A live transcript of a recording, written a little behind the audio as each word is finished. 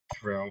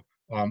through,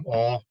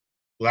 all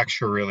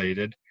lecture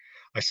related.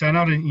 I sent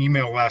out an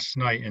email last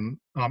night, and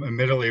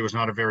admittedly, it was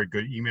not a very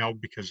good email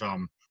because I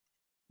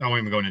won't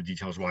even go into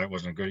details why it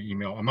wasn't a good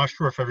email. I'm not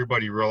sure if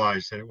everybody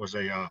realized that it was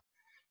a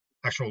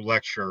actual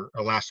lecture,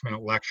 a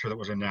last-minute lecture that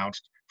was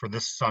announced for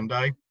this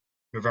Sunday,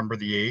 November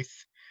the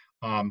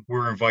 8th. We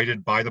were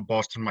invited by the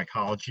Boston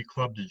Mycology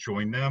Club to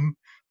join them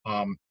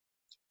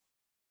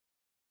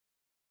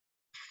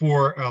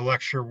for a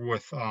lecture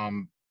with,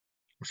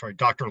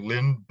 Dr.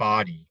 Lynn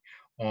Boddy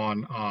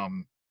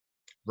on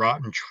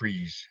rotten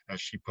trees, as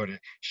she put it.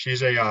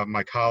 She's a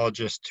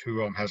mycologist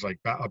who has like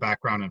a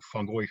background in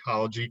fungal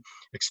ecology,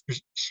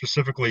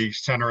 specifically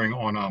centering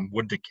on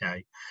wood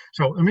decay.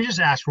 So let me just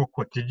ask real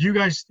quick: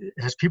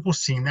 has people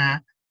seen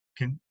that?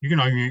 You can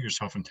unmute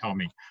yourself and tell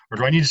me, or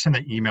do I need to send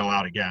the email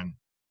out again?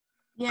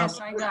 Yes,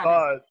 I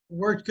got it.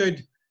 Worked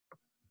good.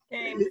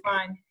 Okay,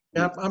 fine.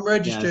 Yep, I'm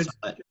registered.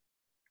 Yes.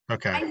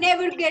 Okay. I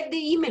never get the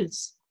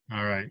emails.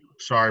 All right.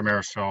 Sorry,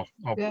 Marisol.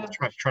 I'll Yeah.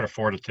 try to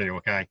forward it to you.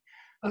 Okay.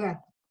 Okay.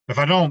 If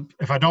I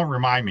don't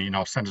remind me, and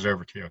I'll send it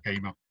over to you. Okay,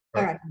 email.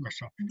 All right.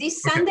 Marisol.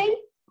 This Okay. Sunday?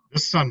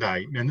 This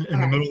Sunday in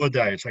the middle of the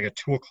day. It's like at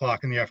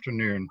 2:00 in the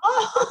afternoon.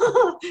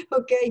 Oh,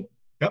 okay.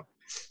 Yep.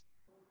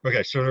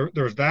 Okay, so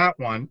there's that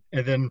one,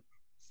 and then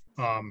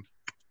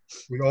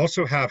we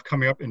also have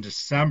coming up in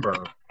December,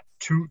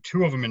 two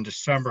of them in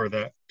December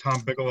that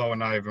Tom Bigelow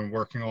and I have been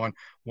working on.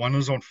 One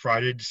is on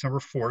Friday, December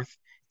 4th.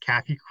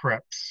 Kathy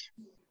Cripps.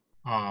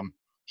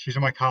 She's a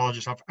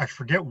mycologist. I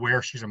forget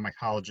where she's a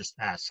mycologist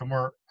at.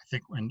 Somewhere, I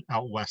think,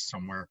 out west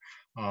somewhere.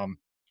 And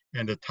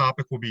the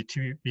topic will be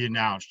to be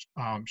announced.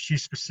 She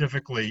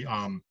specifically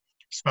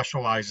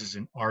specializes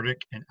in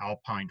Arctic and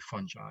alpine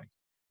fungi.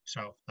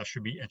 So that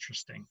should be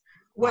interesting.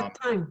 What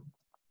time?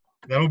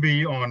 That'll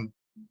be on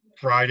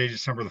Friday,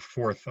 December the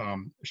 4th.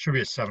 It should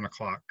be at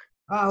 7:00.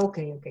 Oh,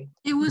 okay, okay.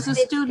 He was a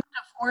student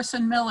of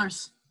Orson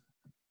Miller's.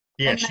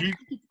 Yeah, in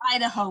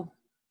Idaho.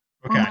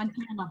 Okay. Or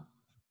Montana.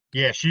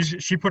 Yeah,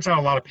 she puts out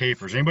a lot of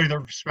papers. Anybody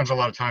that spends a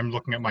lot of time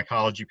looking at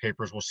mycology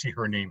papers will see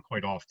her name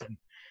quite often.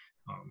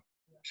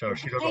 So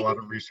she does a lot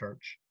of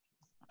research.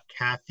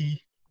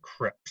 Kathy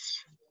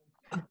Cripps.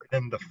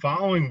 Then the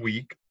following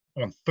week,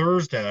 on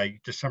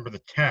Thursday, December the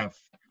 10th,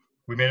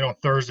 we made it on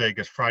Thursday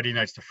because Friday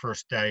night's the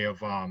first day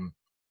of,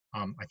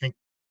 I think,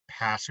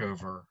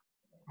 Passover.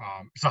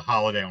 It's a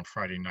holiday on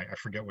Friday night. I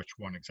forget which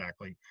one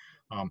exactly.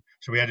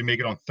 So we had to make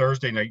it on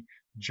Thursday night.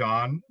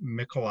 John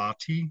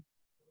Michelati,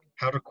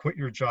 How to Quit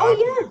Your Job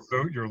and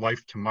Devote Your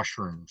Life to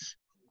Mushrooms,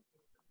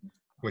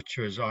 which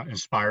was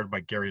inspired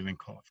by Gary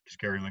Linkoff, because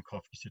Gary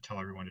Linkoff used to tell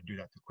everyone to do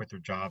that, to quit their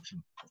jobs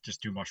and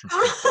just do mushrooms.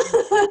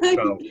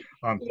 So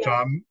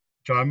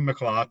John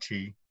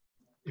Michelati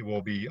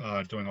will be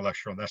doing a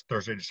lecture on that's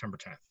Thursday, December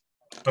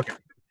 10th. Okay,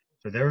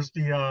 so there's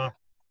the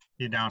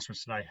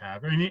announcements that I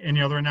have.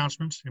 Any other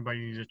announcements? Anybody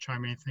need to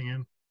chime anything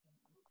in?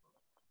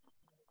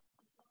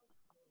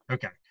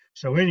 Okay.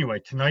 So anyway,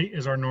 tonight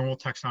is our normal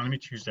Taxonomy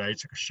Tuesday.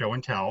 It's like a show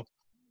and tell.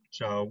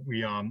 So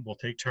we will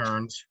take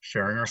turns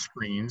sharing our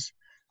screens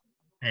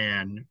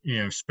and,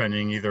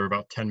 spending either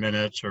about 10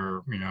 minutes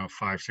or,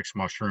 5-6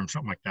 mushrooms,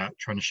 something like that,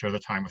 trying to share the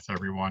time with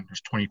everyone. There's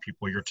 20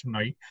 people here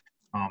tonight,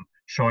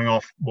 showing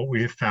off what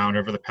we have found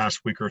over the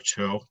past week or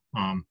two,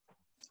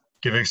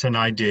 giving us an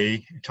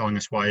ID, telling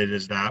us why it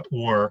is that,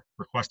 or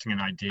requesting an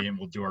ID, and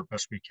we'll do our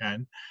best we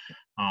can.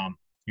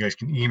 You guys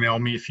can email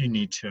me if you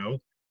need to.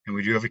 And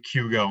we do have a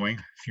queue going.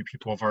 A few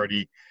people have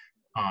already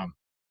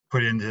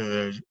put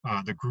into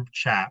the group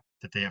chat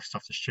that they have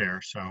stuff to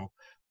share. So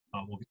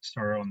we'll get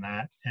started on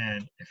that.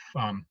 And if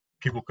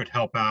people could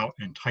help out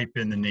and type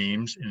in the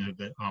names into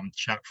the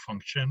chat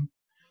function,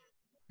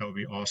 that would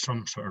be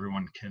awesome. So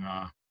everyone can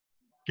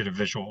get a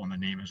visual on the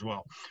name as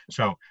well.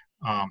 So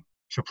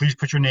so please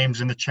put your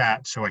names in the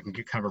chat so I can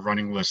get kind of a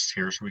running list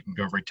here so we can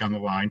go right down the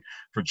line.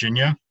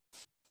 Virginia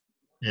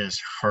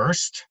is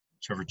first.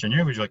 So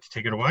Virginia, would you like to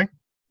take it away?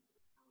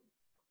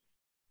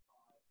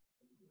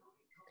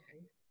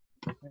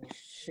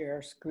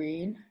 Share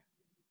screen.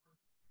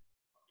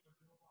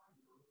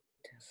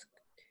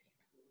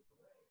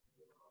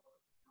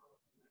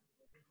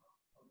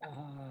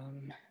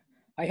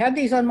 I had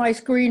these on my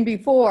screen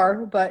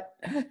before, but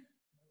I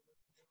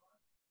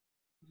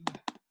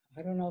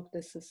don't know if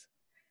this is.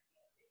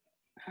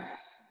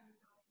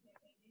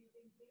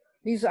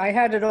 These, I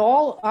had it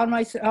all on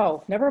my,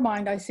 oh, never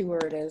mind, I see where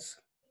it is.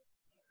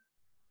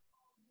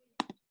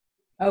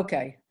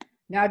 Okay,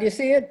 now do you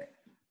see it?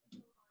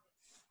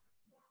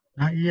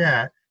 Not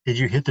yet. Did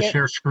you hit the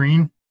share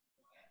screen?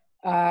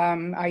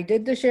 I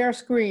did the share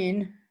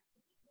screen.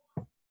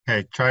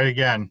 Okay, try it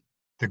again.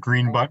 The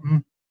green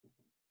button.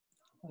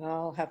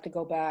 I'll have to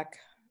go back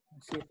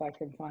and see if I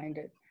can find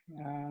it.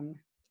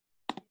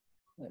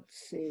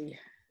 Let's see.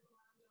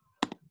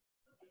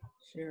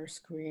 Share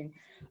screen.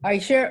 I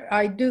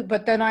do,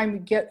 but then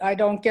I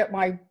don't get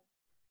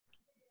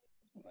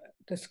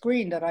the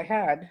screen that I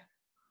had.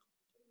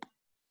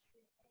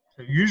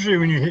 So usually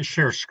when you hit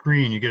share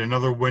screen, you get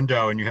another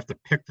window and you have to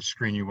pick the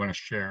screen you want to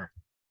share.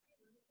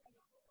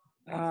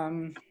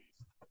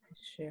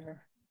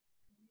 Share.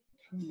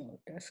 No,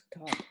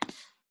 desktop.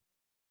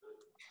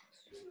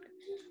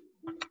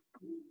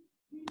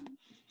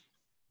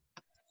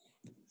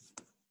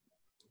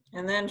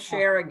 And then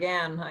share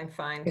again, I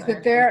find. Is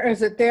it there?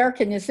 Is it there?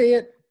 Can you see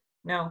it?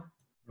 No.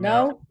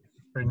 No?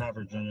 Pretty not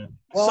Virginia.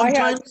 Well,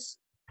 Sometimes,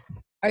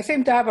 I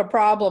seem to have a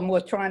problem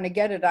with trying to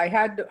get it. I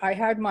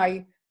had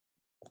my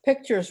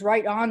pictures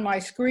right on my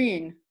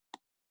screen.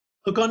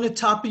 Look on the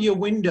top of your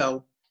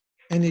window,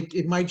 and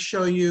it might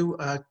show you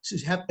to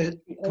have to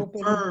Open.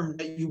 confirm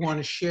that you want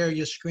to share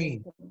your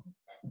screen.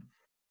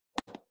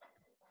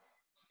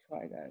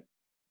 Try that.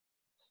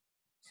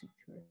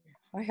 Security.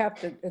 I have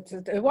to,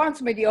 it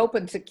wants me to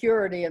open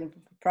security and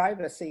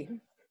privacy.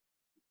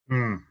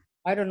 Hmm.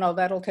 I don't know,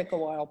 that'll take a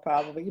while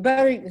probably. You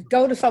better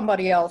go to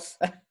somebody else.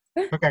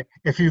 Okay,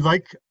 if you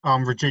like,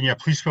 Virginia,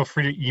 please feel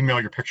free to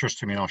email your pictures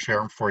to me and I'll share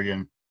them for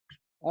you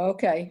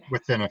Okay.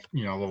 within a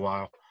little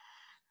while.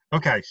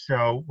 Okay,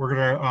 so we're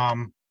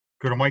gonna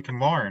go to Mike and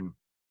Lauren.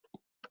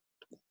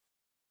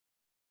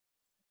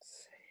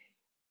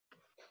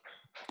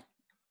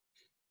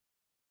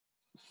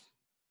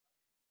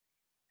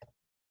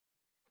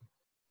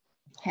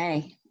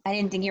 Hey, I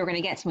didn't think you were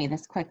going to get to me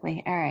this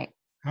quickly. All right.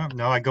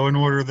 No, I go in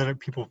order that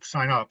people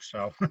sign up,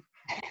 so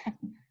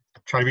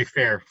try to be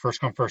fair.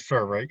 First come, first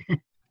serve, right?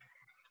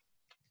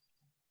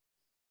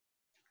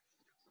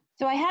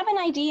 So I have an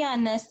idea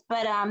on this,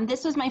 but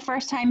this was my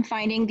first time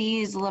finding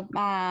these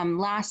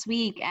last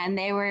week, and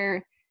they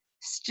were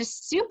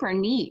just super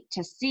neat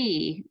to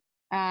see.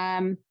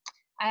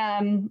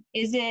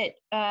 Is it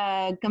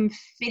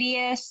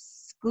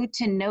Gomphidus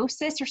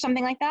glutinosus or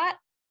something like that?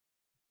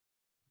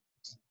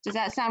 Does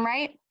that sound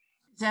right?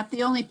 Is that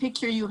the only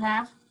picture you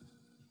have?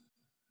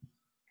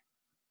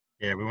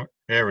 Yeah,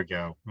 there we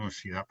go. We want to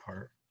see that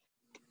part.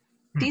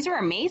 These are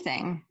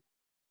amazing.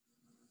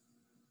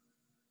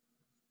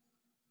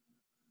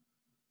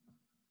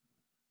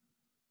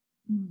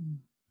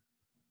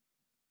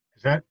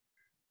 Is that?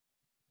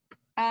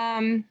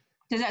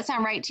 Does that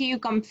sound right to you,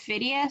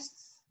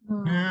 Gomphidus?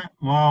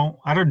 Well,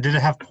 I don't. Did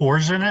it have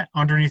pores in it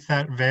underneath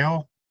that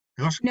veil?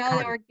 It looks No, kind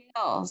there were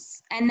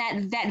gills, and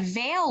that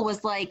veil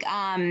was like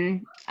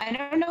I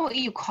don't know what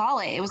you call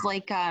it. It was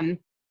like Is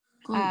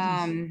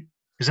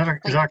that a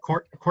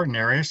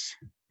Cortinarius?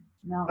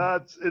 No.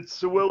 It's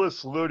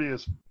Suillus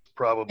luteus,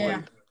 probably.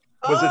 Yeah.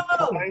 Was it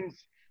Oh.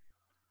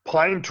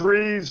 pine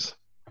trees?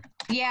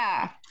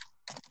 Yeah.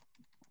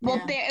 Well,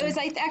 Yeah. there it was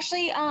like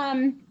actually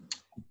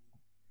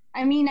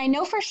I mean, I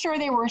know for sure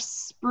there were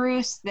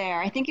spruce there.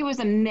 I think it was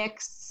a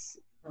mix.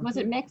 Was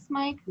it mixed,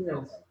 Mike?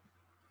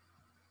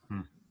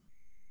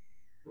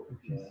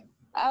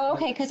 Oh,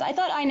 okay, because I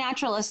thought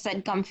iNaturalist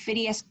said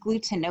Gomphidus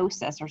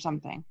glutinosus or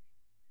something.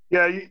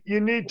 Yeah, you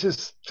need to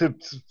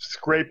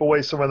scrape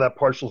away some of that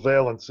partial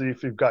veil and see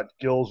if you've got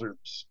gills or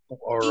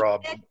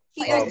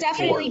There's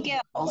definitely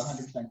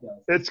gills.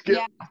 it's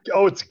Yeah.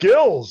 Oh, it's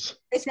gills.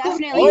 It's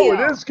definitely Oh, gills.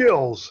 it is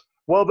gills.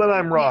 Well, then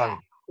I'm wrong.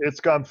 It's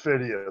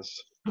Gomphidus.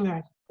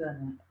 Right.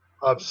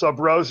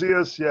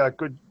 Subroseus, yeah,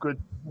 good,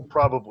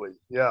 probably,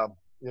 yeah.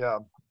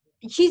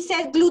 She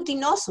said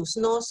glutinosus,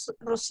 not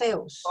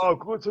roseus. Oh,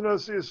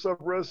 glutinosus,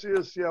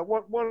 subroseus, yeah,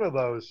 one of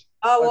those.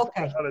 Oh, I okay.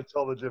 forgot how to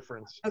tell the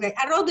difference. Okay,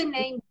 I wrote the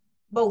name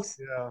both.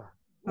 Yeah,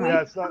 Right.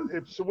 yeah, it's not.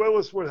 If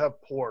Suillus would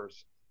have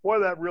pores, boy,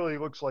 that really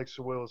looks like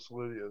Suillus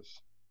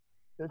luteus.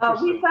 We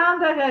Interesting.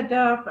 found it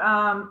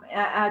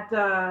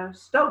at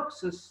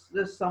Stokes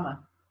this summer.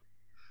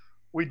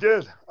 We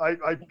did.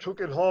 I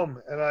took it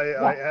home and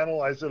I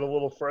analyzed it a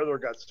little further.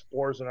 Got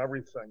spores and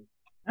everything.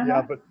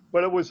 Yeah,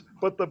 but it was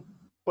but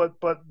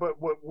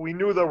what we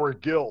knew there were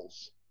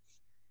gills.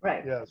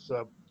 Right. Yeah.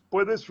 So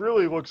boy, this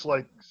really looks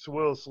like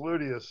Suillus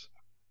luteus,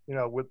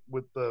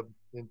 with the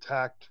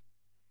intact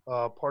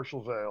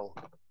partial veil.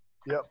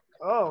 Yep.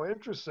 Oh,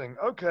 interesting.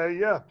 Okay.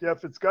 Yeah.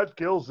 If it's got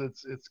gills,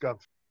 it's got.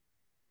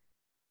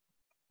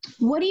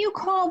 What do you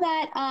call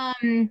that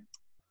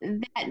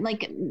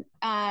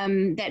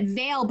that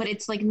veil, but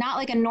it's like not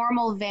like a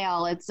normal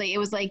veil. It's like it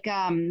was like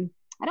I don't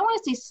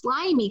want to say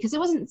slimy because it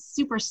wasn't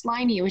super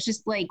slimy. It was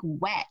just like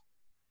wet.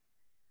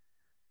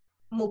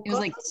 Mucosas? It was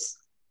like,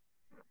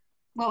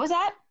 what was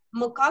that?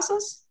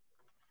 Mucosas?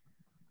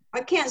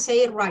 I can't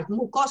say it right.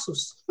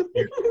 Mucosus.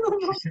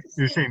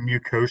 You're saying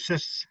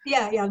mucosis?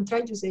 Yeah, I'm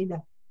trying to say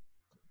that.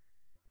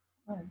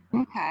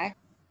 Okay.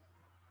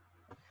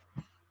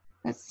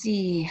 Let's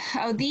see.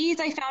 Oh, these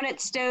I found at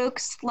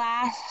Stokes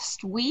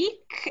last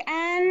week,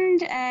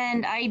 and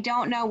I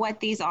don't know what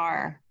these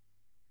are.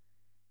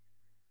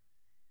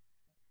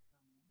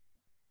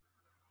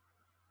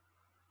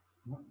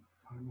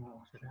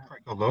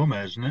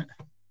 Trichiloma, isn't it?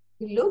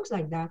 It looks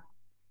like that.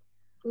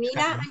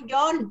 Nina and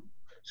John,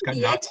 It's got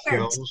the nut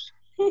experts. skills.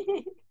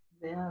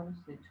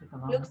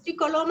 Looks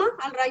tricoloma.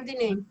 I'll write the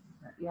name.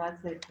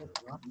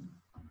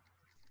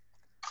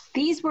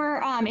 These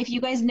were, if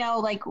you guys know,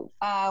 like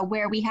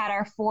where we had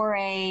our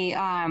foray,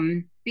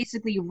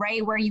 basically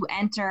right where you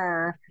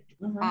enter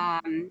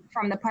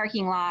from the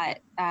parking lot.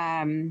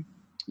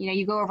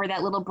 You go over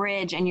that little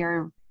bridge and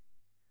you're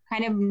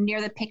kind of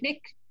near the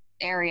picnic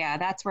area.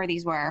 That's where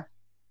these were.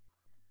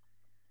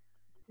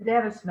 Did they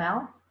have a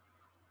smell?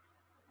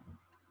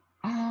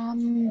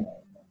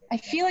 I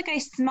feel like I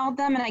smelled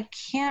them and I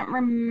can't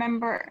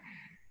remember.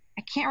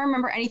 I can't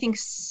remember anything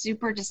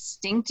super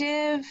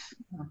distinctive.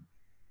 No,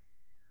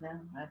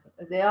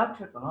 they are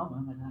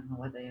tricholoma, but I don't know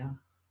what they are.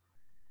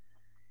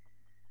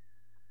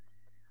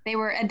 There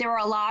were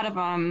a lot of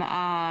them.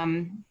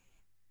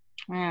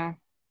 Yeah.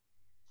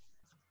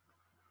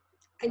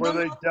 I Were don't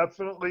they know.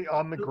 definitely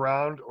on the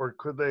ground or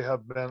could they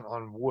have been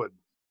on wood?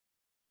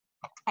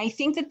 I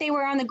think that they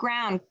were on the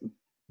ground.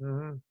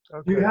 Mm-hmm.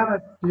 Okay. Do you have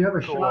a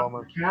Cool, shot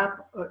almost.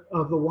 cap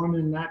of the one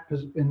in that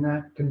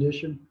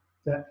condition?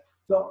 That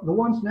the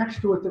ones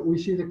next to it that we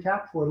see the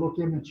cap for look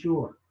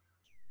immature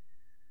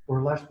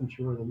or less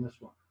mature than this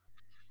one.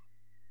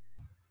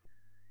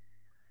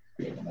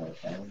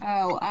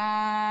 Oh,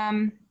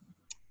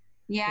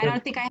 yeah, I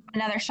don't think I have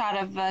another shot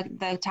of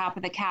the top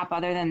of the cap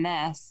other than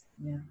this.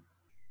 Yeah.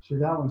 See,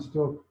 that one's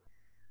still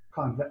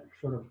convex,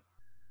 sort of.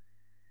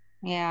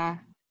 Yeah.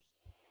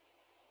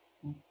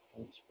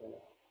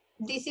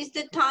 This is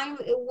the time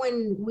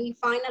when we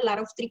find a lot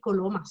of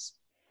tricholomas.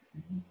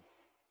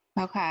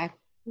 Okay.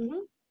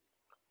 Mhm.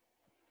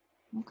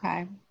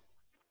 Okay.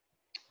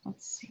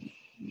 Let's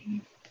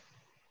see.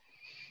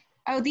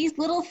 Oh, these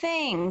little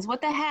things.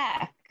 What the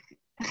heck?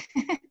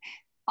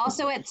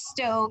 Also at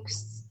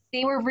Stokes,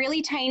 they were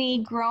really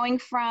tiny, growing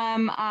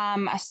from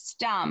a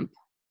stump.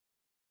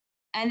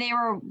 And they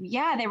were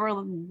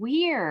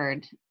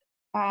weird.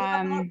 You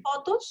have more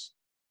photos?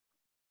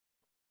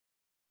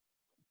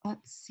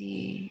 Let's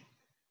see.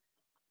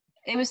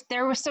 They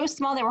were so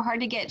small, they were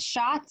hard to get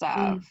shots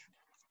of.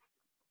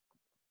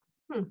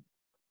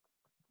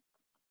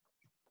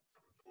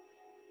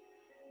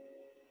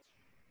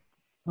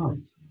 Oh,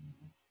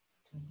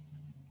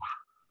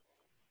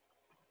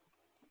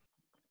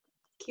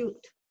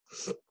 Cute.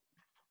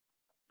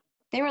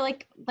 They were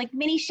like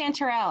mini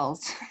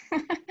chanterelles,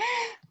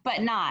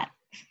 but not.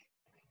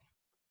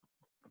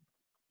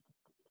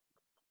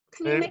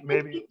 Can you make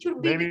the picture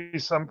bigger?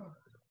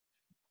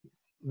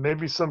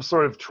 Maybe some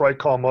sort of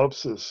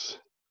trichomopsis.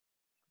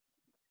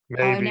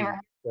 Maybe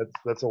never.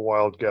 that's a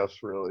wild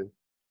guess, really.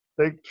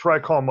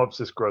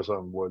 Trichomopsis grows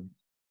on wood.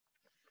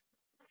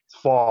 It's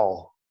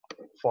fall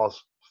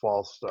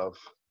stuff.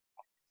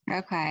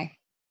 Okay.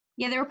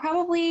 Yeah, there were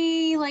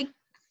probably like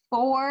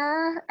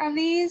 4 of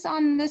these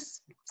on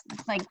this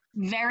like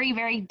very,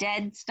 very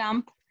dead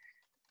stump.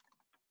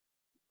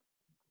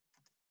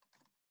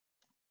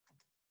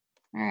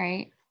 All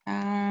right.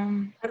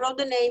 I wrote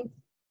the name.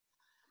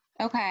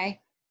 Okay.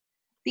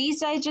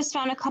 These I just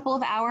found a couple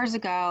of hours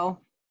ago.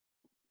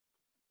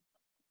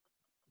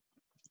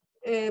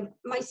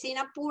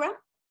 Mycena pura?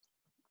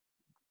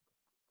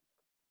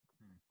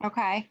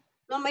 Okay.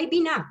 No, maybe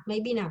not.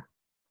 Maybe not.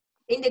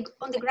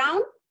 On the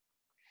ground?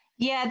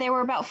 Yeah, there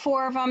were about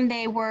 4 of them.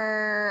 They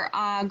were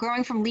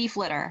growing from leaf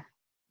litter.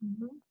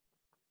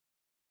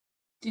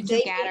 Did They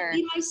you, Scattered.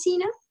 baby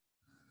Mycena?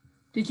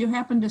 did you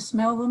happen to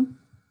smell them?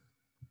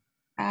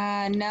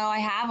 No, I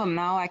have them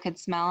though. I could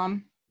smell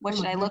them. What Oh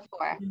should my I God. look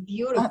for?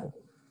 Beautiful.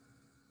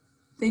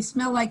 They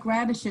smell like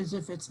radishes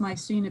if it's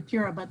Mycena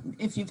pura, but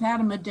if you've had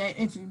them a day,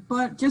 if you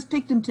just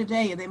picked them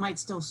today, they might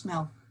still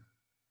smell.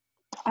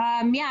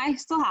 Yeah, I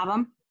still have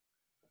them.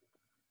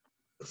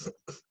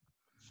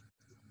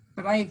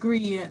 But I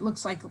agree, it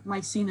looks like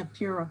Mycena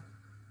pura.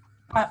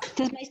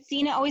 Does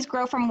Mycena always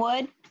grow from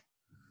wood?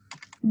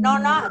 No,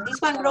 this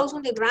one grows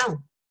on the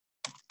ground.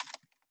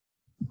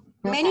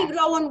 Many Okay.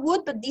 grow on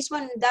wood, but this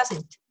one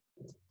doesn't.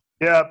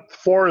 Yeah,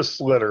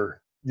 forest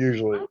litter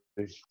usually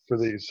for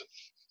these.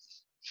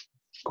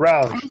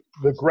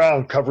 The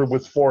ground covered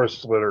with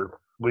forest litter,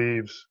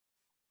 leaves,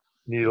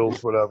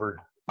 needles, whatever.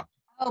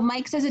 Oh,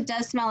 Mike says it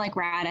does smell like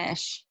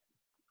radish.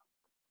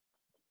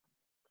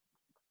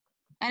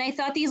 And I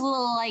thought these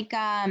little like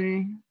I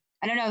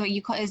don't know what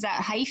you call, is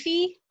that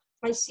hyphae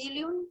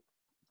Mycelium?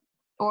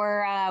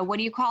 or what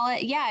do you call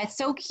it? Yeah, it's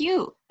so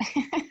cute.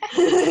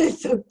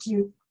 So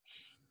cute.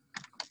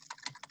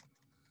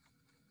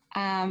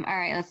 All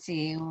right, let's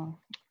see.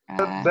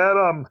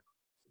 The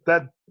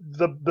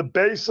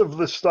base of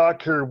the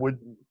stalk here would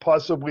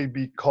possibly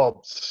be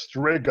called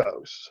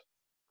strigos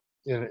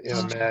in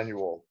a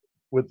manual,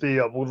 with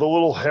the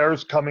little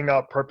hairs coming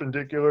out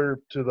perpendicular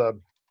to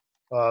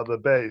the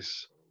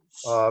base.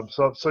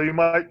 So you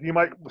might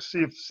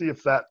see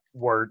if that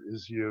word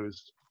is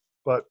used,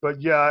 but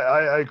yeah,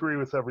 I agree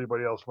with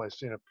everybody else.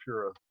 Mycena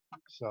pura.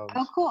 So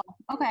Oh, cool.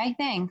 Okay,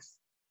 thanks.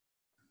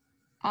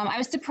 I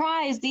was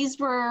surprised. These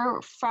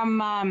were from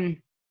a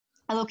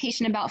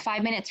location about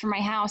 5 minutes from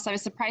my house. I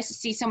was surprised to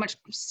see so much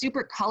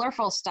super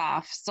colorful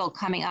stuff still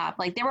coming up.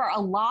 Like there were a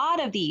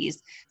lot of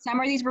these. Some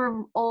of these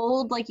were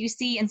old, like you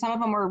see, and some of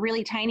them were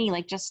really tiny,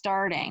 like just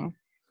starting.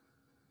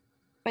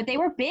 But they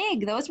were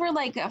big. Those were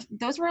like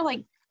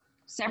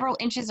several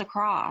inches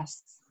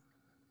across.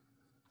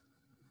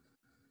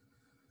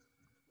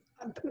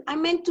 I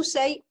meant to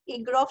say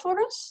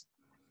Hygrophorus.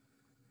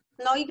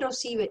 No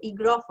Hygrosive,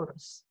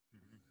 Hygrophorus.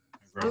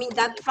 I mean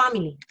that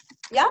family.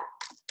 Yeah?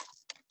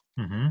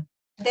 Mm-hmm.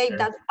 They, Okay.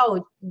 that,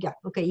 oh, yeah,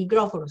 okay,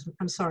 Hygrophorus.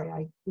 I'm sorry,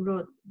 I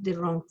wrote the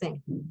wrong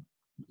thing.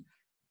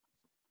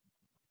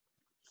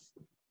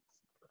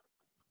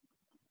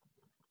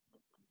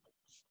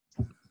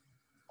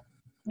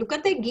 Look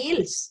at the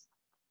gills.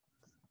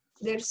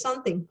 There's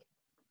something.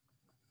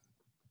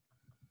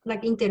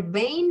 Like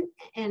intervene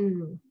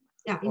and,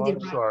 yeah, in Oh, the I'm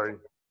right. sorry.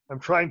 I'm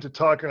trying to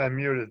talk and I'm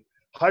muted.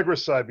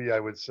 Hygrocybe, I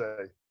would say.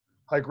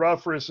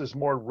 Hygrophorus is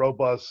more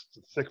robust,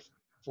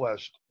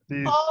 thick-fleshed.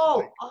 These,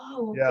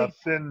 Oh, yeah, okay.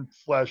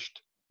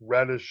 thin-fleshed,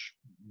 reddish,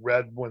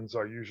 red ones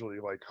are usually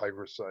like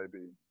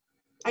Hygrocybe.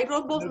 I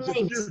wrote both There's a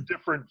names. few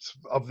different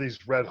of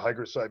these red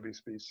Hygrocybe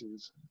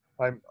species.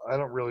 I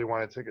don't really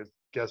want to take a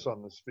guess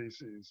on the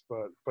species,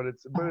 but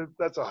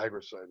that's a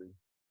Hygrocybe.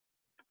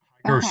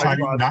 Okay.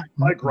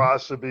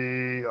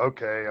 Hygrocybe,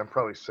 okay, I'm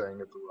probably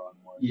saying it the wrong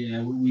way.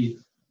 Yeah, we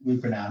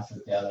pronounce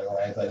it the other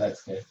way, but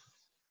that's good.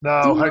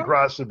 No, Do you know-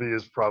 Hygrocybe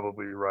is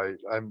probably right.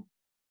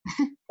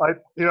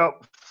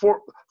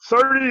 For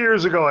 30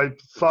 years ago, I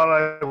thought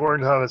I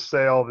learned how to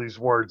say all these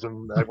words,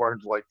 and I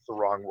learned like the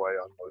wrong way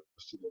on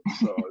most of them,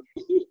 so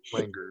it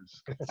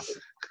lingers.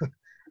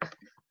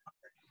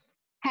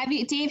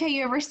 Dave, have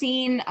you ever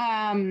seen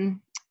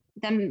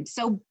them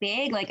so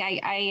big? Like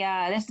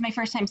this is my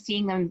first time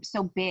seeing them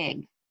so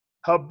big.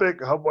 How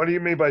big? What do you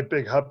mean by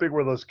big? How big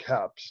were those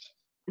caps?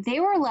 They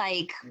were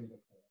like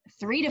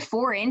 3 to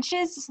 4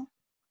 inches.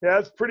 Yeah,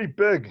 it's pretty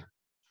big.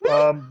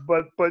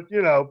 But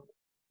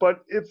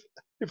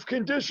if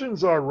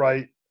conditions are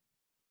right,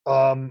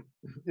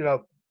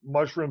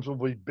 mushrooms will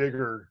be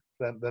bigger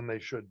than they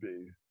should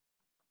be.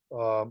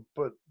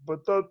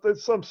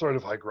 There's some sort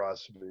of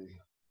hygrocybe.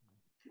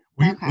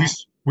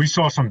 We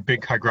saw some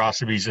big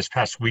hygrocybes this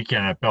past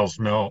weekend at Bell's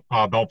Mill,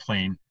 Belle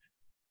Plaine,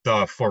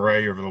 the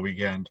foray over the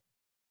weekend.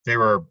 They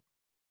were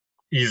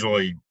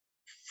easily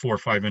 4 or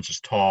 5 inches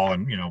tall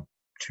and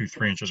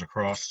 2-3 inches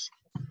across.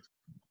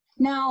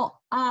 Now,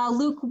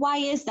 Luke, why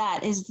is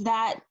that? Is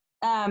that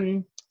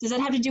does that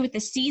have to do with the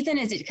season?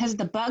 Is it because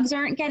the bugs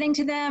aren't getting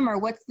to them, or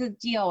what's the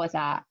deal with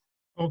that?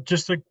 Well,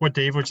 just like what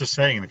Dave was just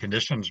saying, the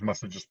conditions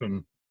must have just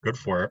been good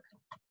for it.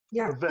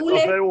 Yeah.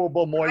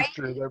 Available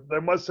moisture.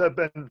 There must have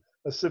been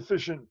a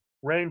sufficient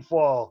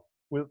rainfall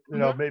with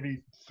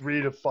maybe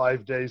 3 to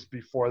 5 days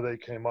before they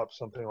came up,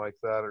 something like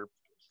that, or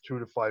 2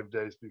 to 5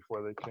 days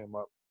before they came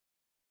up.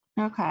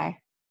 Okay.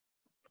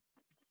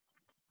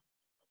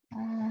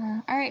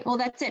 All right. Well,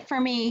 that's it for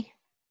me.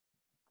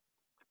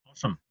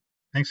 Awesome.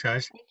 Thanks,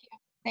 guys.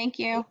 Thank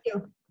you. Thank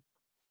you.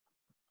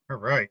 All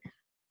right.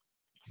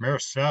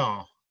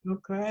 Maricel.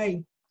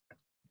 Okay.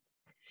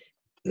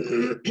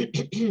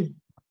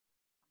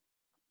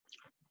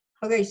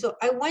 Okay, so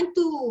I went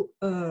to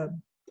the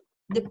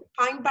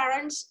Pine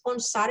Barrens on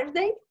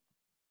Saturday,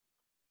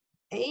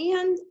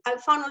 and I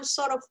found all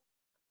sort of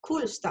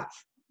cool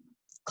stuff.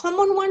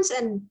 Common ones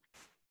and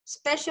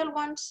special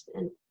ones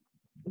and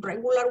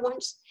regular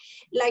ones.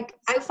 Like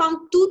I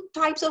found 2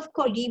 types of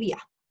Colivia.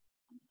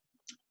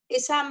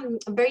 It's a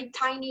very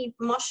tiny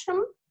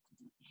mushroom,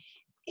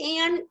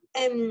 and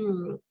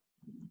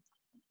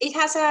it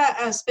has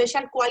a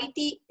special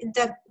quality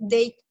that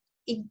they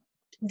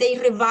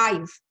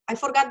revive. I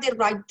forgot the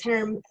right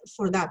term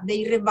for that.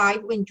 They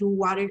revive when you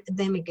water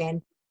them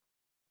again.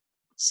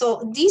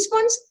 So these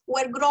ones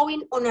were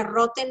growing on a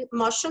rotten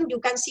mushroom. You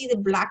can see the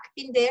black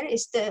in there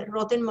is the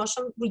rotten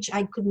mushroom, which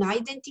I could not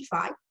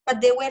identify, but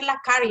there were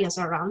lacarias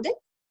around it.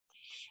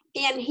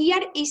 And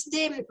here is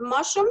the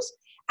mushrooms,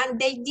 and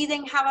they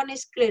didn't have an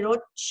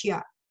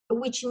sclerotia,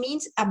 which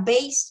means a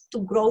base to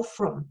grow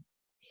from.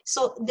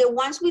 So the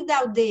ones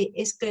without the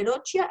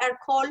sclerotia are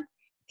called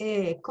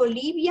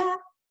Colivia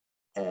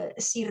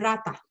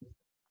serrata.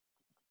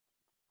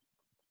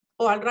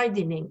 Oh, I'll write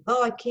the name.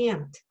 Oh, I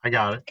can't. I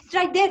got it. It's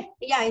right there.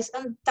 Yeah, it's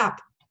on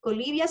top.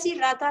 Colivia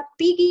serrata,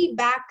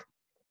 piggyback,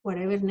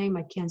 whatever name,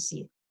 I can't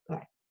see it.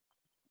 Right.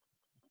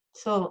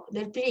 So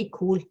they're pretty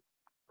cool.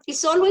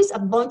 It's always a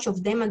bunch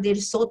of them, and they're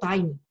so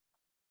tiny.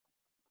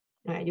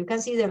 All right, you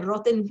can see the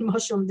rotten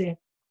mushroom there.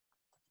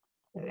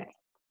 All right.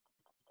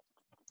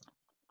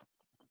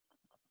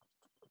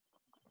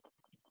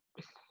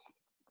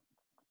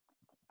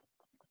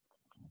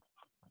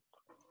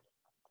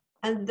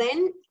 And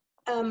then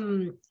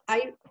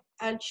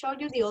I'll show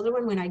you the other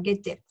one when I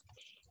get there.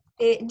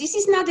 This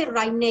is not the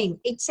right name.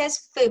 It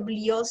says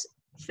Phlebiosis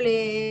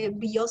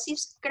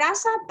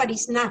crassa, but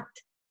it's not.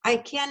 I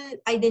can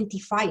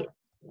identify it.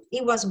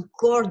 It was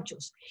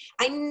gorgeous.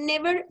 I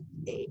never,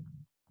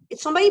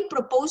 somebody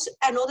proposed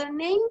another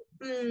name.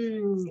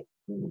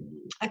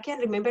 I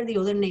can't remember the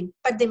other name,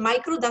 but the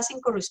micro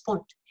doesn't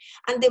correspond.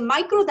 And the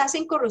micro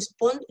doesn't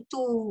correspond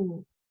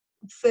to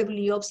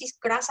Phlebiosis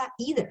crassa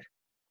either.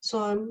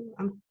 So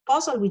I'm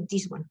puzzled with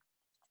this one.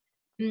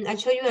 I'll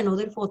show you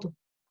another photo.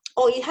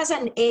 Oh, it has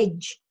an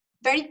edge,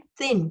 very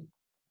thin.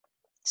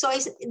 So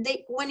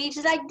when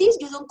it's like this,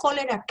 you don't call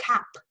it a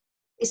cap.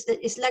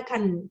 It's like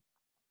an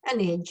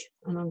edge.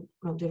 I don't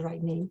know the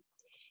right name.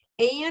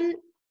 And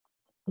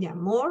yeah,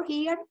 more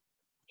here.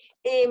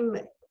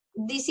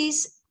 This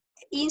is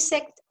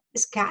insect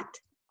scat.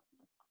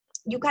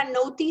 you can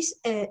notice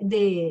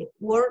the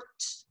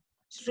words,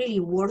 it's really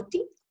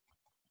worthy.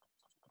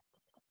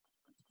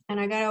 And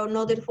I got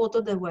another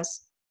photo that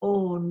was,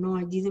 oh no,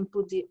 I didn't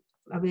put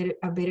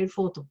a better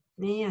photo.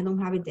 I don't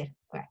have it there.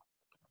 Okay.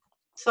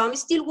 So I'm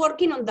still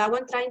working on that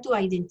one, trying to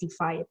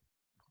identify it.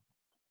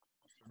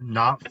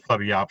 Not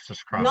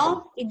Phlabiopsis crop.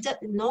 No,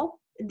 no.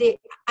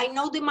 I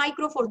know the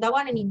micro for that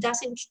one, and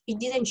it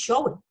didn't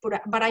show it.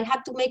 But I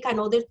had to make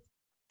another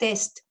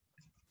test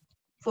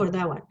for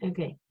that one.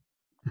 Okay.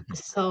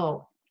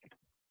 So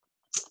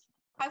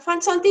I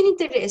found something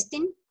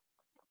interesting.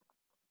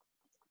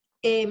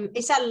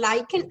 It's a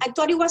lichen. I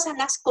thought it was an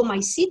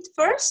ascomycete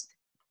first,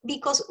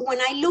 because when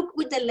I looked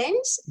with the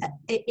lens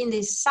in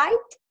the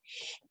site,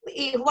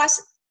 it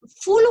was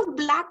full of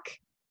black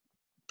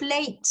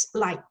plates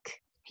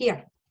like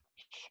here.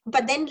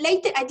 But then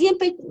later, I didn't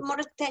pay more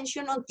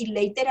attention until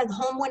later at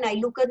home when I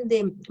look at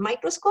the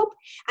microscope,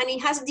 and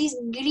it has this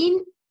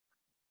green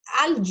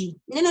algae.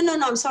 No,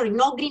 I'm sorry,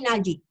 not green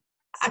algae.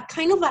 A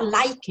kind of a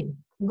lichen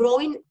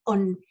growing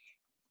on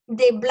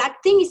the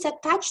black thing is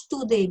attached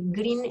to the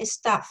green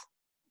stuff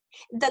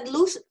that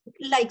looks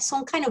like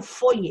some kind of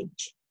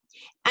foliage.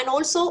 And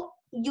also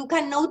you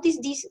can notice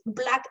these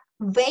black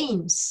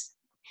veins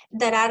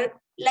that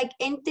are like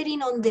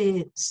entering on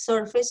the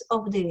surface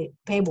of the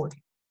pebble.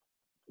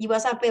 It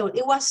was a pebble.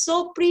 It was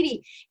so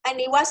pretty. And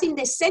it was in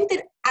the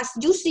center, as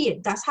you see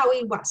it, that's how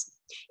it was.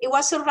 It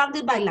was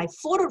surrounded by like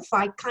 4 or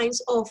 5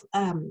 kinds of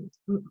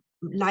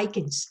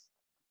lichens.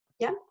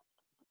 Yeah.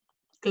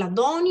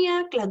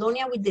 Cladonia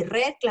with the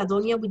red,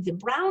 Cladonia with the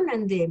brown,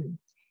 and the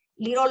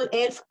little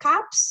elf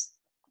caps.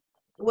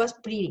 It was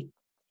pretty.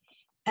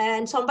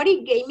 And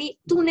somebody gave me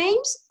 2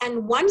 names,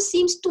 and one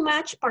seems to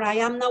match, but I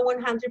am not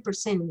 100%.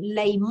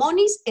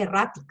 Leimonis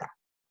erratica.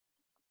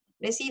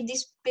 Let's see if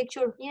this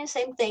picture, yeah,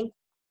 same thing.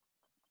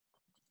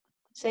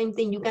 Same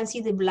thing. You can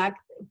see the black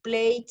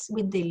plates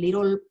with the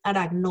little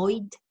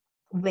arachnoid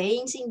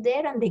veins in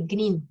there and the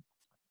green.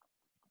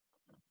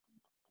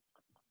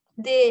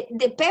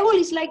 The pebble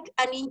is like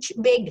an inch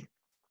big. It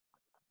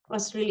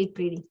was really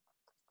pretty.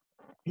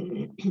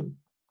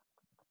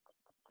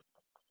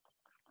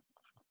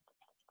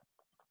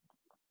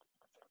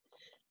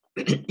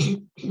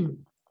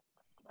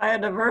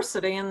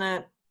 Biodiversity in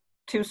that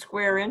 2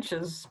 square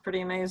inches,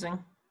 pretty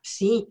amazing.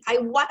 See, I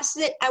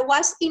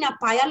was in a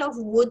pile of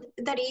wood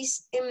that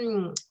is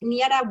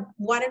near a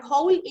water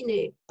hole in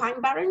the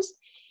pine barrens,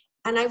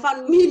 and I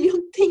found a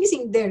million things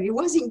in there. It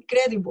was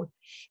incredible.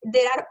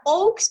 There are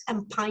oaks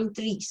and pine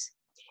trees.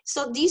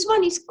 So this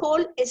one is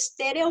called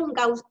Stereum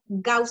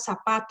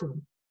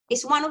gausapatum.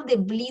 It's one of the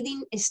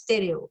bleeding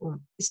stereum.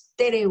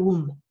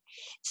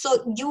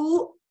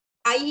 So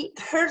I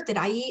heard that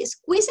I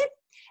squeeze it,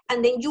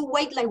 and then you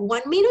wait like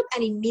 1 minute,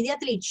 and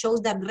immediately it shows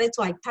that red.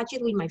 So I touch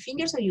it with my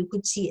finger so you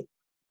could see it.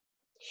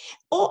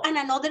 Oh, and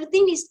another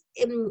thing is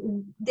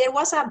there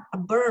was a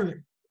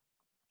burn.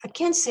 I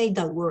can't say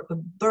that word, a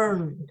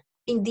burn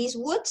in these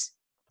woods.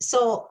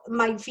 So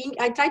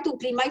I tried to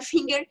clean my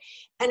finger,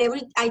 and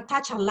I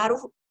touch a lot of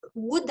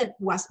wood that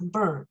was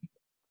burned.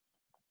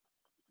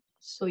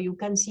 So you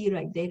can see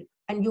right there,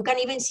 and you can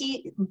even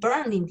see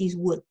burn in this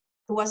wood.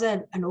 It was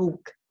an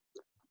oak.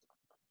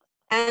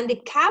 And the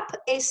cap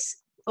is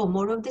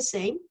more of the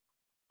same.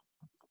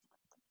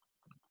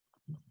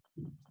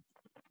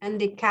 And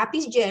the cap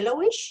is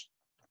yellowish.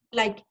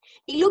 Like,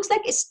 it looks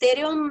like a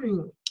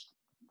Stereum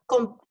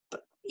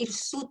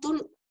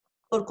hirsutum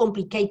or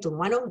complicatum,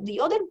 one of the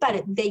other,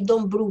 but they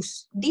don't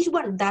bruise. This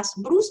one does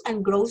bruise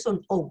and grows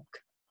on oak.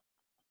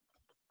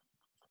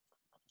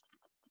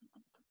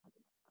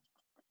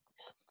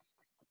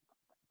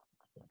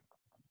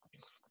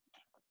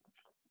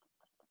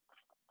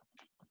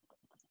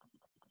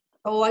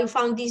 Oh, I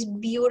found this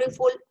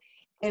beautiful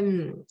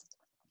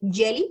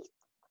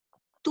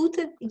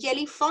toothed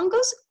jelly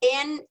fungus.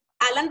 And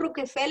Alan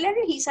Rockefeller,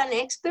 he's an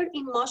expert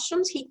in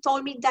mushrooms. He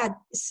told me that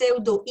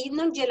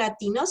Pseudoignum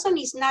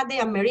gelatinosum is not the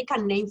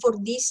American name for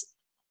this,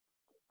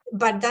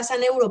 but that's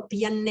an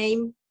European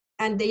name.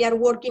 And they are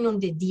working on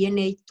the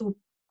DNA too.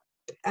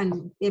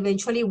 And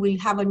eventually we'll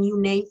have a new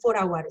name for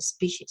our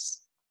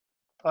species.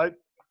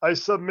 I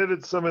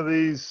submitted some of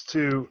these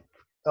to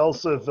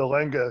Elsa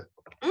Vilenga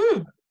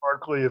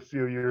Berkeley a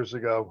few years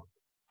ago.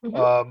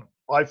 Mm-hmm.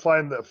 I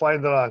find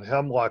that on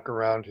hemlock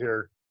around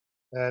here,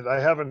 and I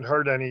haven't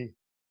heard any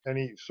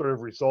sort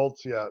of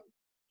results yet.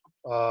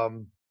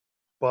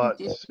 But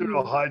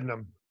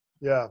pseudohydnum,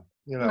 yeah,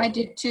 you know. I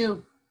did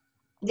too.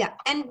 Yeah,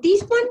 and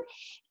this one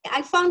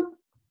I found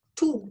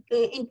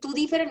in 2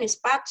 different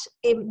spots.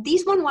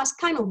 This one was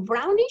kind of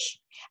brownish.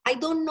 I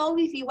don't know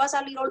if it was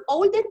a little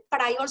older, but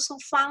I also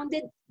found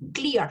it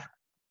clear.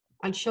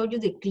 I'll show you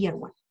the clear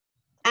one.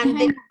 And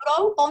they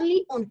grow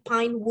only on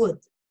pine wood.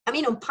 I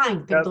mean on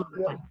pine, perdón,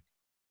 pine.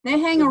 They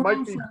hang It around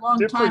might be for a long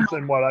different time.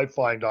 than what I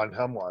find on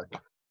hemlock.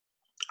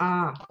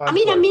 I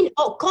mean,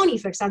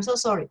 conifers. I'm so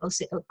sorry. I'll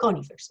say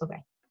conifers.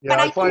 Okay. Yeah, but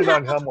I find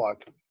on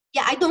hemlock.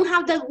 Yeah, I don't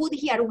have that wood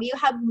here. We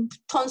have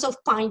tons of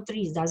pine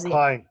trees. That's it.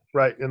 Pine,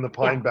 right? In the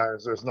pine Yeah.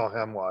 barrens, there's no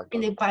hemlock. In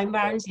the pine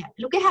barrens, yeah.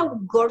 Look at how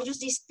gorgeous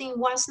this thing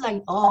was.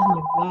 Like, oh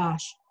my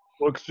gosh.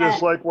 Looks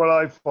just like what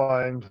I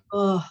find.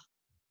 Oh,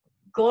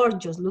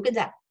 gorgeous. Look at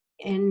that.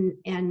 And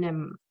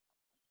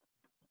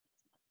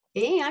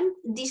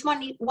this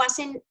one, it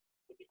wasn't,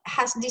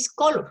 has this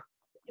color.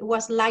 It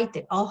was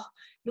lighter. Oh,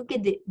 look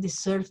at the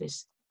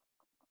surface.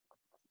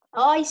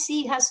 Oh, I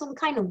see. It has some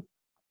kind of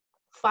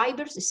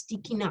fibers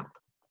sticking up.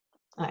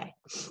 All right.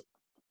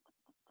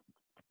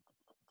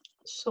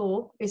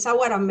 So it's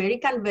our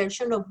American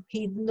version of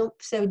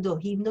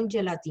Pseudohymnon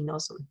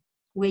gelatinosum,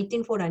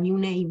 waiting for a new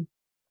name.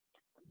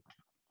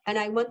 And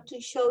I want to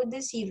show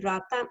the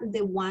Cirrata,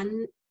 the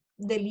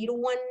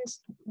little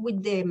ones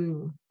with the,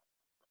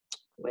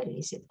 where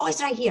is it? Oh,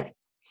 it's right here.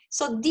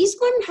 So this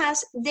one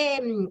has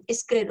the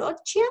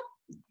sclerotia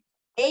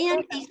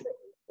and it's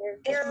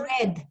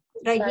red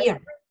right here.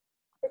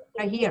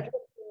 Right here.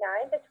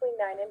 Between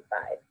 9 and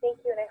 5. Thank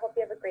you, and I hope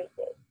you have a great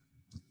day.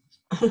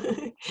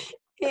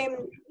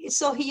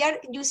 So here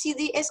you see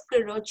the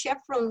sclerotia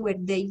from where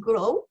they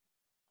grow.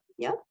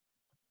 Yeah.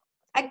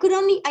 I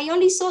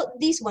only saw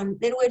this one.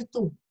 There were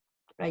two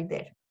right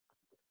there.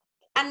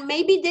 And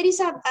maybe there is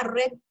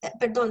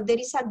there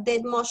is a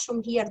dead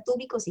mushroom here too,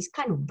 because it's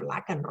kind of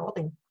black and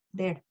rotten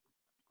there.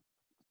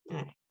 All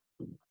right.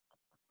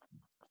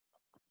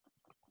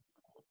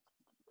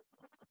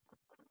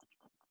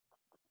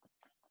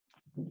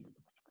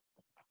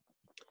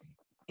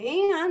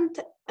 And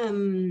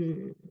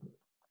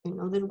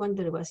another one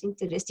that was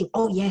interesting.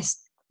 Oh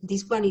yes,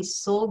 this one is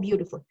so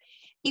beautiful.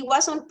 It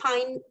was on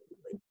pine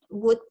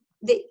wood.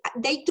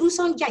 They threw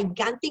some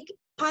gigantic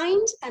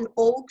pines and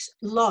oaks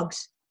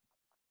logs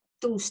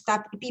to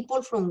stop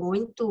people from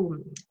going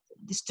to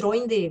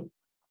destroying the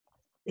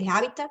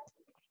habitat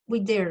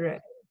with their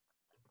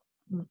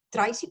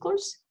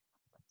tricycles.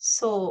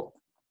 So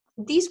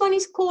this one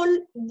is called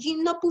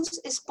Gymnopus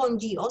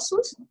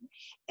spongiosus.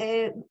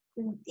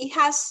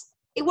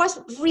 It was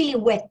really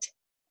wet,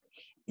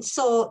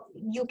 so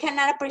you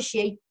cannot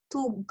appreciate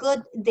too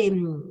good the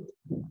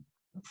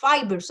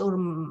fibers or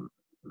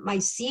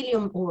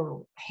mycelium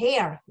or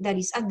hair that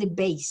is at the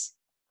base.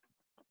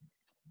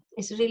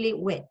 It's really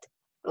wet.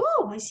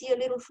 Oh, I see a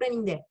little friend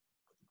in there.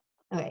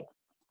 Okay,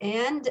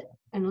 and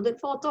another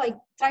photo I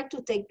tried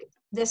to take.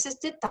 This is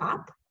the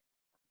top.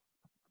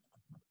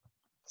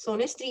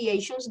 Some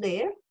striations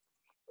there,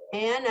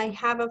 and I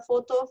have a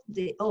photo of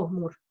the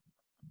more.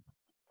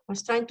 I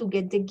was trying to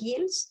get the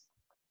gills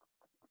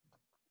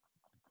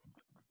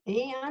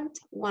and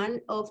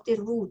one of the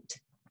root.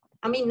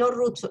 I mean, not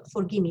root,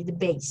 forgive me, the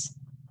base.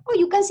 Oh,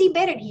 you can see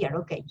better here.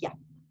 Okay, yeah,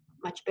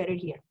 much better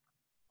here.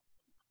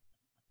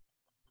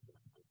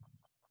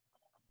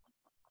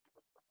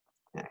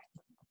 All right.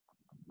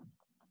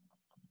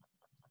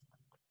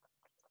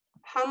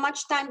 How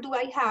much time do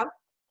I have?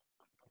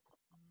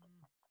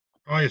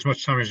 Probably as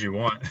much time as you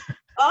want.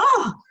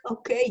 Oh,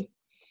 okay.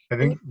 I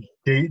think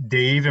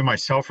Dave and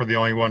myself are the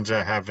only ones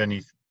that have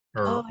any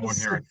or on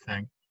here, I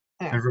think.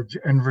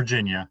 And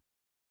Virginia.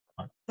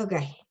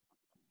 Okay.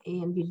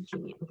 And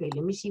Virginia. Okay,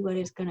 let me see what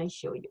else can I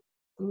show you.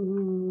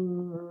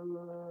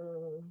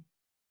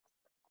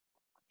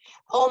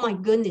 Oh my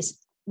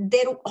goodness.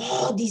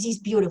 This is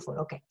beautiful.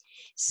 Okay.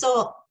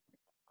 So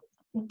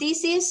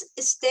this is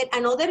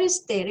another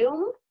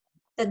stereum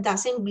that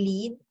doesn't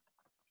bleed,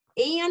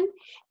 and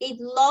it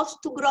loves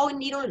to grow in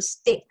little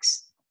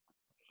sticks.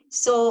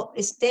 So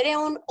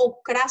Stereon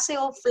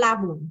ocraceo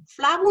flavum.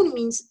 Flavum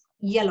means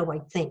yellow, I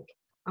think.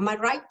 Am I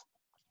right?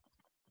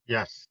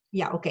 Yes.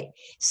 Yeah, okay.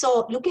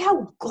 So look at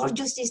how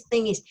gorgeous this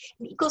thing is,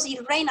 because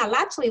it rained a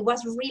lot, so it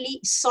was really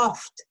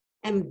soft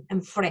and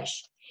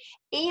fresh.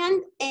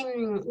 And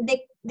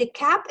the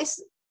cap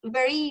is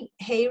very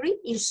hairy,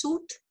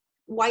 hirsute,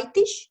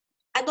 whitish.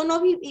 I don't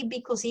know if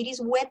because it is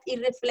wet,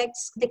 it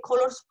reflects the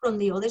colors from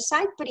the other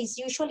side, but it's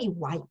usually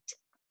white.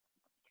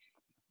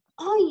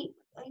 Oh,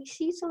 I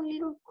see some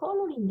little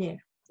color in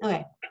there.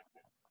 Okay.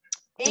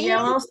 The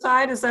yellow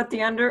side, is that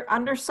the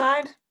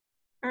underside,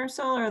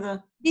 Ursula, or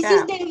the This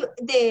cap? is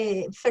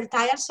the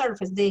fertile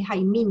surface, the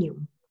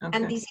hymeneum. Okay.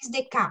 And this is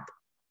the cap.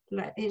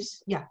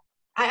 Yeah.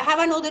 I have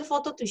another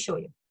photo to show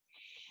you.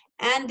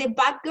 And the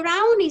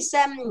background is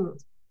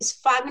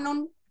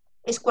Sphagnum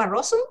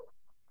squarosum.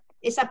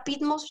 It's a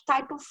peat moss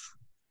type of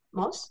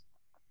moss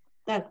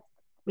that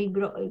we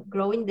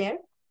grow in there.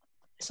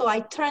 So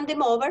I turned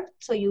them over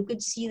so you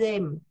could see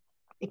the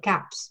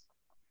caps.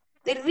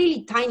 They're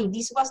really tiny.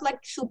 This was like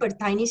super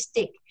tiny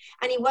stick.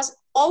 And it was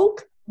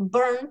oak,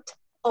 burnt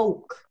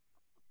oak.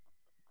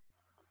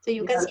 So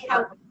you can see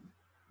how.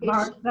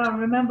 Now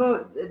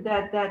remember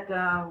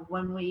that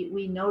when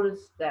we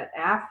noticed that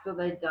after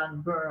they'd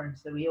done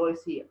burns, that we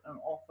always see an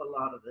awful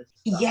lot of this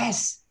stuff.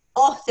 Yes.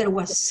 Oh, there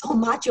was so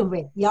much of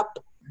it. Yep.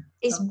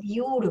 It's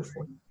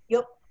beautiful.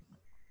 Yep.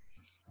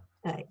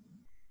 All right.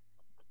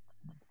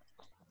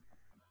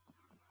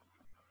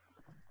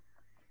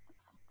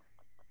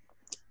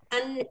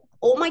 And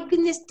oh my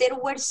goodness, there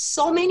were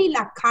so many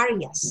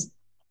lacarias.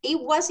 It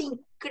was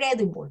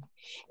incredible.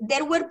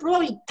 There were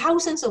probably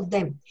thousands of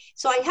them.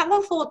 So I have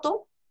a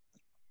photo.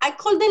 I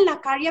call them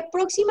Lacaria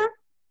proxima,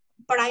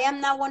 but I am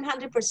now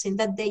 100%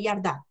 that they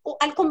are that. Oh,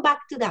 I'll come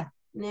back to that.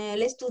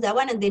 Let's do that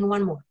one and then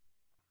one more.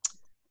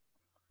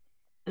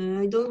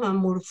 I don't have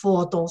more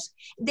photos.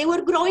 They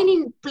were growing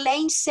in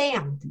plain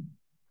sand.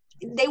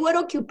 They were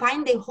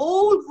occupying the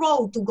whole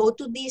road to go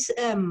to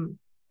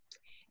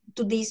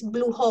this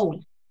blue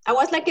hole. I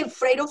was like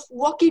afraid of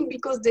walking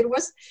because there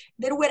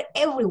were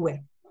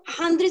everywhere,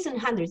 hundreds and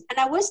hundreds. And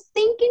I was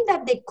thinking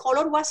that the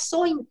color was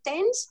so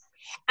intense,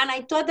 and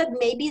I thought that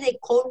maybe the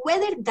cold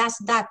weather does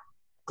that,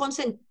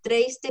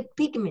 concentrates the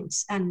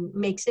pigments and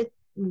makes it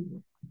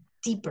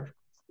deeper,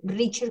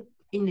 richer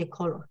in the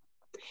color.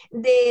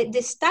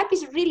 The stipe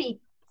is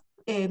really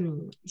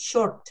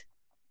short.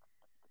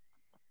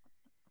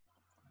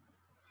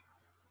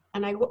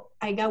 And I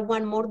got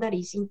one more that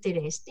is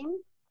interesting.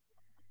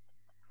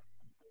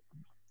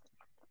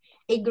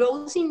 It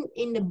grows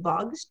in the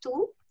bugs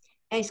too.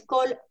 It's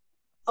called,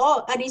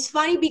 oh, and it's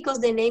funny because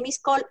the name is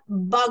called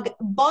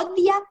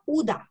Bodia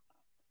uda.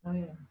 Oh,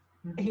 yeah.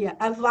 Yeah,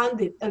 I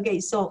found it. Okay,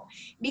 so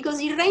because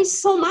it rained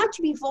so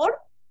much before,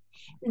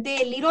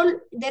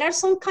 there are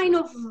some kind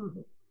of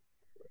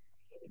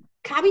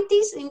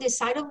cavities in the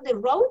side of the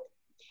road,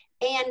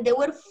 and they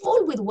were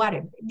full with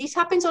water. This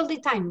happens all the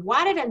time,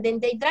 water, and then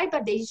they dry,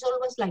 but there is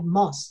always like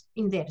moss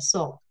in there.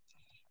 So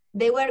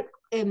they were,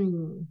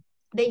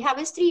 they have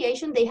a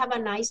striation, they have a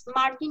nice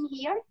margin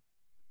here.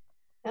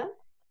 Yeah?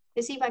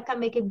 Let's see if I can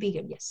make it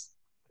bigger. Yes,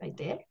 right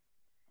there.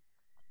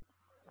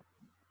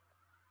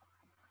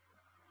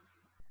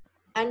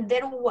 And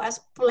there was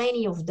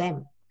plenty of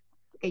them.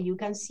 Okay, you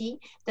can see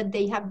that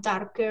they have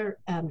darker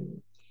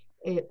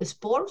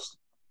spores.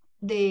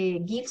 The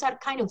gills are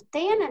kind of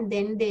tan, and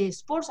then the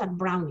spores are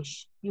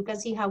brownish. You can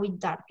see how it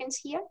darkens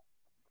here.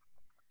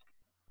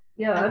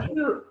 Yeah,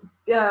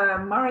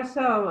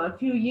 Maricel, a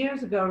few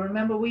years ago,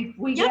 remember we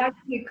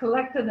actually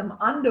collected them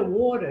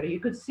underwater. You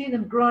could see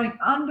them growing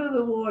under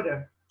the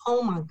water.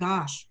 Oh my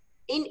gosh!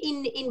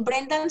 In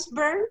Brendan's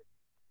burn?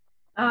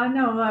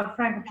 No,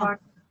 Frank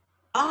Park.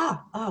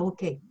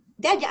 Okay.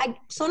 Yeah,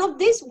 some of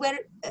these were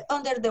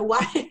under the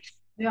water.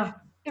 Yeah.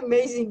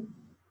 Amazing.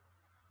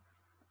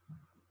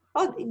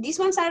 Oh, these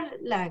ones are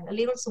like a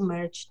little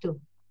submerged too.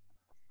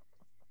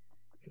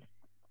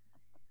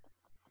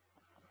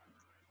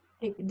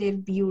 They're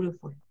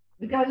beautiful.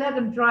 We gotta let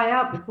them dry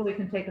out before we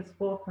can take a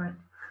spore print.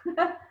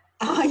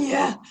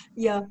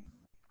 Yeah.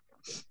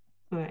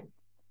 All right.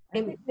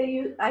 I think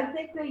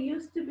they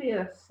used to be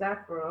a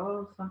saffron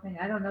or something.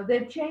 I don't know.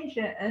 They've changed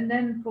it, and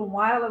then for a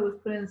while it was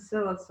put in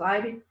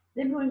psilocybin.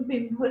 Then we've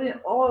been putting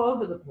it all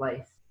over the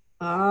place.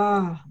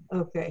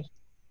 Okay.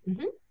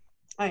 All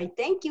right.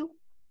 Thank you.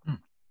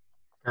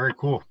 Very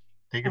cool.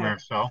 Thank you,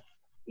 Marcel.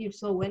 You're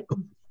so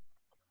welcome.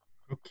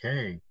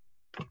 Okay.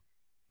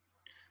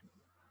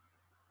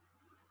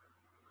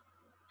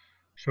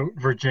 So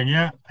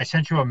Virginia, I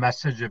sent you a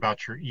message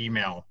about your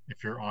email.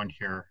 If you're on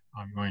here,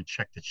 I'm going to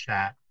check the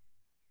chat.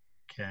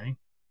 Okay.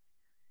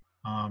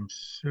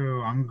 So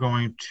I'm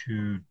going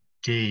to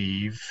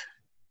Dave.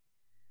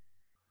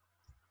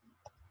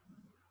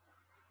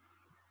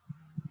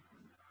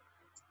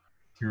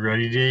 You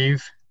ready,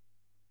 Dave?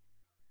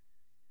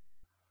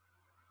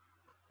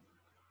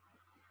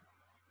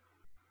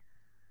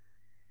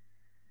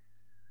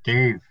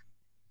 Dave.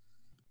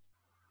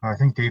 I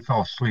think Dave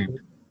fell asleep.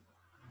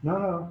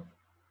 No.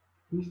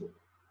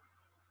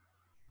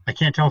 I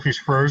can't tell if he's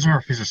frozen or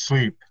if he's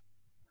asleep.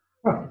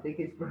 I think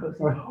he's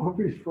frozen. I hope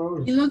he's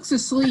frozen. He looks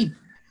asleep.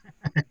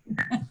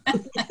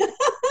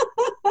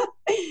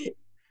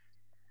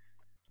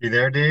 You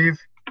there, Dave?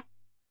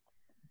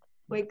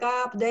 Wake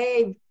up,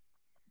 Dave.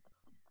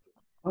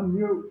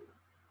 Unmute.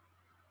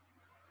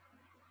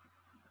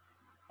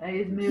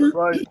 Hey, he's mute.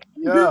 Right.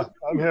 Yeah,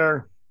 I'm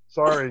here.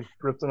 Sorry,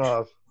 drifting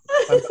off.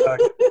 I'm back.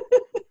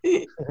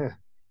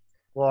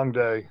 Long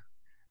day.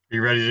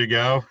 You ready to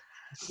go?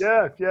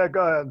 Yeah,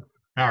 go ahead.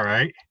 All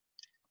right.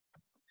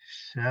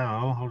 So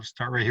I'll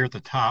start right here at the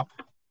top.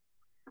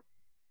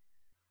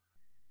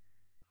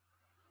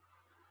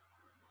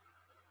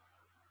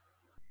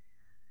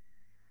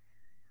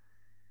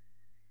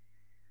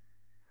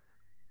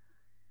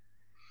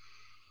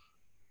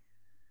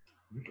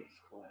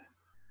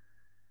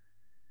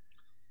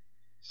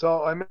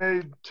 So I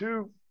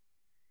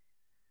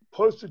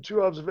posted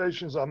two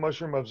observations on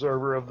Mushroom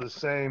Observer of the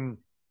same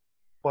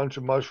bunch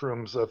of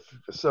mushrooms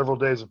several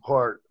days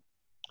apart.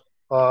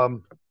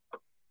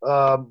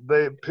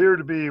 They appear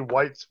to be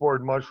white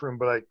spored mushroom,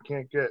 but I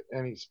can't get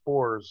any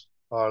spores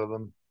out of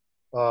them.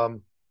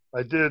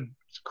 I did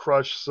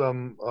crush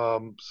some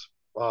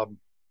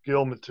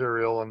gill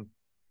material and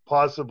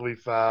possibly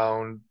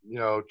found,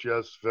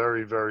 just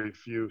very, very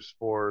few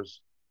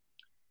spores.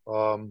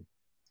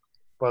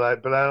 But I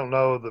don't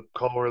know the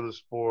color of the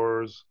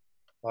spores.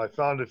 I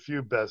found a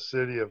few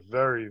Basidia,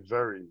 very,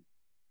 very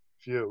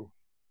few.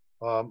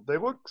 They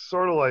look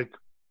sort of like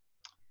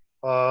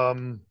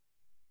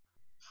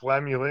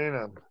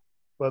Flammulina,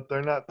 but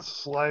they're not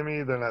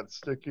slimy, they're not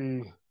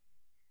sticky.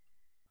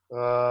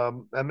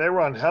 And they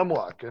were on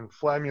hemlock, and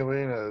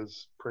Flammulina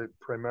is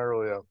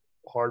primarily a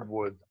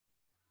hardwood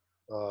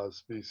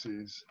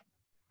species.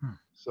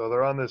 So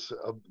they're on this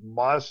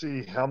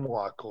mossy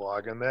hemlock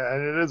log, and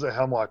it is a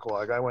hemlock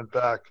log. I went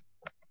back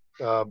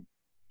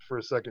for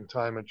a second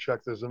time and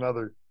checked. There's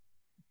another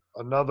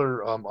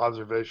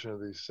observation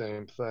of these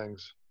same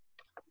things.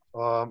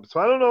 So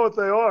I don't know what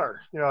they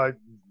are. You know,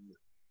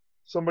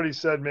 somebody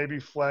said maybe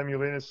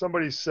Flammulina.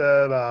 Somebody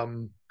said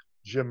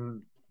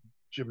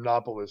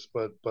Gymnopolis,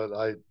 but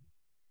I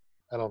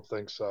don't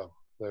think so.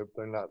 They're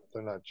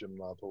not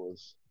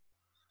Gymnopolis.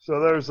 So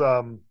there's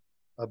a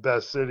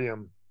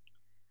Basidium.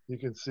 You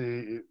can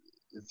see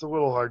it's a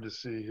little hard to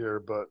see here,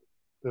 but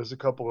there's a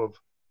couple of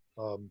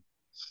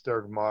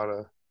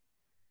Stergmata,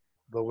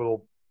 the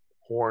little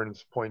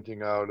horns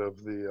pointing out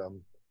of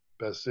the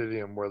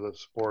Basidium where the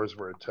spores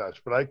were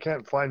attached. But I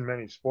can't find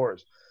many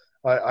spores.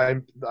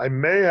 I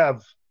may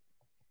have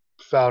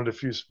found a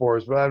few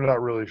spores, but I'm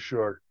not really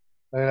sure.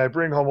 I mean, I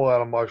bring home a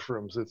lot of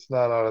mushrooms. It's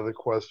not out of the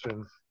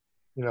question,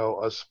 you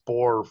know, a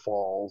spore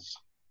falls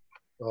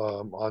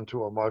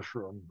onto a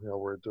mushroom, you know,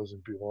 where it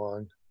doesn't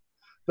belong.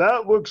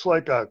 That looks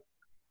like a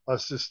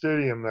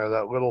cystidium there,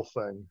 that little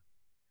thing.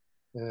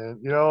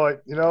 And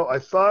I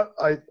thought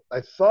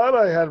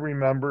I had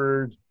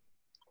remembered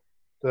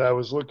that I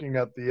was looking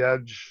at the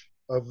edge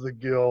of the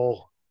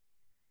gill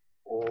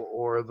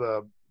or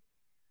the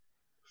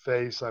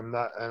face. I'm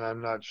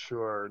not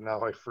sure.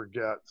 Now I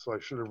forget, so I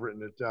should have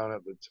written it down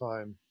at the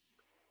time.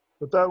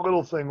 But that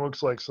little thing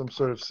looks like some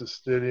sort of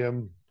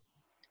cystidium,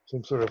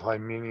 some sort of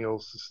hymeneal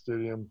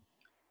cystidium.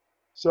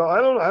 So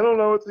I don't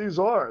know what these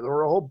are. There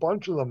were a whole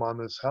bunch of them on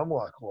this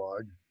hemlock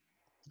log.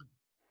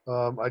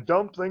 I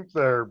don't think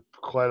they're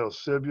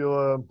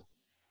Cladocibula.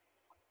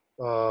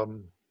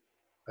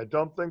 I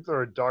don't think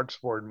they're a dark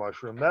spored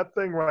mushroom. That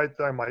thing right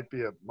there might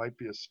be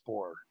a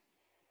spore.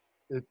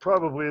 It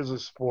probably is a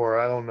spore.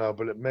 I don't know,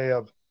 but it may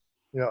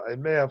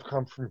have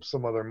come from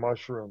some other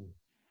mushroom.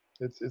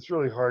 It's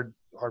really hard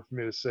for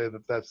me to say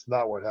that that's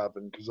not what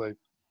happened because I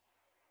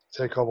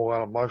take home a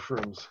lot of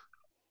mushrooms.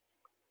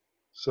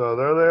 So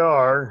there they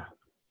are.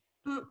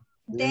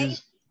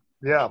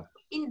 Yeah.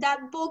 In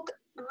that book,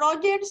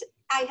 Rogers,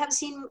 I have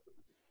seen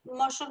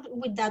mushrooms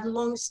with that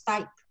long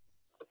stipe.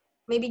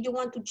 Maybe you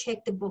want to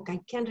check the book. I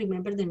can't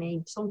remember the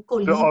name. Some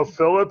colleague.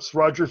 Phillips,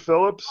 Roger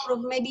Phillips. Or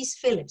maybe it's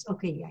Phillips.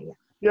 Okay, yeah.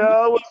 Yeah,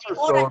 I'll look through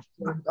Phillips.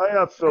 I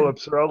have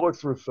Phillips here. I'll look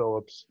through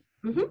Phillips.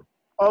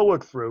 I'll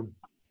look through.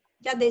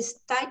 Yeah, the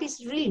stipe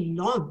is really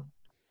long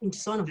in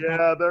some of them.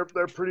 Yeah,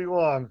 they're pretty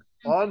long.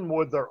 On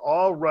wood, they're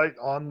all right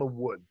on the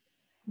wood.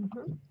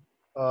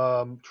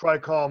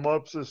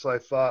 Trichomopsis, I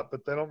thought,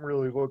 but they don't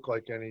really look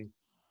like any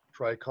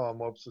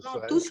Trichomopsis.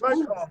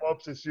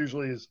 Trichomopsis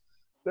usually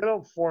they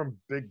don't form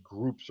big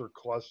groups or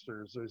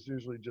clusters. There's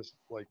usually just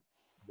like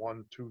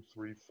 1, 2,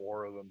 3,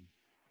 4 of them.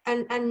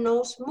 And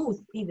no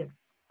smooth either.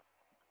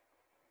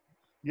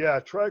 Yeah,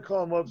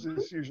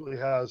 Trichomopsis usually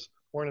has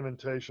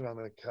ornamentation on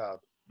the cap.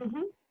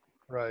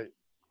 Right.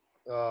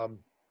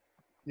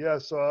 Yeah,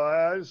 so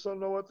I just don't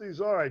know what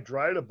these are. I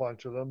dried a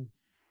bunch of them.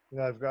 You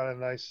know, I've got a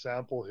nice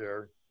sample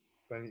here.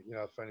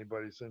 If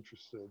anybody's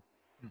interested.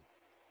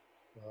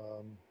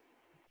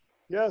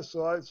 Yeah,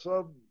 so I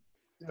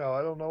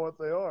don't know what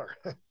they are.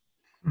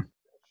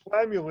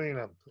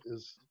 Flammulina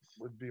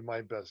would be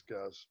my best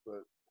guess,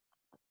 but.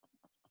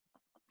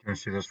 Can I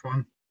see this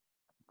one?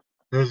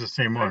 This is the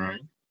same one,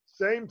 right?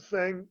 Same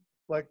thing,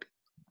 like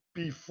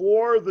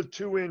before the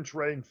 2-inch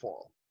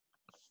rainfall.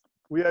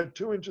 We had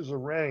 2 inches of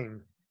rain,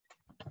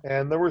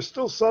 and there were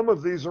still some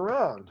of these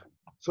around.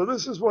 So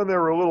this is when they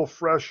were a little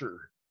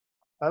fresher.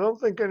 I don't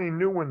think any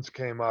new ones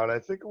came out. I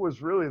think it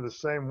was really the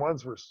same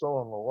ones were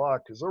still in the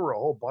lot because there were a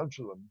whole bunch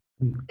of them.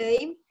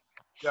 Okay.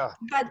 Yeah.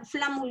 But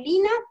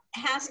Flammulina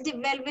has the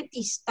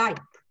velvety stipe.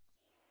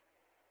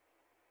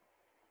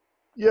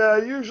 Yeah,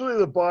 usually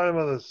the bottom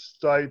of the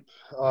stipe,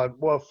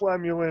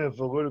 Flammulina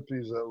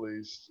volutipes at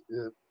least,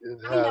 it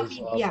has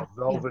a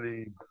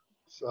velvety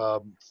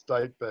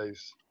stipe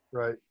base,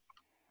 right?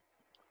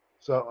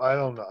 So I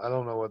don't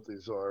know what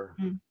these are.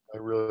 I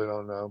really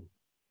don't know.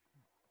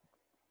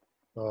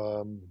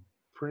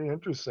 Pretty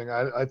interesting.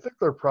 I think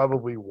they're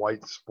probably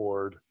white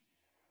spored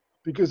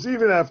because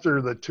even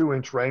after the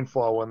 2-inch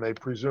rainfall, when they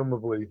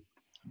presumably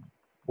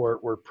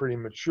were pretty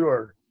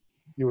mature,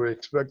 you would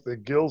expect the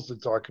gills to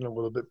darken a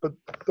little bit, but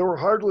there were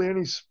hardly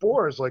any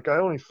spores. Like I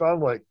only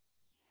found like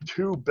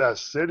 2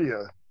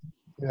 Basidia,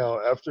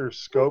 after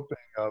scoping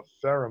a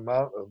fair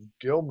amount of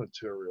gill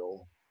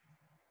material.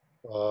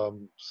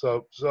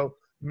 So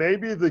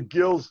maybe the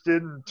gills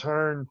didn't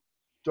turn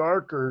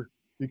darker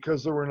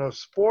because there were no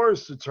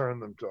spores to turn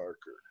them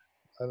darker.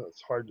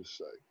 It's hard to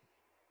say.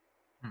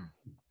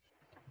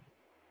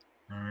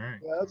 All right.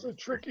 Yeah, that's a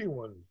tricky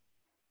one.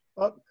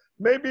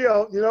 Maybe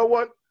I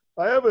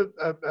have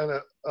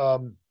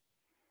an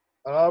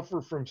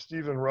offer from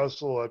Stephen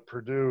Russell at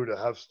Purdue to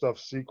have stuff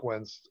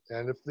sequenced,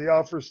 and if the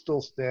offer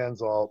still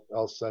stands,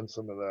 I'll send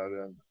some of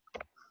that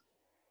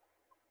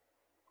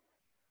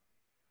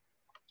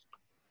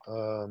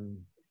in.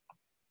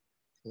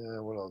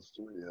 Yeah, what else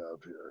do we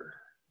have here?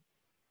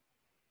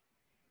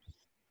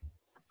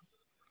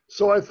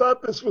 So I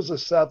thought this was a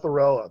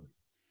Satharella.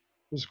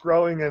 It was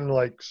growing in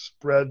like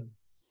spread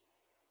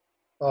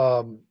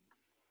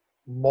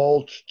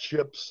mulch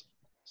chips.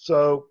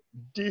 So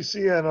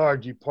DCNR,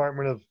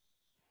 Department of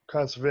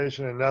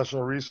Conservation and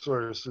Natural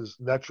Resources,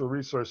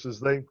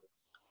 they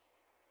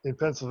in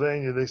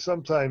Pennsylvania, they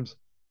sometimes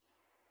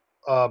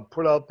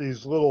put out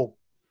these little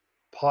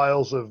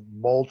piles of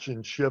mulch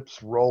and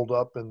chips rolled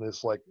up in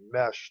this like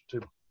mesh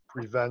to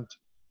prevent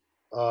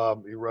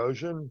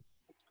erosion.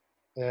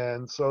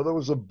 And so there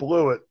was a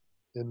bluet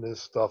in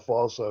this stuff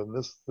also, and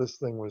this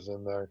thing was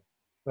in there.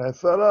 And I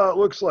thought, oh, it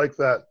looks like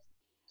that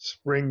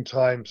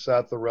springtime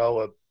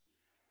Satharella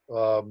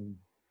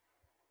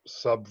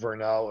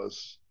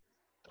subvernalis.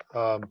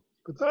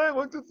 But then I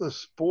looked at the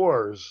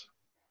spores,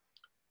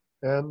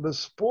 and the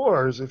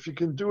spores, if you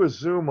can do a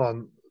zoom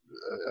on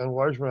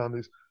enlargement on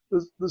these,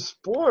 the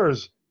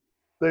spores,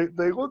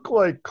 they look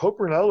like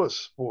Copernella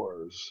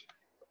spores.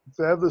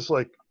 They have this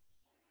like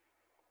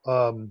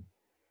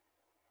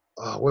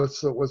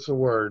what's the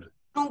word?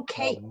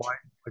 Truncate.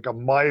 Like a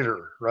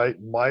miter, right?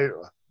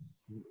 Miter.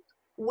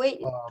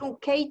 Wait,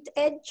 truncate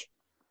edge,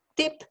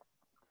 tip.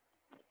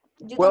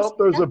 Well,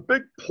 there's a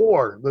big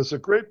pore. There's a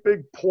great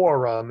big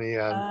pore on the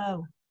end.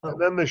 Oh. And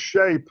then the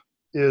shape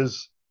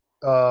is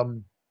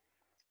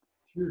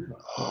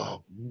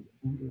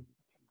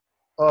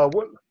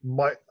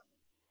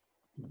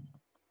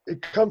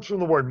it comes from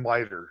the word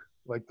miter.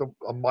 Like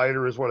a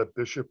miter is what a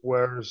bishop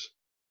wears.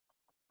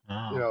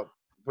 You know,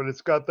 but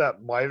it's got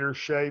that miter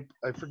shape.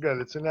 I forget,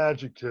 it's an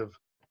adjective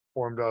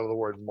formed out of the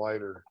word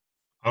miter.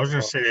 I was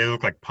going to say they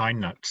look like pine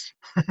nuts.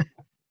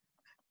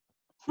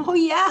 Oh,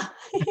 yeah.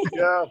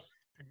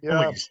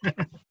 Yeah.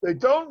 They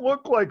don't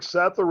look like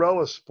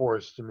Satharella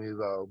spores to me,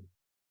 though.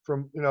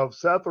 From,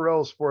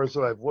 Satharella spores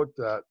that I've looked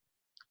at,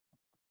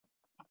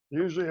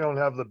 usually don't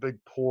have the big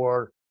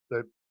pore.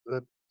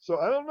 So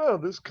I don't know.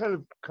 This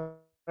kind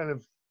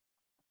of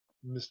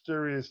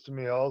mysterious to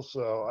me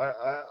also.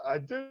 I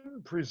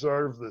didn't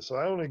preserve this.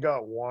 I only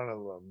got one of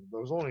them.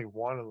 There was only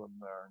one of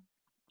them there.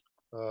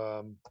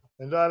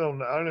 And I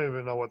don't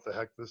even know what the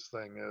heck this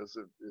thing is.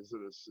 Is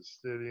it a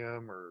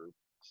cystidium or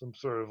some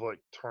sort of like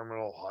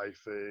terminal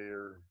hyphae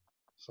or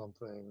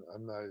something?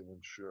 I'm not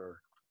even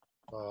sure.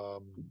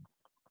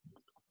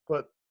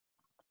 But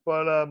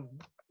I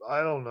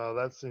don't know.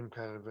 That seemed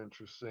kind of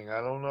interesting. I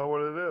don't know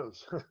what it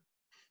is.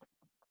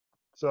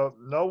 So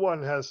no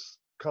one has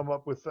come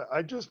up with that.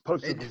 I just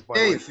posted these by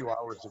the way, a few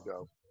hours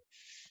ago.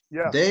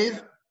 Yeah.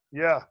 Dave?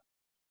 Yeah.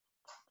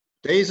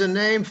 There is a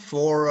name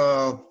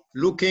for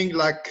looking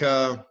like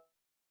a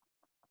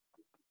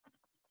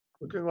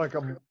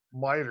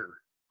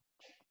miter.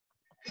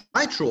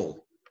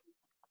 Mitral.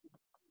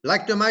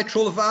 Like the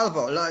mitral valve,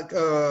 like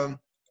oh,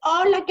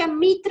 like a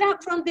mitra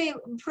from the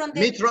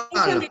mitral,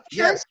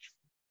 yes.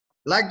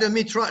 Like the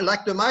mitral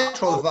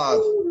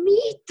valve.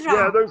 Mitra.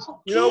 Yeah, there's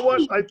okay. you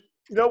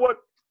know what,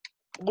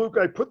 Luke,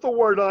 I put the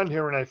word on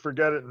here and I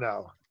forget it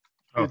now.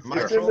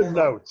 It's in the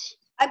notes.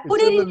 I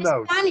put it in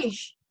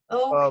Spanish.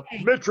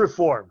 Okay.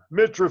 Mitriform.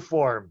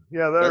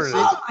 Yeah, there it is.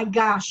 Oh my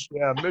gosh.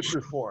 Yeah,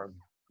 mitriform.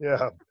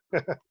 Yeah.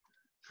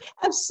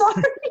 I'm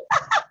sorry.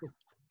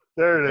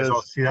 There it is.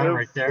 See that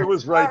right there? It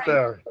was right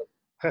there.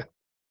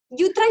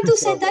 You tried to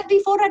say that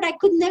before and I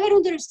could never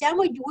understand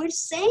what you were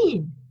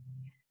saying.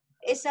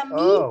 It's a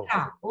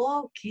mitra.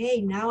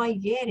 Okay, now I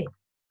get it.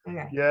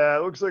 Okay. Yeah,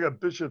 it looks like a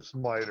bishop's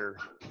miter.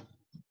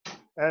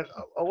 And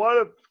a lot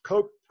of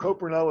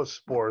Copernella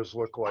spores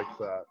look like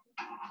that.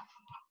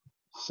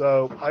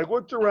 So I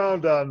looked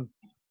around on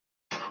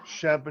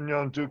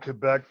Champignon du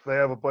Quebec. They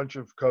have a bunch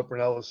of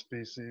Copernella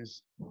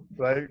species,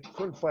 but I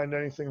couldn't find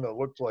anything that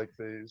looked like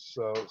these.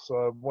 So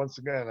once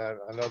again,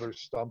 another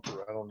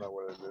stumper. I don't know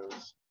what it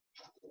is.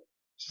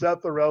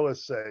 Satharella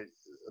sage,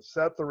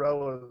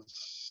 Satharella.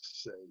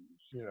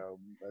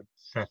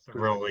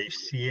 Satharella,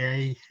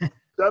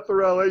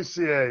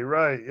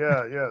 right?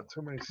 Yeah.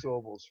 Too many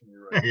syllables for me,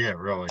 right? Yeah,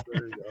 really.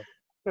 There you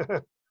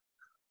go.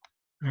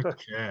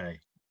 Okay.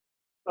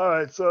 All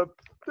right, so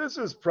this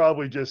is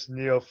probably just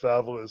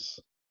Neophavelus.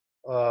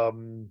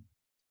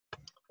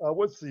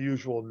 What's the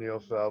usual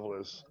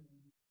Neophavelus?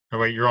 Oh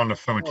wait, you're on the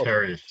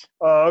Fomentarius.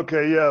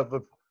 Okay, yeah.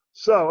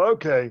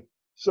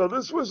 So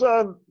this was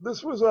on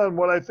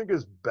what I think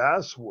is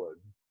basswood.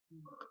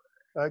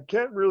 I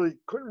couldn't really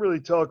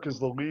tell because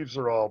the leaves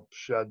are all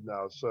shed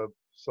now. So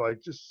I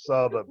just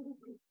saw the.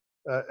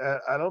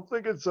 I don't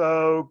think it's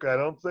oak. I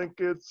don't think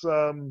it's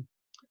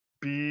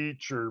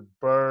beech or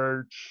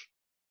birch.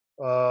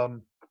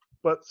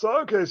 But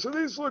so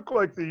these look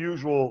like the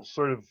usual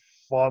sort of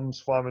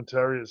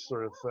Fomentarius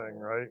sort of thing,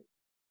 right?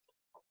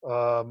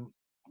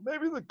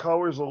 Maybe the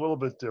color's a little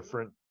bit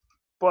different,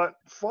 but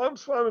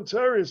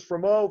Fomentarius,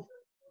 from all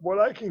what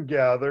I can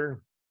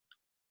gather,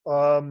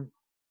 KOH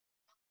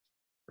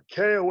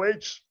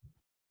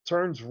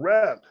turns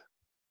red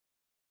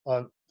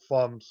on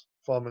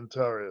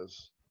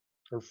Fomentarius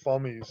or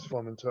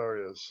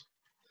Fomentarius.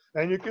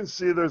 And you can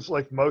see there's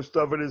like most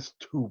of it is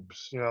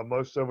tubes. You know,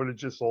 most of it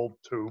is just old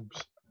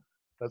tubes.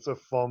 That's a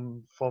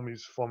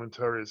fomies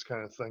fomentarius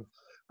kind of thing.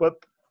 But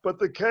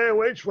the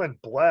KOH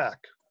went black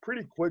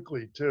pretty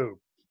quickly too,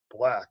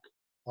 black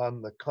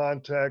on the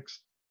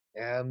context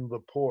and the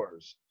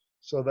pores.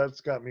 So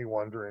that's got me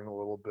wondering a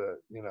little bit,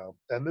 you know.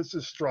 And this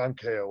is strong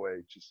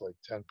KOH, it's like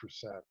 10%.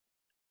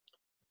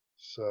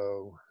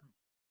 So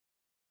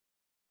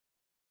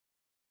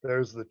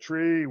there's the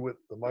tree with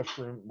the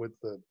mushroom with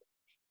the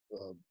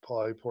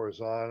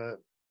polypores on it.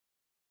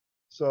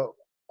 So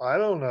I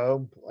don't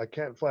know. I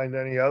can't find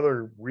any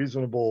other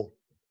reasonable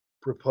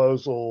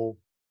proposal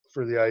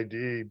for the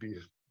ID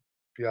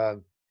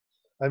beyond.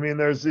 I mean,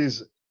 there's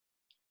these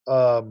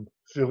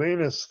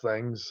Felinus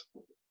things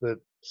that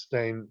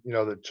stain, you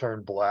know, that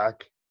turn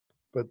black,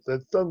 but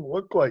that doesn't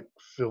look like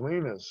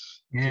Felinus.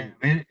 Yeah,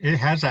 it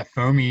has that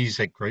foamies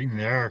like right in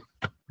there,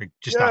 like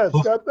just Yeah, that it's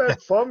hoof, got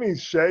that foamy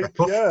shape.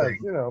 hoof Yeah, thing.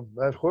 you know,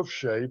 that hoof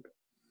shape.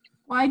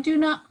 Why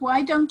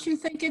don't you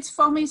think it's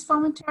fomies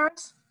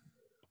fomentaris?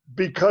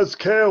 Because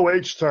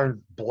KOH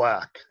turned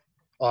black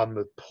on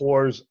the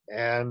pores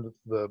and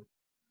the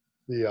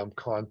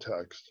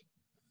context.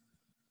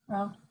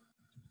 Oh,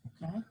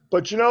 okay.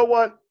 But you know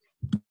what?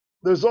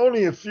 There's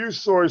only a few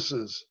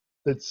sources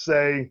that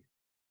say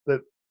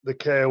that the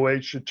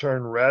KOH should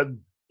turn red.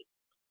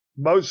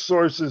 Most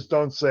sources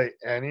don't say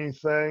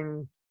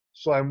anything.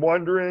 So I'm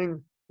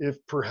wondering if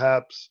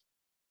perhaps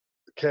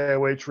the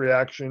KOH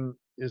reaction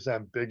is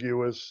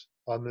ambiguous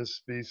on this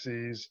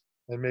species,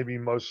 and maybe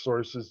most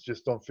sources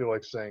just don't feel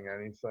like saying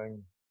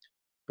anything.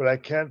 But I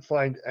can't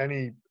find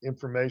any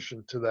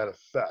information to that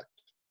effect.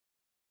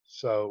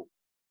 So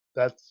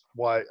that's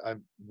why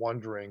I'm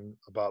wondering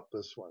about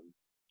this one.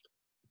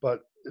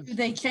 But Do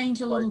they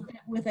change a little bit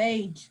with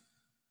age?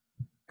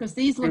 Because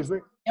these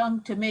look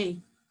young to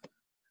me.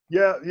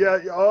 Yeah.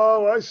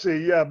 Oh, I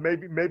see. Yeah,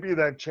 maybe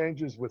that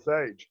changes with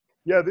age.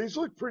 Yeah, these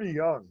look pretty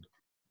young.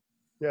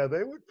 Yeah,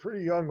 they look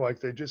pretty young, like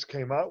they just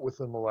came out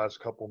within the last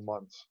couple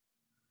months.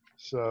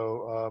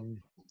 So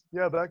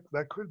yeah,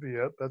 that could be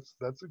it.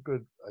 That's a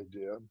good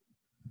idea.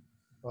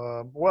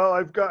 Well,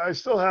 I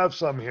still have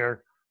some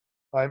here.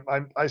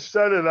 I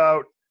set it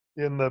out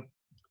in the,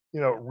 you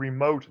know,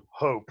 remote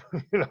hope,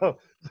 you know,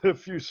 that a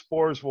few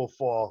spores will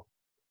fall.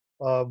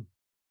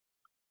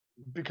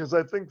 Because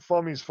I think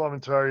Fomies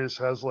fomentarius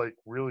has like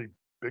really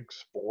big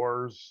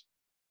spores.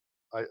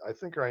 I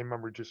think I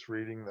remember just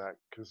reading that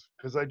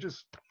because I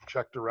just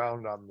checked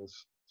around on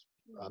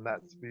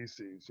that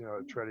species, you know,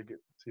 to try to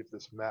see if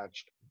this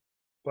matched.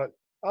 But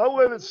I'll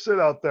let it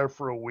sit out there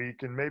for a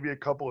week, and maybe a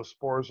couple of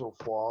spores will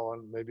fall,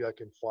 and maybe I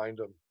can find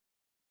them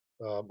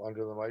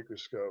under the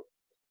microscope.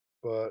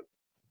 But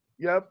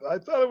yeah, I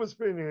thought it was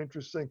pretty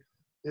interesting.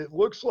 It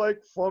looks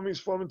like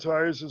Fomies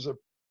fomentarius is a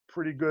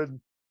pretty good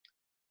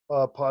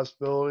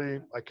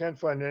possibility. I can't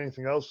find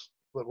anything else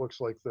that looks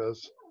like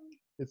this.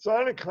 It's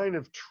on a kind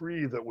of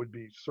tree that would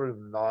be sort of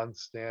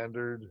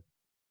non-standard.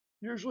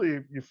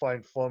 Usually you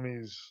find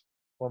Fomies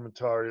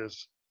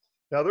fomentarius.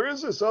 Now there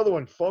is this other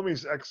one,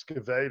 Fomies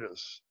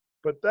excavatus,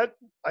 but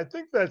I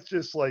think that's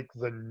just like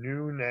the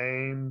new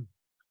name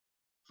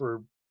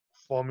for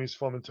Fomies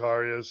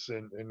fomentarius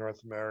in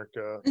North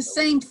America. The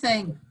same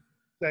thing.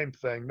 Same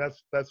thing.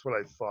 That's what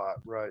I thought,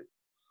 right?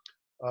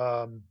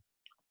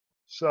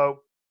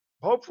 So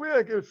hopefully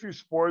I get a few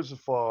spores to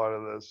fall out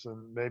of this,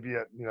 and maybe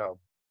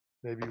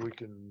maybe we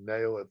can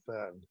nail it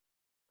then.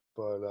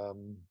 But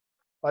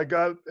I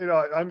got,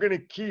 I'm going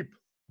to keep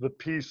the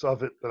piece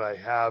of it that I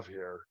have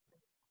here.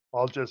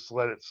 I'll just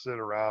let it sit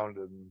around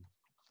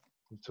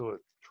until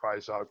it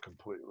dries out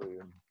completely,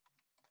 in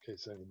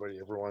case anybody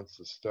ever wants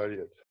to study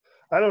it.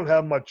 I don't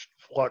have much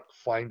luck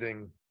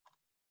finding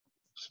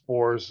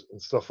spores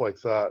and stuff like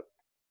that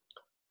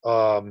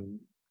on,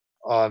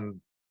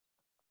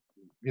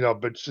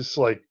 but it's just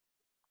like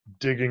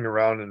digging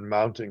around and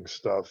mounting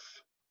stuff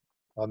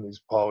on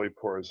these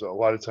polypores. A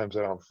lot of times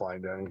I don't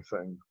find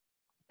anything.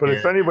 But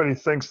if anybody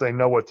thinks they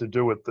know what to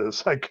do with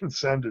this, I can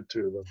send it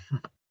to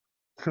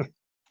them.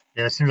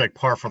 Yeah, it seems like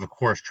par for the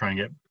course trying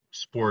to get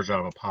spores out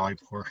of a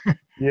polypore.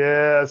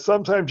 Yeah,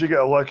 sometimes you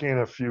get lucky and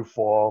a few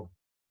fall.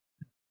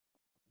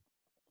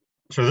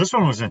 So this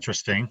one was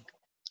interesting.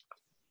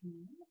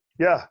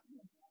 Yeah,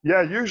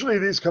 usually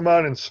these come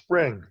out in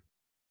spring.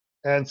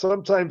 And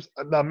sometimes,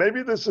 now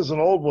maybe this is an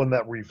old one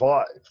that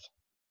revived.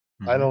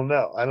 I don't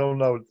know. I don't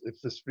know if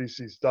the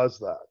species does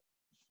that.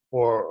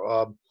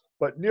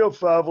 But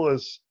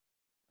Neophavelus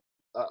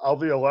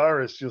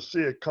alveolaris, you'll see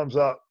it comes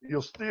out.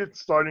 You'll see it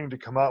starting to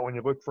come out when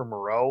you look for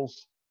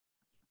morels,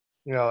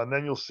 and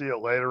then you'll see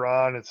it later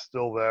on. It's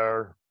still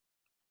there.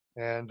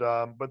 And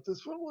but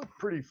this one looked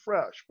pretty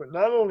fresh. But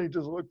not only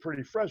does it look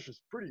pretty fresh,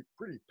 it's pretty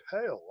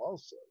pale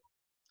also.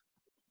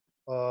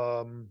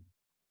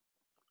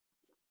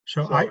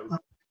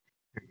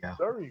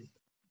 Very,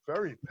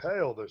 very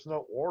pale. There's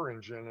no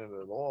orange in it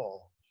at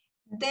all.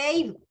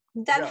 Dave,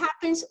 that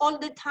happens all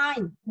the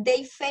time.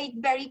 They fade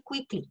very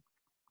quickly.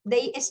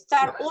 They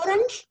start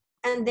orange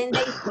and then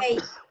they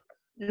fade.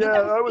 Yeah,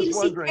 I was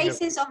wondering. You can see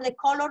traces of the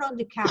color of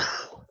the cap.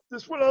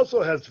 this one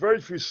also has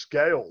very few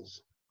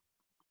scales.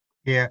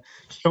 Yeah.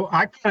 So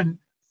I put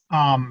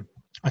a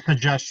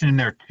suggestion in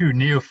there too,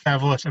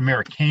 Neophavelus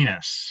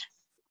americanus.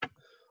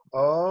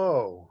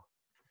 Oh.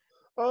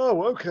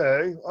 Oh,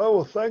 okay. Oh,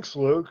 well, thanks,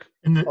 Luke.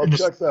 I'll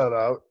check that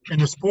out.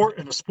 And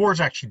the spores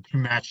actually do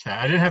match that.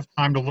 I didn't have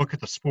time to look at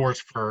the spores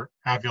for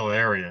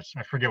aviolarius.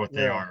 I forget what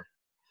they are.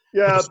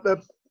 Yeah,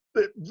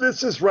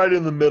 this is right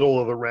in the middle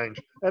of the range.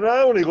 And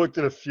I only looked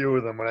at a few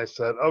of them and I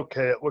said,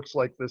 okay, it looks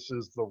like this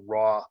is the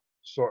raw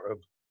sort of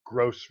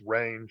gross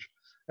range.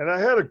 And I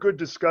had a good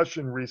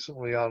discussion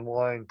recently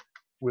online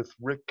with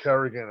Rick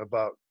Kerrigan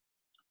about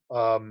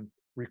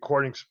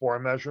recording spore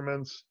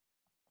measurements.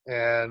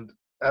 And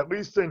at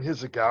least in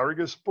his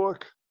agaricus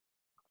book,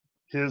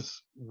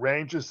 his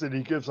ranges that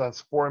he gives on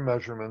spore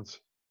measurements,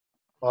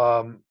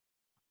 the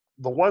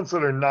ones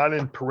that are not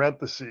in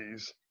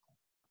parentheses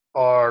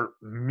are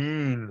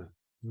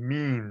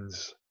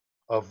means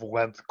of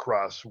length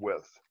cross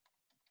width.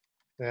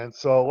 And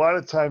so a lot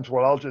of times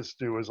what I'll just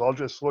do is I'll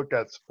just look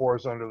at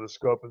spores under the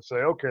scope and say,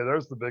 okay,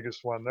 there's the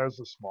biggest one, there's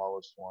the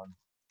smallest one,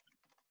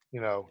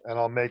 you know, and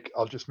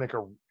I'll just make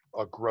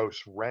a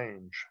gross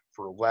range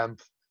for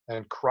length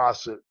and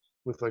cross it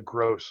with a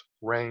gross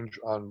range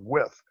on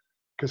width.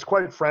 Because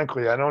quite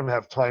frankly, I don't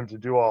have time to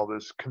do all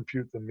this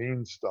compute the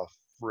mean stuff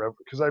forever,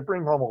 because I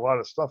bring home a lot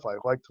of stuff. I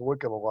like to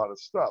look at a lot of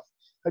stuff.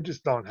 I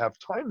just don't have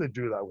time to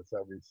do that with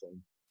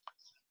everything.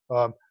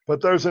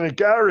 But there's an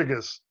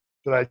agaricus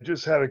that I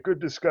just had a good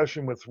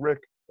discussion with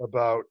Rick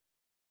about,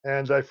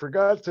 and I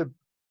forgot to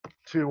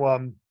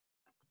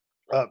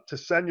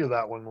send you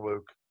that one,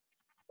 Luke.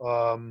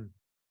 And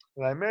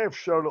I may have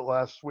showed it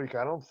last week.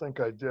 I don't think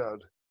I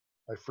did.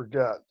 I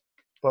forget.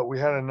 But we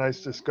had a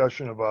nice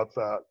discussion about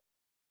that.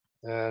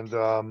 And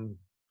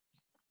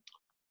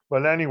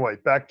but anyway,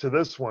 back to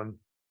this one.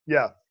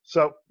 Yeah.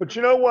 So, but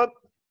you know what?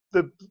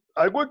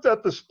 I looked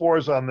at the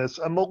spores on this,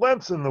 and the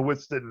lengths and the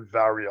widths didn't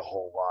vary a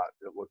whole lot,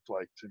 it looked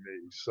like to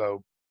me.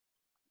 So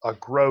a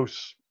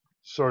gross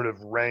sort of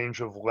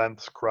range of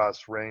lengths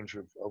cross range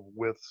of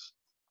widths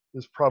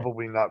is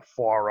probably not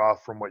far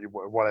off from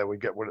what I would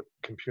get with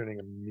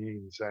computing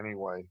means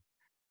anyway.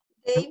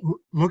 They,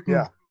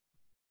 Yeah.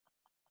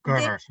 Go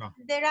ahead, Marcel.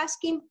 they're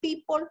asking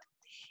people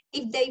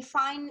if they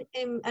find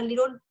a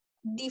little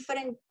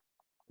different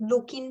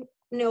looking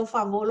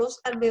Neophavolus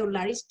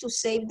alveolaris to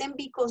save them,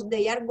 because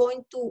they are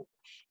going to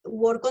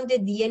work on the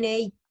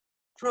DNA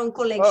from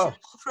collections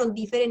from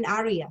different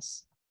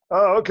areas.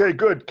 Oh, okay,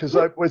 good, because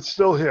it's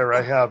still here.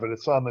 I have it.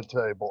 It's on the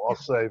table. I'll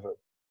save it.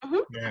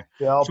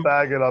 Yeah, I'll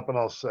bag it up and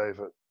I'll save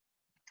it.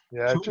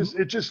 Yeah,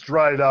 it just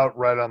dried out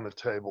right on the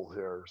table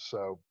here.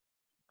 So.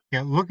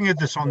 Yeah, looking at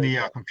this on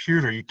the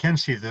computer, you can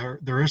see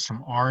there is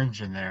some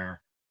orange in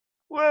there.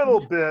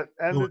 Little bit,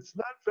 and it's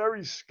not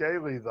very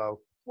scaly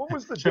though. What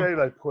was the date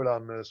I put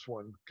on this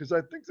one? Because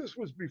I think this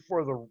was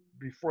before the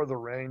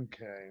rain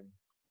came.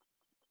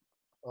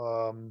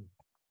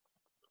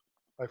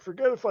 I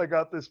forget if I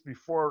got this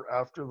before or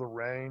after the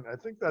rain. I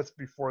think that's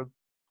before.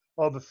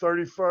 Oh, the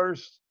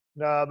 31st.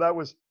 No, that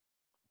was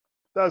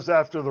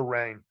after the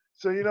rain.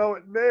 So you know,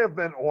 it may have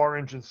been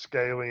orange and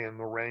scaly, and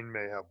the rain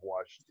may have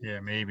washed it.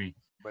 Yeah, maybe.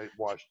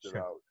 Washed it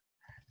out.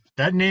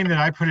 That name that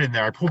I put in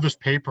there, I pulled this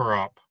paper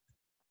up.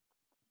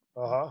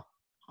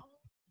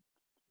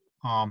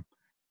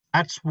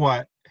 That's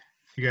what,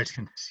 if you guys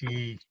can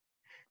see,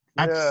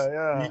 that's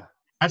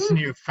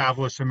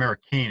Neophavelus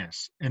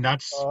americanus, and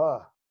that's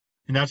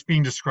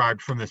being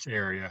described from this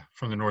area,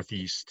 from the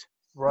Northeast.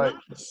 Right.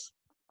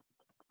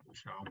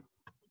 So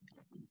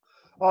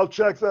I'll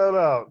check that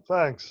out.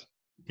 Thanks.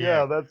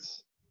 Yeah,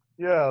 that's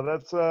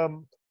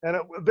and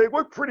they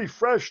look pretty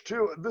fresh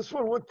too. This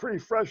one looked pretty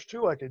fresh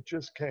too, like it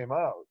just came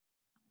out.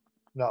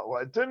 No,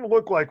 it didn't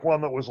look like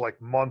one that was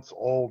like months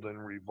old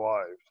and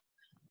revived.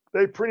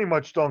 They pretty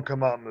much don't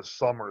come out in the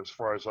summer, as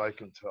far as I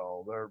can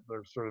tell. They're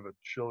sort of a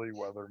chilly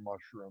weather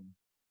mushroom.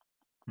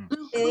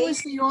 Who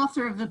is the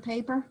author of the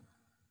paper?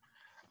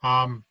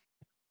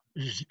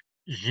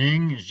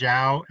 Jing,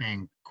 Zhao,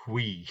 and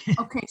Kui.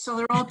 Okay, so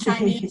they're all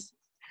Chinese.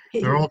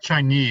 They're all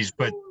Chinese,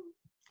 but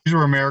these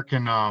are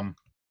American.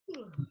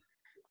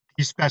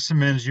 These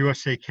specimens,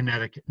 USA,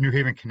 Connecticut, New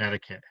Haven,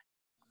 Connecticut.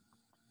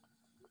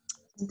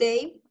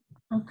 Dave?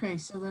 Okay,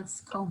 so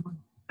that's Coleman.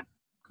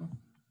 Okay.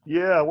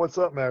 Yeah, what's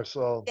up,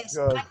 Marcel? Yes,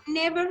 I've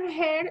never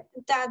heard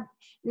that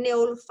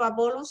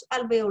Neophavolus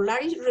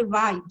alveolaris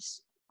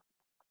revives.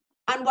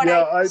 And what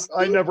I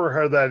never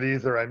heard that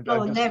either. I'm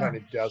just kind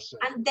of guessing.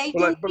 And they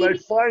but I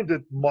find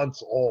it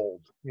months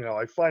old. You know,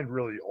 I find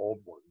really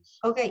old ones.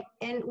 Okay,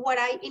 and what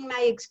in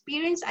my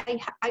experience, I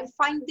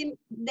find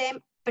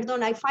I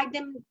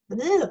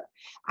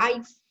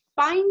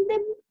find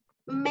them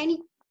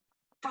many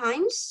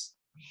times,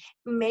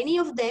 many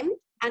of them,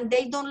 and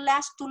they don't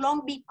last too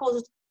long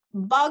because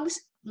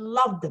bugs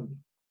love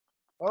them.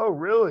 Oh,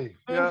 really?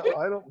 Yeah,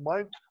 I don't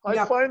mind.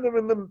 I find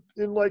them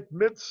in like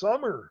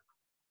midsummer,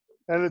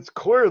 and it's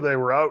clear they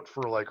were out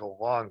for like a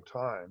long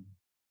time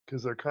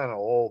because they're kind of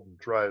old and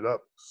dried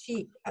up.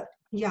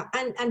 Yeah,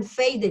 and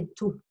faded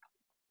too.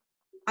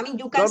 I mean,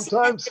 you can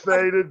sometimes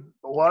faded.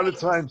 A lot of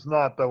times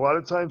not, though. A lot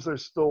of times they're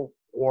still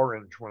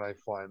orange when I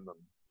find them.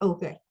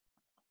 Okay.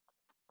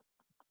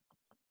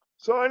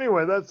 So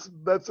anyway,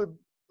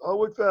 I'll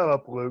look that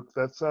up, Luke.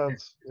 That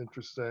sounds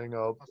interesting.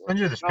 I'll send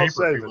you this I'll paper if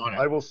save you it. want it.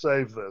 I will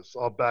save this.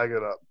 I'll bag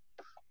it up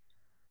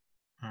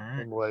All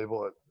right. and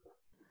label it.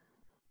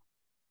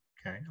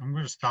 Okay, I'm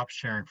going to stop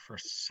sharing for a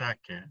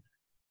second.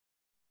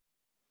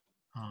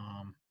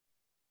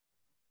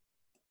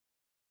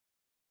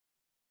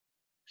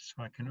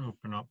 So I can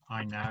open up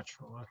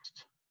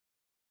iNaturalist.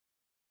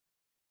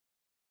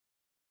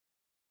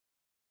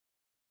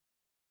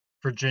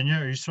 Virginia,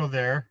 are you still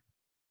there?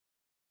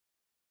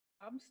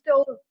 I'm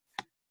still,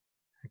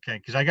 Okay,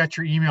 because I got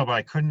your email, but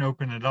I couldn't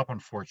open it up,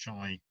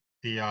 unfortunately.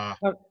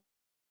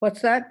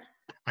 what's that?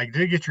 I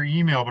did get your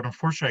email, but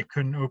unfortunately I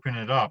couldn't open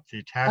it up. The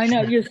I attachment.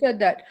 know, you said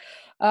that.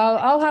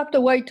 I'll have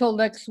to wait till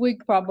next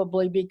week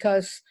probably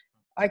because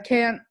I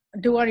can't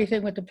do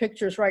anything with the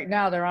pictures right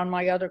now. They're on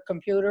my other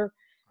computer.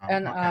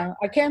 And okay.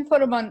 I can't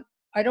put them on,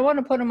 I don't want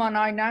to put them on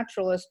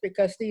iNaturalist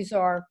because these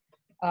are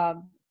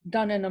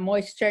done in a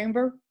moist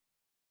chamber.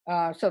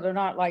 So they're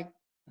not like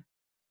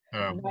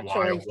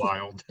naturally.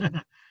 Wild.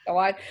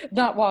 So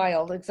not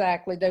wild,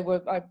 exactly. They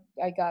were,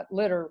 I got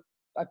litter,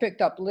 I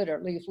picked up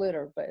leaf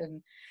litter,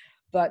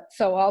 but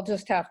so I'll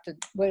just have to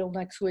wait till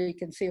next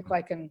week and see if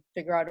I can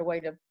figure out a way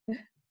to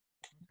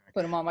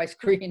put them on my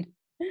screen.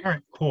 All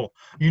right, cool.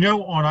 You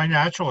know, on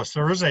iNaturalist,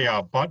 there is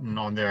a button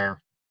on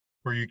there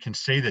where you can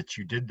say that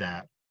you did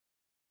that.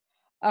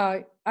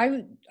 I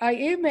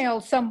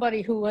emailed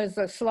somebody who has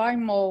a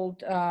slime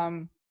mold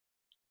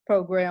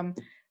program,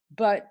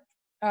 but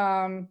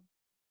I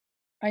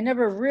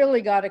never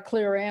really got a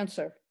clear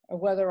answer of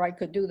whether I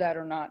could do that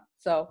or not.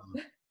 So.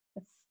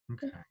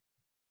 Okay.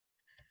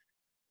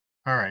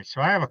 All right, so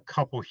I have a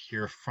couple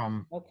here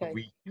from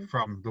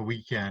the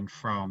weekend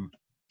from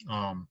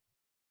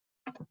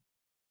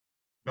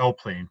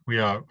Belle-Plaine. We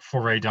had a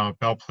foray down at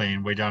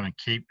Belle-Plaine, way down in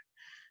Cape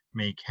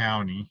May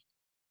County.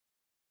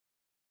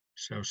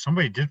 So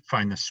somebody did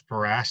find the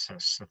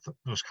Spiraceus. That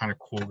was kind of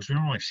cool because we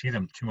don't really see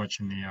them too much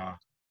in the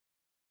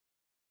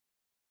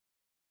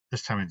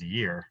this time of the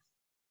year,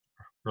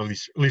 or at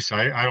least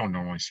I don't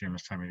normally see them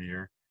this time of the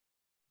year.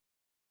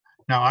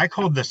 Now I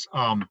called this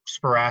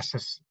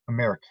Spiraceus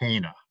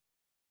americana.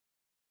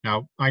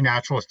 Now,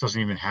 iNaturalist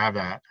doesn't even have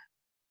that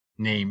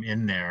name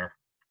in there.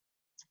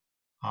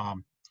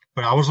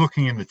 But I was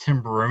looking in the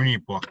Tim Baroni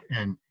book,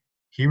 and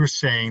he was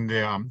saying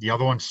the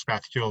other one,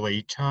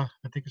 Spatulata,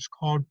 I think it's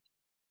called,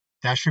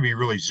 that should be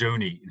really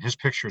zone 8. In his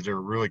pictures, there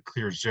are really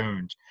clear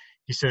zones.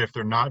 He said if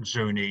they're not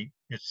zone 8,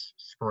 it's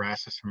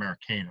Spiraceus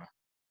americana.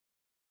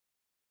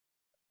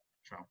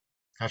 So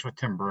that's what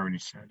Tim Baroni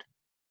said.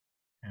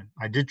 And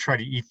I did try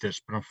to eat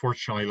this, but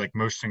unfortunately, like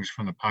most things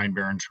from the pine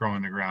barrens growing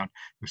in the ground,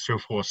 it was so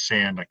full of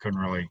sand, I couldn't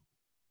really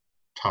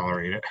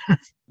tolerate it.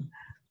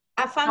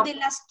 I found it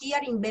last year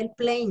in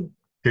Belle-Plaine.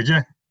 Did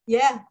you?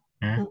 Yeah.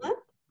 Yeah.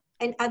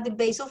 And at the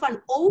base of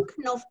an oak,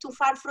 not too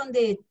far from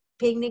the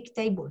picnic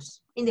tables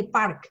in the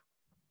park.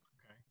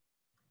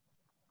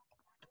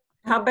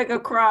 How big a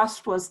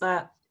cross was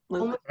that,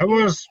 Luke? It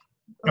was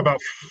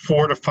about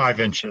 4 to 5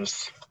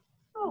 inches.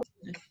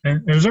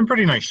 And it was in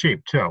pretty nice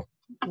shape too.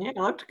 Yeah, it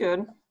looked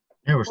good.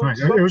 It was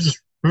nice. It was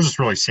just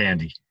really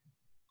sandy.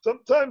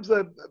 Sometimes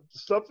that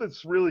stuff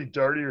that's really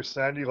dirty or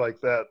sandy like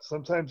that,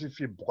 sometimes if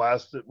you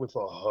blast it with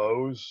a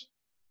hose,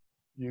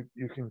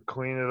 you can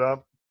clean it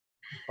up.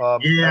 Yeah.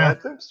 And I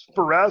think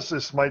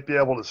Spiraceus might be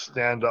able to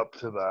stand up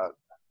to that.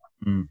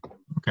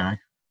 Okay.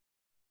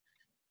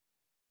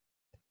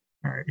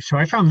 All right. So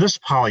I found this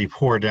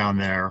polypore down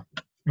there.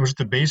 It was at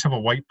the base of a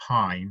white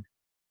pine.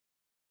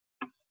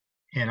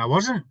 And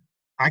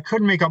I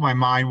couldn't make up my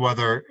mind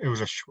whether it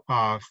was a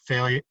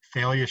Thalia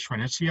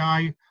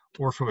schwannitzii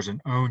or if it was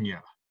an Onia,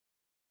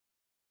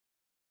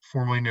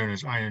 formerly known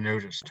as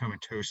Ionotus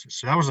tomentosus.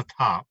 So that was the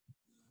top.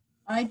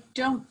 I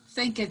don't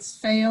think it's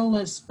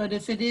Phaeolus, but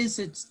if it is,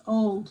 it's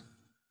old.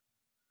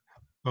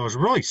 It was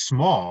really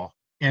small,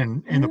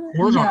 and the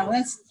pores No,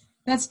 on.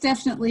 that's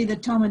definitely the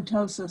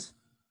tomentosus.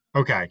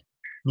 Okay,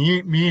 me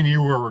and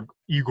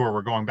Igor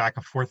were going back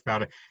and forth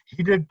about it.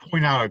 He did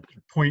point out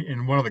a point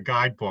in one of the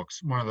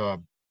guidebooks, one of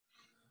the,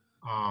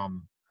 I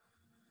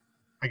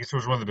guess it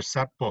was one of the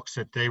Beset books,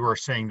 that they were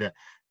saying that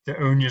the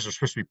Onias are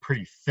supposed to be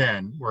pretty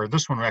thin, where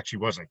this one actually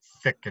was like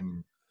thick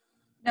and.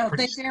 No,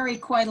 they vary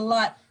quite a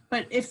lot.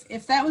 But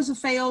if that was a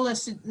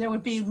Phaeolus, there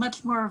would be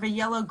much more of a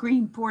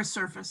yellow-green pore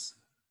surface.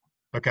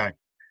 Okay,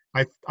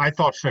 I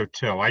thought so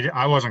too.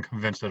 I wasn't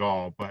convinced at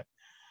all, but.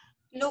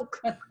 Look.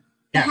 But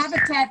the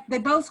habitat, they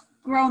both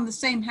grow in the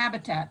same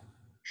habitat.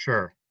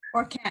 Sure.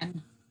 Or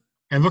can.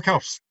 And look how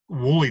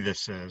woolly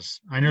this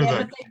is. I know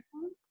that.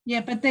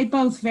 But they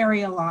both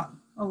vary a lot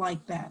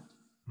like that.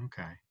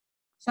 Okay.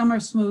 Some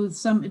are smooth,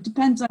 it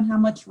depends on how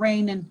much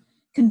rain and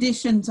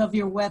conditions of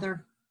your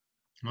weather.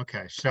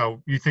 Okay,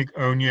 so you think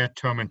Onia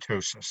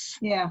tomentosus?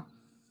 Yeah.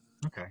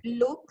 Okay.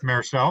 Look.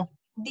 Maricel?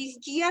 This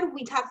year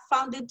we have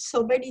found it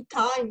so many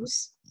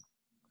times.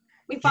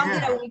 We found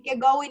it Yeah. a week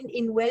ago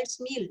in Wells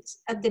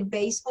Mills at the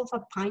base of a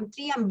pine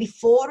tree, and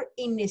before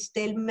in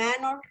Estelle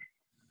Manor,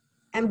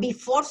 and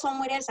before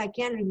somewhere else, I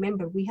can't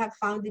remember. We have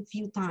found it a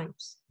few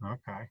times.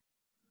 Okay.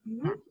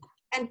 Mhm.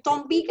 And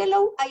Tom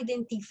Bigelow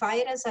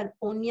identified as an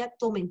Onia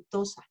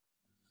tomentosa.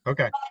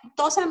 Okay.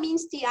 Tomentosa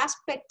means the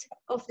aspect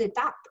of the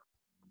top,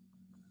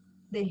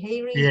 the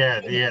hairy. Yeah,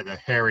 the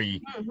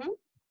hairy, Mhm.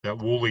 that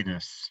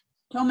wooliness.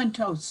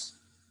 Tomentos.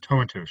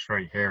 Tomentos,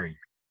 right, hairy.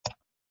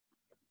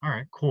 All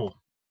right, cool.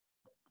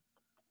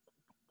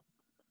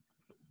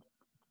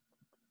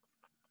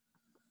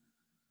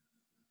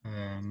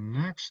 And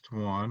next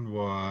one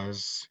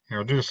was, here,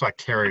 I'll do the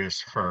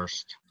Lactarius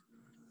first.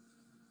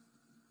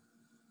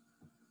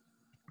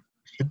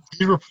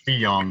 These were pretty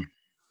young,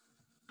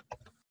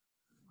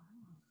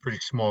 pretty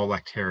small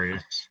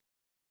Lactarius.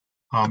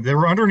 They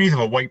were underneath of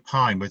a white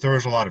pine, but there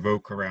was a lot of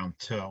oak around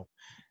too.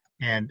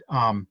 And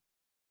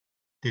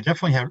they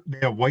definitely had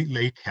white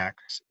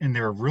latex, and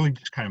they were really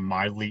just kind of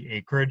mildly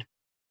acrid.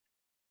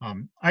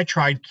 I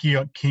tried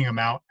keying them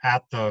out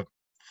at the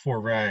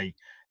foray.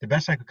 The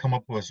best I could come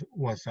up with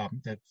was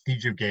the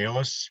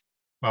Theogalis,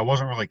 but I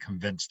wasn't really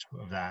convinced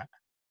of that.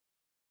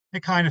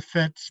 It kind of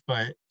fits,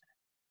 but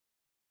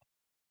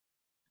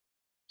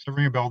does it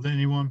ring a bell to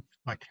anyone?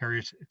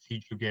 Lactarius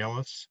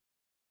Theogalis?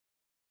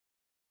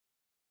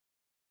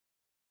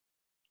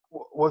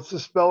 What's the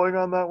spelling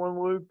on that one,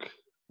 Luke?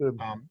 Thej.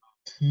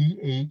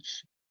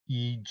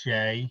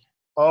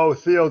 Oh,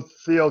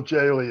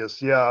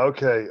 Theogalius. Yeah,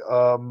 okay.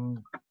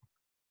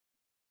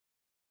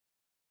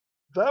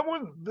 That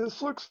one,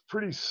 this looks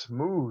pretty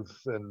smooth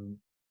and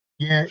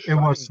Yeah, it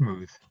was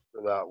smooth.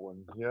 for that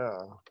one. Yeah.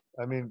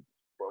 I mean,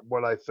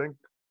 what I think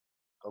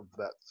of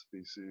that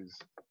species,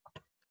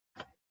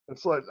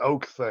 it's like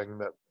oak thing,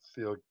 that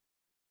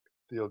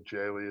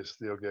Theogalius.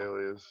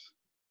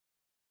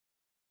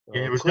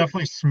 Yeah, it was Quick,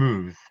 definitely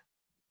smooth.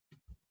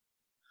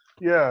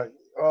 yeah.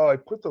 Oh, I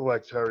put the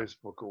Lactarius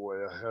book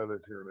away. I had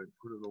it here and I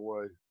put it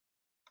away.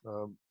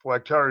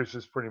 Lactarius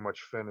is pretty much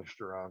finished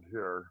around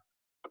here.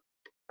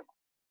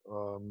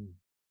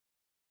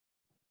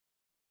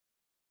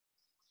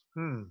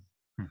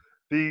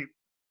 The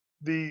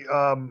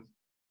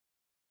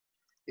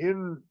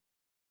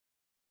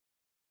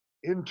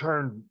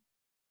intern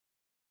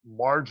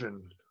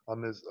margin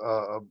on this,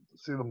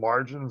 see the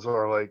margins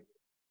are like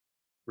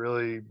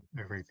really,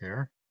 They're right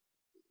there.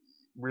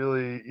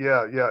 really,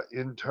 yeah,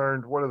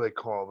 interned. What do they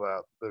call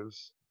that?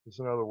 There's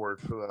another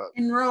word for that.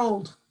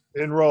 Enrolled.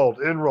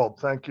 Enrolled.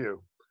 Thank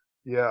you.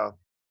 Yeah.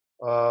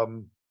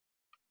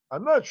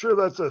 I'm not sure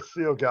that's a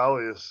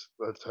Theogalius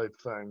type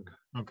thing.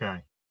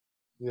 Okay.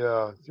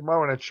 Yeah, you might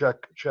want to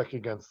check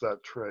against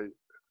that trait.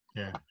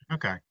 Yeah.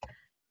 Okay.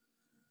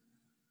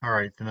 All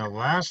right. Then the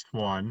last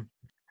one.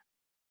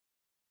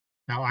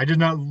 Now, I did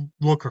not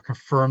look or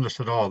confirm this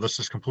at all. This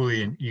is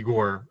completely an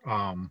Igor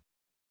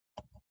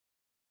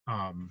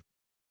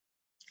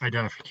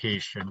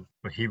identification,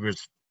 but he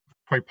was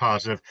quite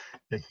positive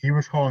that he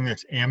was calling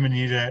this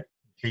Amanita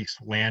Jake's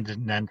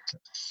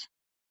Landinensis.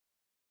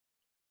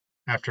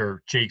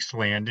 After Jake's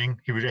Landing,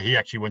 he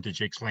actually went to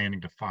Jake's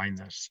Landing to find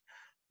this.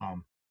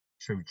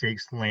 So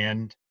Jake's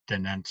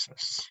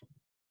Landinensis.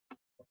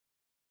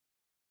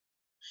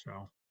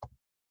 So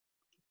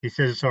he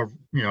says it's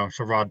it's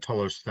a Rod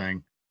Tullos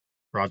thing.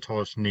 Rod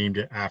Tullos named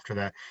it after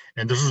that,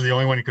 and this was the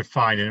only one he could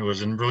find, and it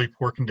was in really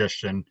poor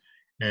condition,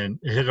 and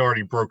it had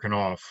already broken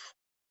off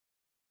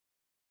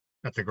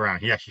at the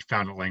ground. He actually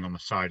found it laying on the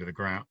side of the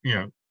ground,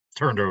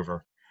 turned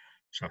over,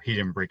 so he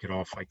didn't break it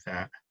off like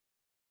that.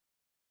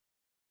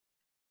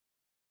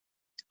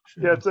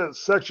 Yeah, it's a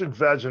section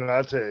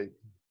vaginate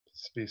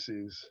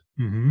species.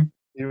 Mm-hmm.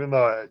 Even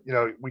though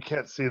we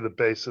can't see the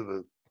base of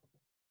the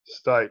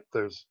stipe,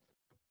 there's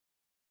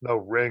no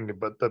ring,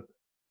 but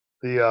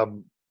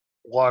the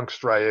long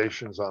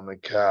striations on the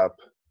cap.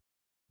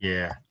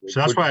 Yeah, so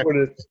that's why I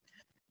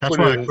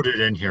put it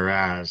in here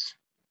as.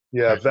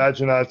 Yeah,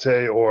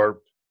 vaginate or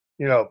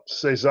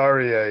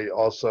Caesarea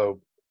also,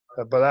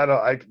 but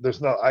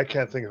I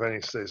can't think of any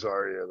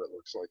Caesarea that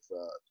looks like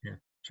that. Yeah.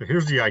 So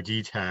here's the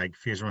ID tag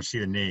if you guys want to see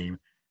the name.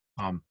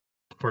 Of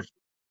course,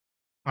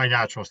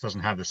 iNaturalist doesn't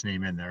have this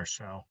name in there,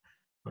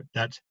 but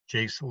that's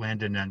Jake's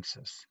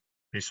Landinensis,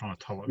 based on a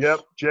Tullos.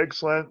 Yep,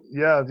 Jake's Land.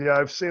 Yeah,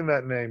 I've seen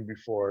that name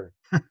before.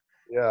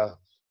 Yeah.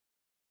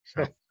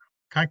 So,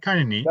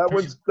 kind of neat.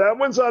 That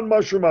one's on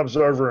Mushroom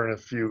Observer, and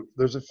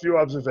there's a few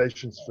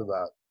observations for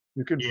that.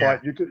 You can find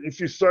if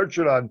you search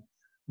it on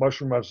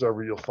Mushroom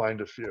Observer, you'll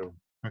find a few.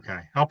 Okay,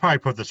 I'll probably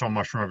put this on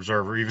Mushroom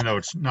Observer, even though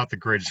it's not the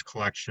greatest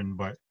collection,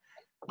 but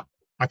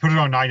I put it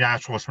on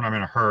iNaturalist when I'm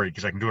in a hurry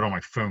because I can do it on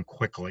my phone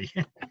quickly.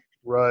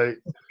 Right.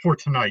 For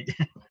tonight.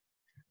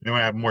 Then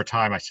when I have more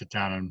time, I sit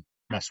down and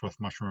mess with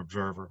Mushroom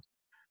Observer.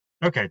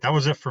 Okay, that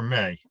was it for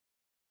me.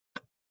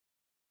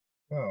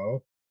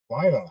 Oh,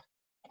 Lila.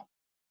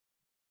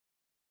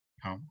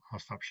 Oh, I'll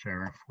stop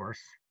sharing, of course.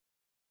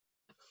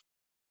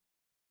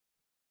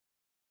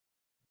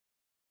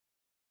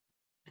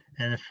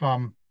 And if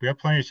we have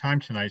plenty of time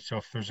tonight, so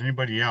if there's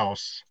anybody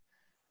else,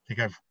 I think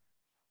I've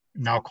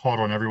now called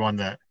on everyone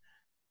that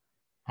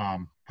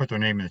put their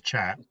name in the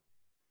chat.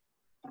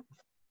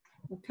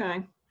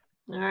 Okay.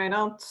 All right,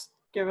 I'll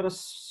give it a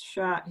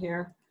shot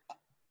here.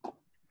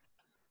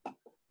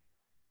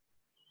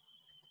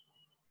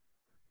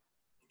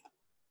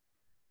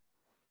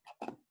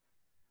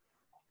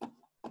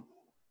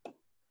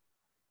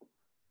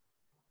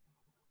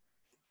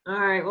 All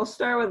right, we'll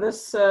start with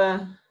this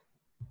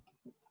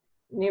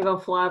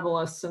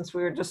Nevoflavolus, since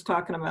we were just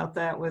talking about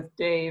that with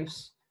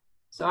Dave's.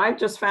 So I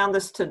just found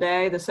this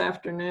today, this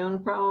afternoon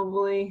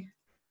probably,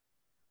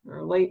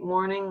 or late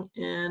morning,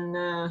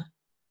 and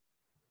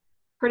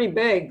pretty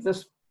big.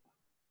 This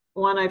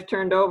one I've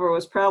turned over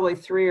was probably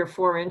 3 or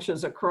 4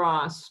 inches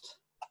across.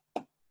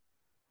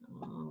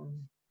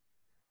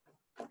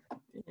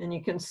 And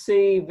you can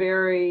see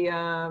very,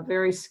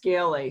 very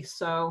scaly.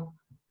 So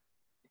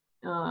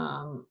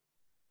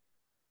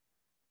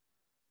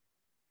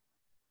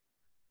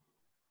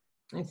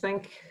I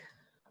think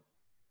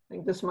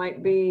this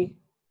might be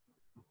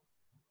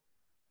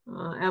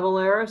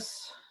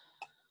Avilaris.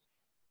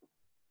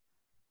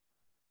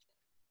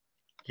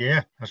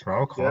 Yeah, that's what I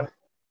would call Yeah, it.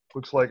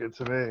 looks like it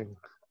to me.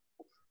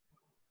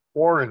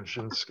 Orange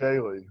and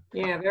scaly.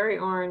 Yeah, very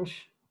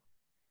orange.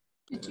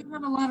 Did you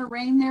have a lot of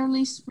rain there,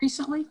 Lisa,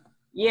 recently?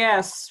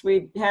 Yes,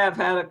 we have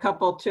had a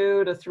couple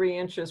 2 to 3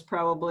 inches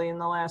probably in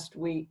the last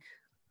week.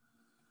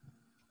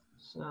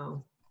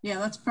 So Yeah,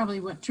 that's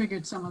probably what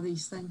triggered some of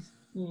these things.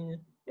 yeah.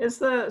 Is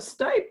the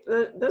stipe,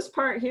 this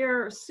part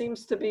here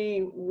seems to be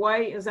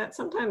white. Is that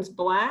sometimes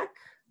black,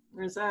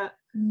 or is that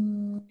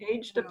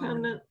age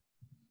dependent?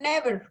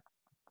 Never.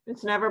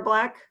 It's never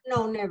black?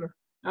 No, never.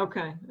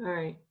 Okay, all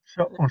right.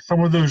 So on some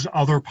of those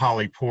other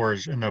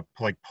polypores in the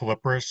like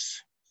polyporus,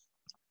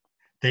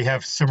 they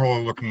have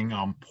similar looking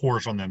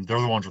pores on them. They're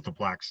the ones with the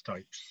black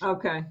stipes.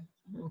 Okay,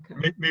 okay.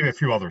 Maybe a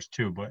few others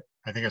too, but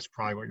I think that's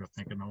probably what you're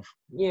thinking of.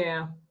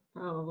 Yeah,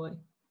 probably.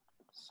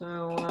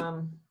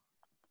 So,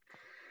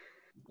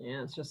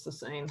 yeah, it's just the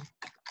same.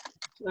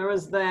 So there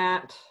was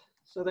that.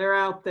 So they're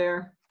out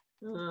there.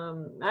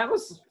 That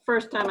was the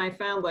first time I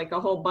found like a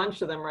whole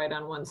bunch of them right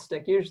on one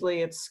stick.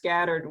 Usually it's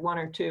scattered 1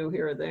 or 2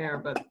 here or there,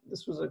 but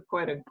this was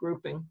quite a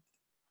grouping.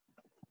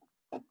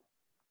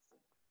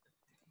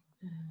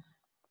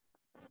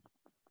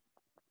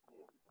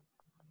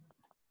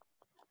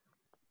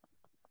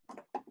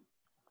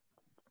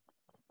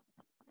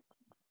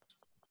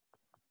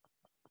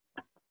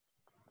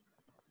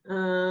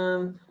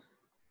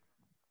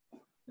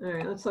 All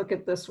right, let's look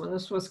at this one.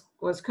 This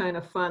was kind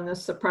of fun.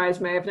 This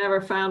surprised me. I've never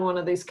found one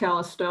of these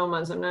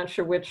calistomas. I'm not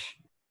sure which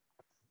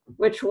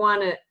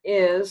one it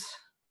is.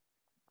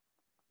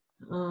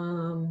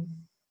 But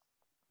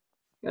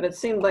it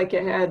seemed like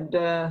it had,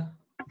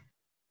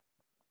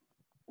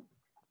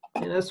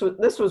 and this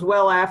was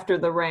well after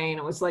the rain.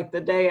 It was like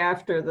the day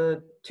after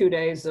the 2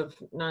 days of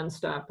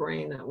nonstop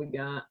rain that we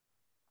got.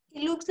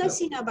 It looks like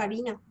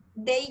cinnabarina.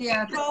 They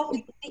grow.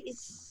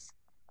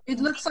 It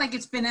looks like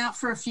it's been out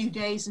for a few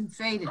days and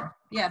faded.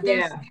 Yeah,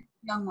 there's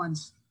young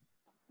ones.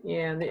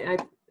 Yeah,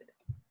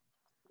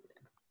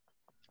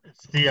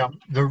 It's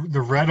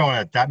the red on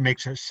it that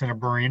makes it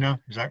cinnabarina.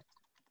 Is that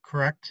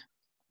correct?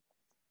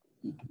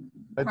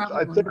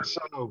 I think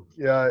so.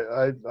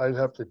 Yeah, I'd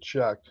have to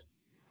check.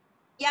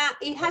 Yeah,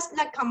 it has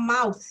like a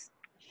mouth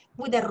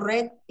with a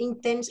red,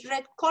 intense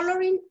red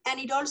coloring, and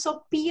it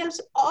also peels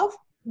off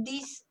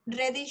these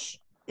reddish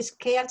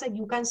scales that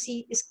you can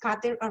see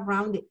scattered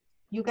around it.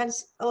 You can,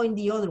 in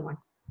the other one.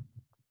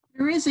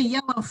 There is a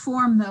yellow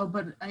form though,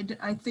 but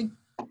I think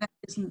that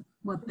isn't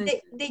what this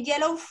is. The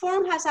yellow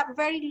form has a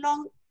very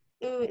long,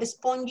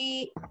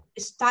 spongy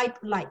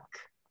stipe-like.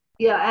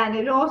 Yeah, and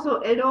it also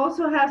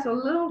has a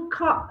little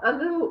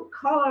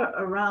color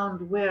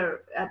around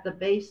where at the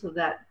base of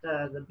that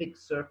the big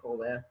circle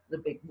there, the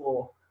big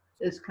ball.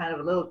 There's kind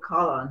of a little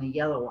color on the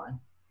yellow one,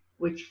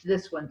 which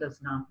this one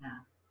does not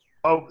have.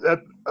 Oh,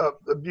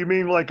 you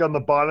mean like on the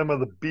bottom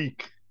of the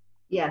beak?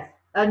 Yes.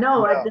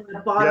 No, Yeah. at the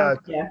bottom.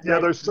 Yeah,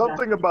 right, there's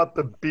something about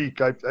the beak.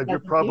 You're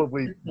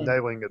probably Okay.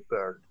 nailing it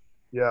there.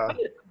 Yeah.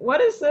 What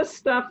is this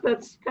stuff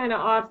that's kind of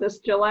off, this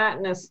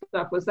gelatinous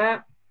stuff? Was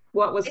that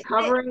what was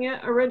covering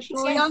it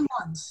originally? It's young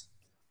ones.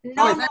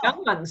 No, it's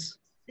young ones.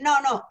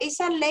 No,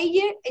 it's a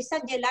layer, it's a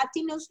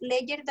gelatinous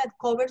layer that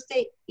covers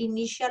the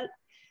initial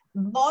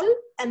ball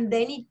and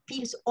then it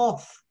peels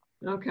off.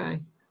 Okay,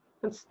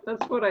 that's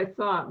what I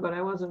thought, but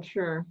I wasn't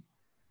sure.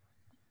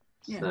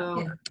 Yeah, So,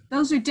 yeah.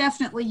 Those are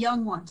definitely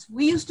young ones.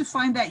 We used to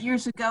find that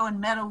years ago in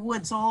Meadow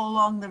Woods all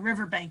along the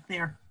riverbank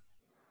there.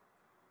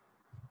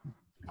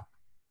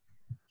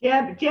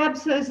 Jeb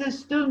says his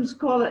students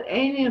call it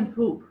alien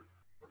poop.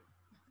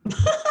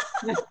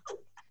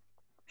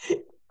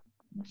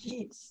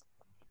 Jeez.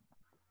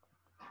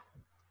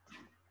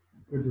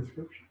 Good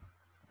description.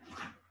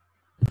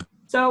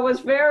 so it was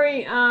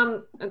very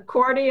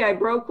cordy. I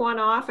broke one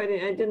off. I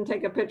didn't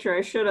take a picture.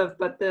 I should have,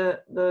 but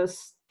the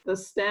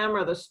stem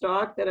or the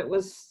stalk that it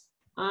was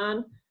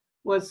on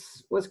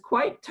was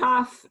quite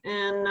tough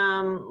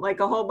and like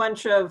a whole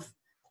bunch of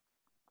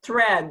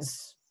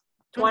threads,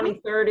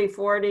 20, 30,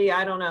 40,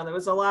 I don't know. There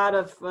was a lot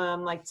of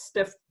like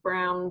stiff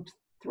brown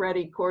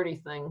thready, cordy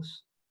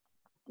things.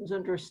 It was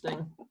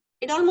interesting.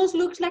 It almost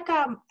looks like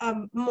a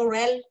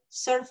morel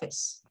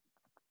surface.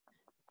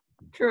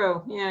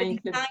 True. Yeah, The you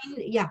could, design,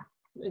 yeah.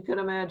 you could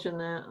imagine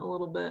that a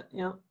little bit.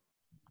 Yeah.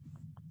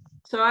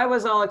 So I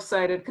was all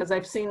excited because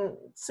I've seen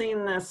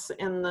this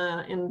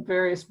in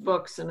various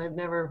books and I've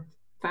never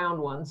found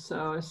one.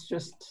 So it's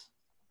just.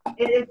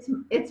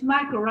 It's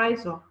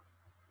mycorrhizal.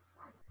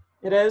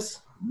 It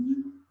is?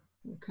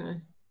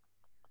 Okay.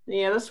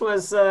 Yeah, this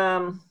was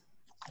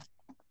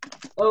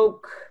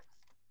oak,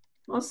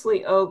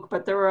 mostly oak,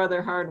 but there were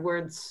other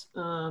hardwoods,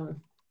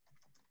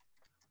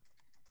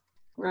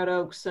 red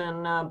oaks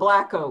and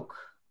black oak.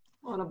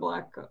 A lot of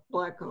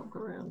black oak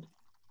around.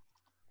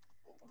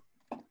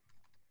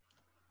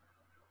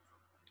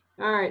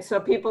 All right, so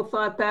people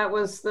thought that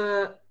was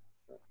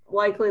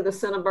likely the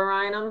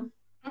Cinnabarinum?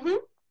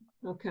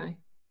 Mm-hmm. Okay.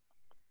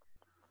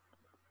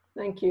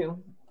 Thank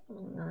you.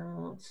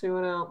 Let's see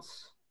what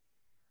else.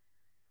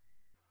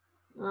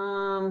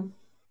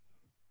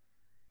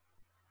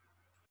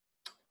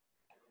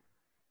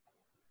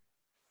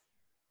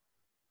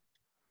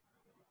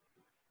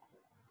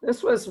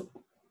 This was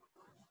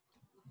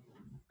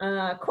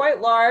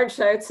quite large.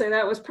 I'd say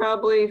that was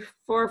probably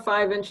 4 or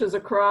 5 inches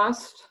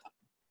across.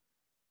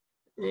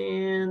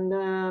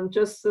 And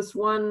just this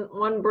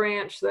one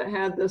branch that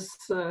had this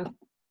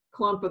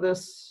clump of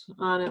this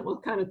on it,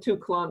 well, kind of 2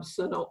 clumps,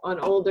 an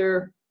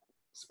older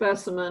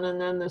specimen and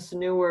then this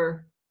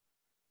newer.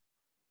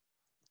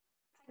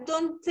 I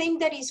don't think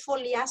that is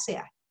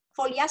Foliacea.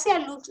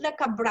 Foliacea looks like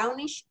a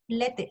brownish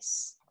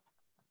lettuce.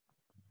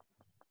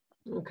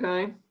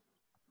 Okay.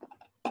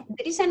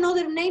 There is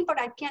another name, but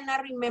I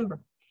cannot remember.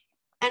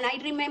 And I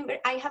remember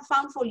I have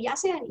found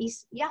Foliacea and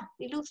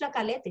it looks like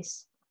a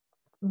lettuce.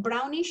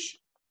 Brownish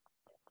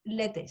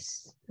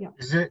lettuce. Yeah.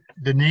 Is it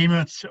the name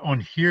that's on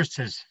here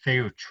says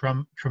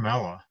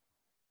Phaeotremella?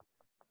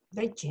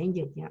 They changed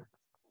it, yeah.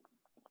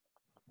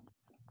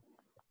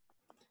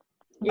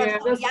 Yeah,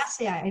 but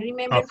Foliacea, I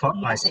remember I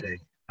Foliacea. see.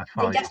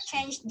 They just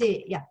changed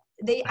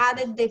they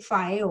added the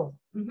Phaeo.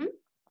 Mm-hmm.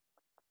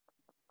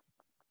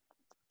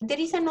 There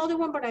is another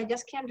one, but I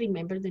just can't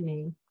remember the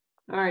name.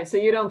 All right, so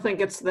you don't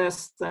think it's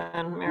this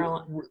then,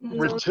 Marilyn?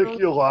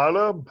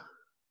 Reticulata?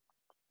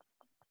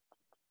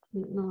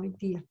 No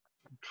idea.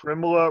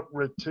 Tremula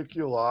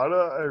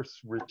reticulata or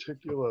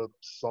reticula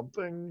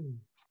something?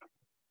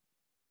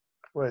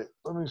 Wait,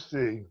 let me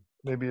see.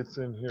 Maybe it's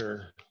in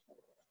here.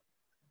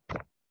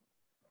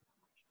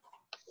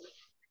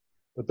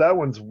 But that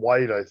one's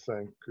white, I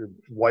think.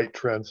 White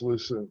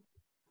translucent.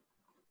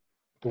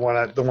 The one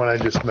I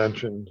just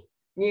mentioned.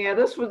 Yeah,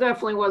 this one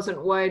definitely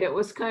wasn't white. It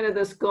was kind of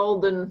this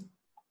golden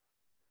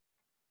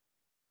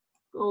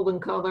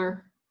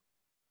color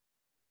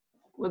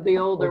with the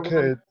older one.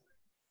 Okay,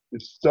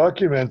 it's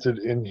documented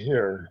in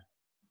here.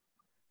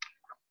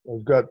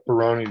 I've got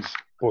Baroni's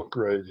book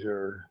right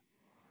here.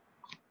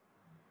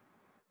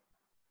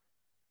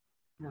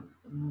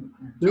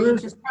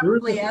 Changes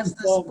probably as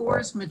the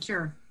spores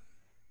mature.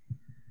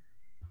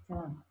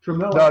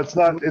 Tremella. No,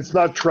 it's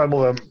not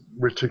Tremula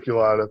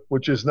reticulata,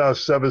 which is now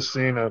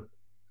Sevicina.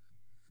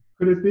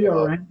 Could it be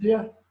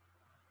Aurantia?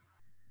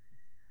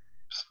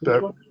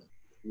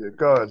 Yeah,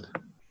 go ahead.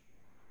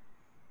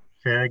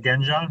 Say that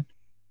again, John?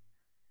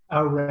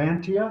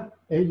 Aurantia,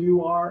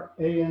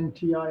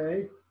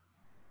 Aurantia.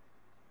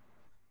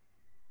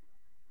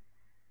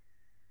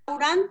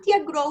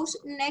 Aurantia grows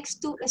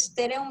next to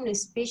Stereum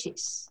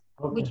species,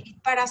 which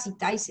it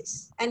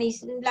parasitizes, and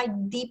it's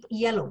like deep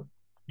yellow.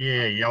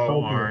 Yeah,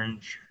 yellow,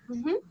 orange.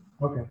 Mm-hmm.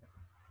 Okay.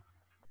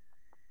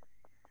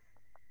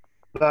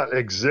 Not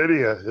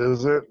Exidia,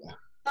 is it?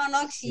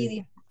 No,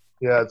 Exidia.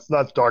 Yeah, it's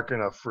not dark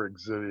enough for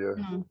Exidia.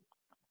 Mm.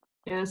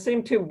 Yeah, it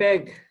seemed too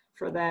big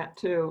for that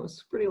too. It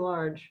was pretty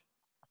large.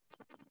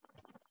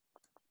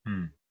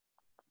 Hmm.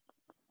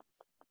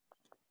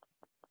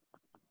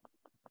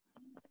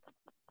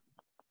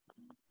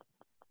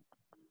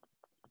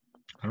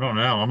 I don't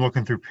know. I'm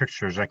looking through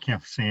pictures. I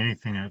can't see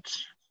anything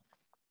that's.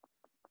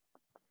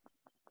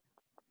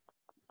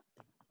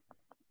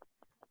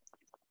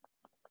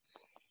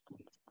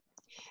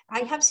 I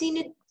have seen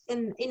it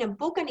in a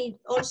book, and it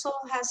also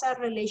has a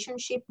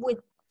relationship with,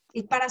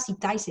 it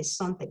parasitizes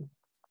something,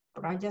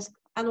 but I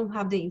don't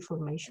have the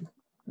information.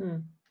 Hmm.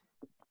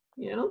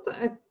 Yeah,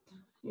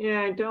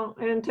 I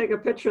didn't take a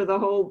picture of the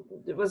whole,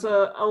 it was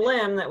a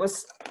limb that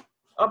was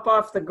up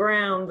off the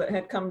ground that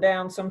had come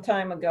down some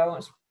time ago.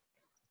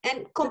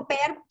 And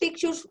compare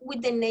pictures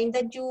with the name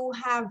that you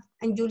have,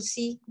 and you'll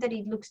see that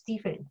it looks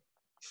different.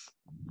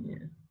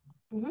 Yeah.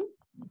 Mm-hmm.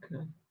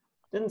 Okay.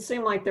 Didn't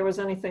seem like there was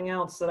anything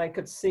else that I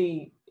could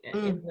see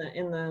in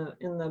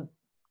the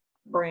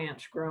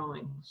branch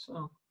growing.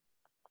 So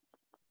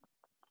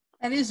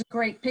That is a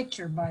great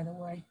picture, by the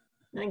way.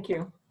 thank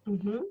you.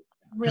 Mm-hmm.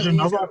 Really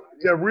is.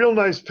 Yeah, real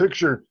nice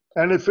picture.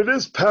 And if it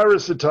is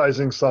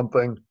parasitizing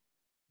something,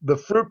 the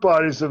fruit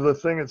bodies of the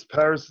thing it's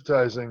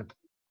parasitizing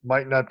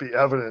might not be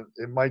evident.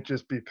 It might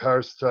just be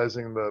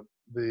parasitizing the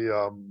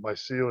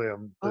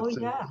mycelium that's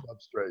in the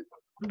substrate.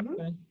 Mm-hmm.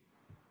 Okay.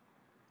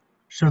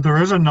 So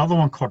there is another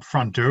one called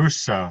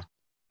frondosa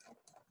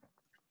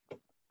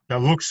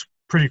that looks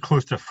pretty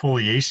close to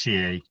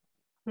foliaceae.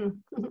 I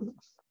don't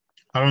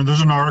know. There's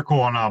an article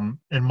on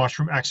in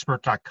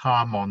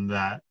mushroomexpert.com on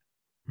that.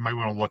 You might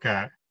want to look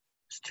at.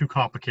 It's too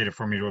complicated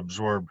for me to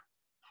absorb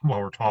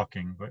while we're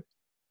talking, but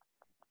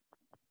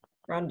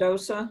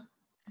Frondosa?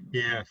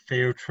 yeah,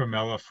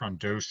 Phaeotremella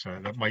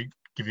frondosa. That might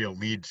give you a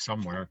lead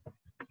somewhere.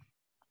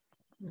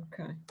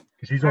 Okay.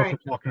 Because he's All also right.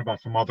 talking about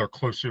some other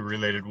closely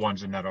related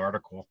ones in that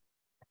article.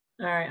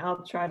 All right,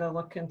 I'll try to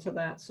look into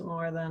that some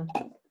more then.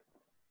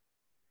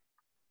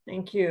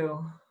 Thank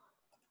you.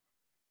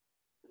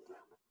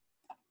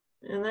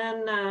 And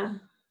then,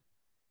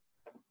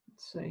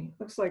 let's see,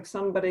 looks like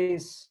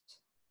somebody's,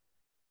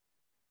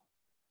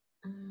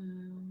 I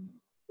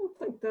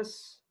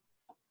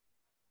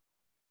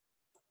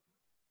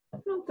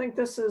don't think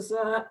this is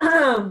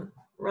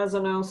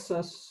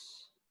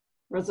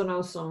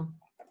resinosum.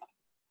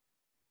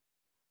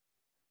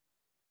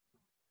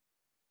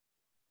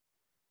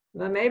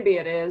 Well, maybe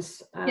it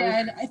is.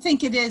 Yeah, I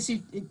think it is.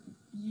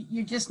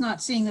 You're just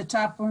not seeing the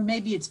top, or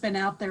maybe it's been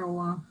out there a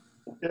while.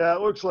 Yeah,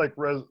 it looks like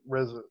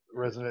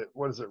resonate.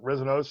 What is it?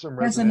 Resinosum?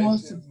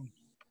 Resinosum.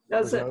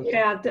 Does it? Resinosum?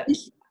 Yeah. I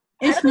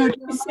It's don't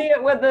really see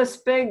it with this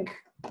big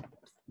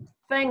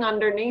thing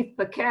underneath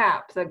the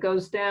cap that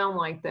goes down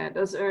like that.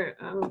 Does it?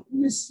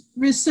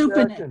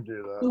 Resupinate, can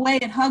do that. the way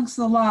it hugs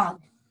the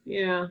log.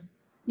 Yeah.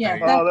 Yeah.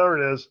 Oh, there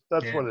it is.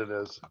 That's Yeah. what it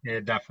is. Yeah,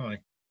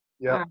 definitely.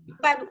 Yeah.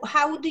 But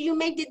how do you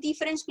make the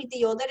difference with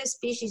the other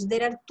species?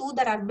 There are two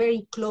that are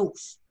very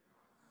close.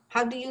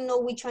 How do you know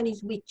which one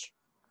is which?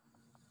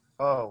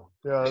 Oh,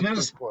 yeah, that's a Isn't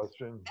good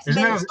question.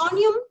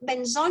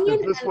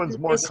 Benzonium, This and one's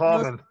more resinosum.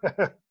 common.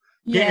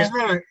 Yeah,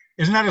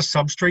 isn't that a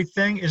substrate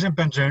thing? Isn't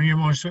benzonium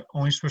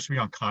only supposed to be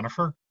on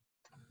conifer?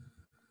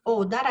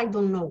 Oh, that I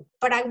don't know.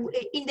 But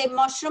in the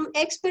mushroom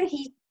expert,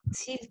 he'll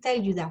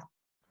tell you that.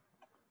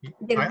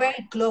 They're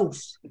very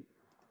close.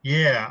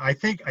 Yeah, I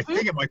think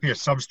it might be a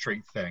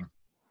substrate thing.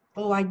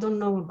 Oh, I don't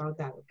know about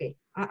that. Okay,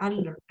 I'll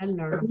learn. I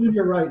believe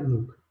you're right,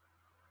 Luke.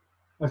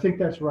 I think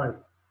that's right.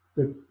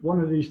 That one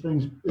of these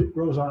things, it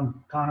grows on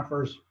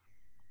conifers.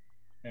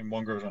 And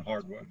one grows on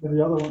hardwood. And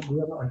the other one,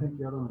 I think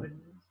the other one.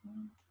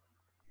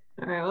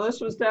 All right. Well, this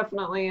was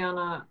definitely on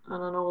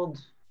an old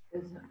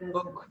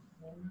book.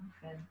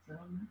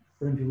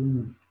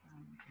 Benjamin.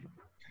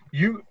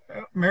 You,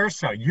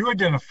 Marissa, you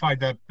identified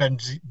that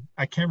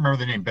I can't remember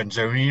the name,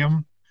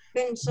 benzonium.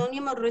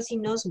 Benzonium or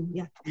resinosum,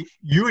 yeah.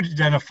 You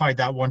identified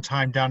that one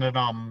time down at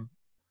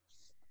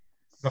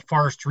the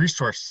Forest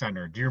Resource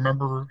Center. Do you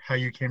remember how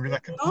you came to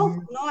that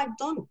conclusion? No, I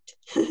don't.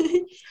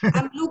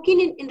 I'm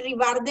looking in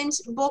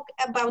Rivarden's book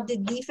about the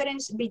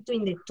difference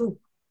between the two.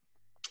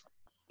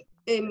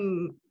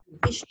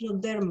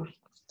 Ichnoderma.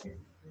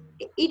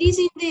 It is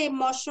in the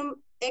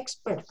mushroom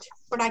expert,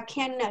 but I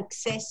can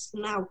access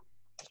now.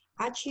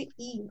 Actually,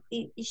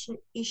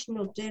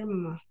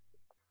 Ichnoderma.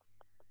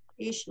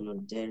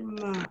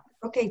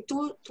 Okay,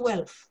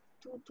 212.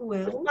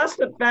 212. It must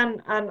have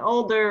been an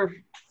older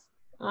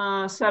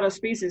set of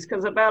species,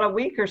 because about a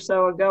week or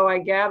so ago, I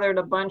gathered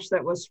a bunch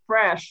that was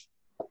fresh,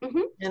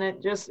 and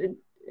it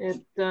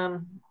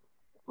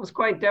was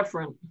quite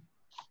different.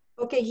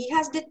 Okay, he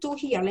has the two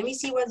here. Let me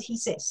see what he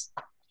says.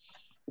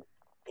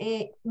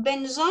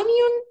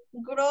 Benzonium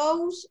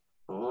grows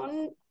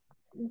on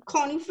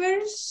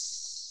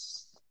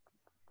conifers,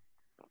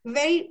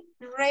 very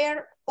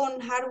rare on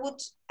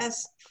hardwoods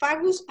as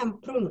Fagus and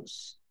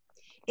Prunus.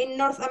 In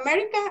North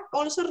America,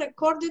 also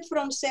recorded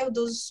from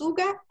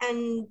Pseudotsuga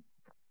and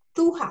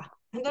Thuja.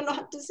 I don't know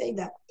how to say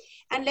that.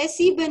 And let's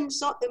see,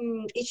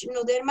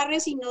 Ichnoderma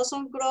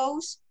resinosum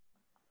grows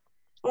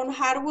on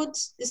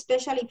hardwoods,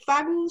 especially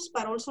Fagus,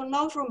 but also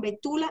known from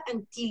Betula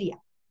and Tilia.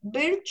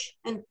 Birch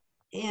and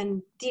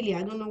Tilia.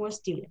 I don't know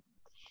what's Tilia.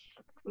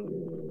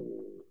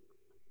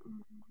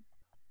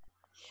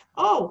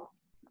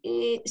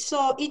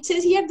 So it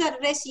says here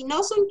that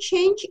resinosum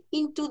change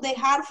into the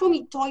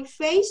hardfomitoid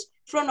phase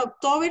from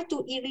October to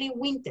early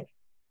winter.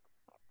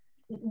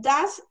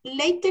 Thus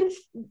later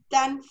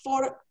than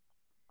for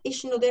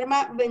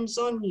Ichnoderma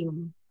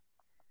benzonium.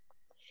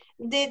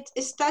 The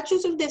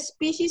status of the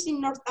species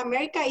in North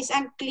America is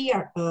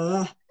unclear,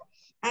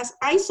 as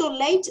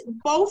isolates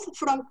both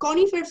from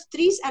coniferous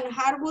trees and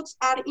hardwoods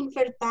are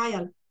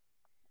infertile.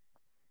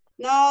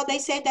 No, they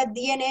say that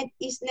DNA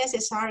is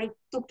necessary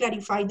to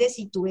clarify the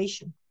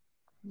situation.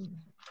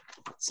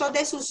 So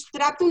the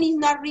substratum is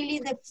not really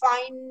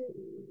defined,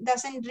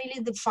 doesn't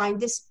really define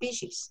the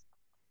species.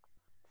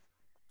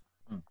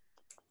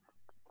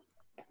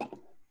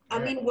 I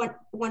mean,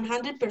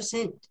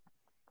 100%.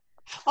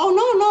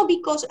 Oh, no,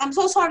 because I'm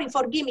so sorry,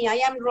 forgive me, I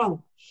am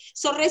wrong.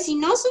 So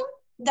resinosum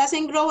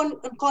doesn't grow on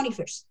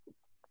conifers.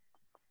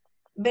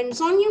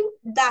 Benzonium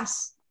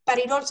does, but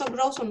it also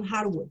grows on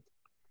hardwood.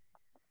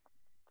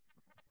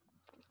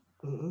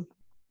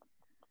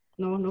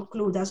 No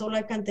clue, that's all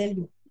I can tell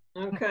you.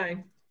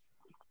 Okay.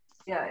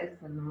 Yeah,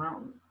 it's in the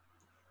mountain.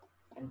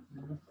 It's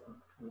in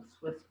the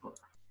Swiss book.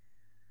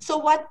 So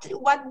what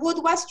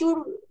wood was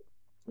your,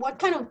 what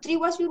kind of tree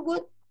was your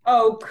wood?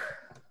 Oak.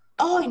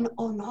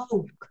 on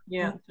oak.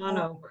 Yeah, on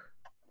oak.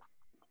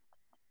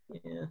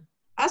 Yeah.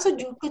 Also,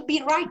 you could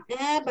be right,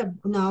 but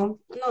no,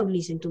 not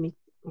listen to me.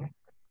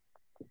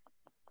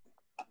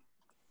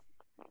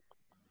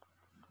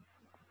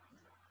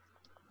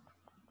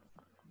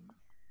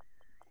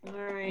 All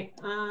right.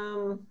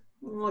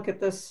 Look at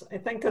this. I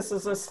think this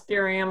is a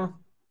Asterium.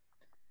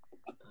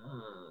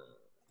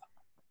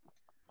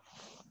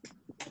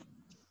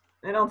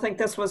 I don't think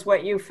this was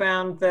what you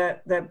found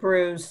that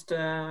bruised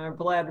or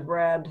bled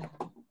red.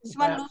 This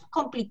one looks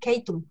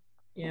complicated.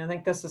 Yeah, I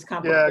think this is Yeah,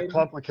 complicated.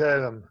 complicate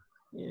them.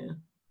 Yeah,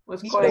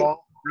 was quite.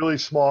 Small, really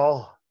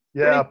small.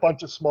 Yeah, a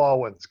bunch of small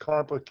ones.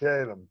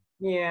 Complicate them.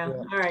 Yeah.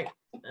 All right.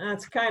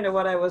 That's kind of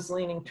what I was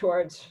leaning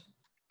towards.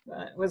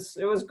 It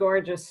was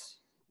gorgeous.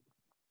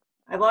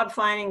 I love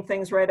finding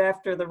things right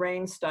after the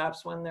rain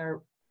stops when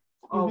they're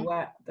all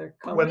wet. They're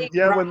colored.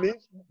 When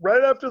these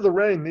right after the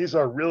rain, these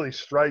are really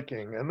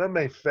striking, and then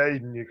they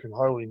fade, and you can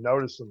hardly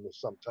notice them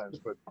sometimes.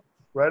 But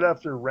right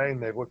after rain,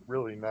 they look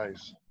really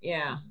nice.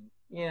 Yeah,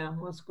 yeah, it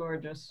was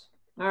gorgeous.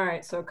 All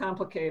right, so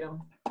complicate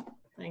them.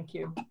 Thank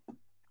you.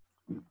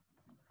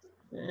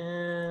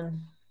 And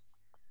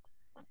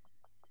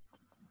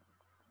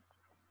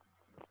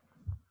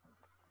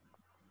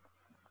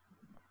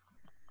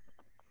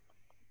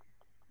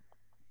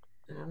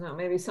I don't know,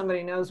 maybe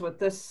somebody knows what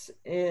this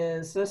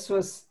is. This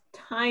was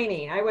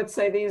tiny. I would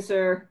say these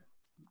are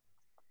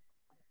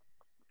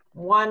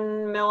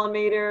 1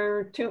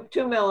 millimeter, 2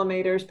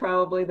 millimeters,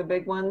 probably the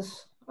big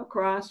ones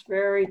across,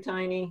 very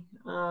tiny,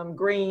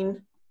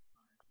 green.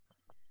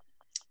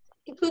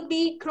 It could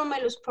be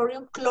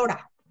Chromelosporium chlora.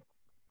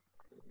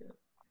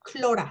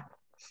 Chlora.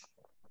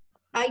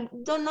 I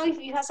don't know if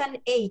it has an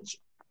H.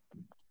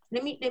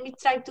 Let me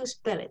try to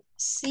spell it.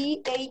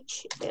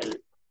 CHL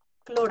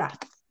chlora.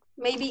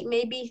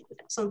 Maybe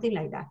something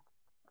like that.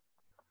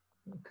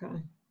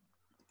 Okay.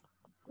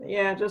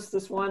 Yeah, just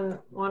this one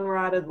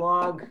rotted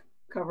log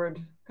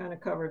kind of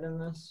covered in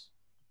this.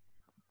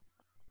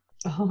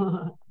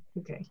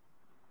 Okay.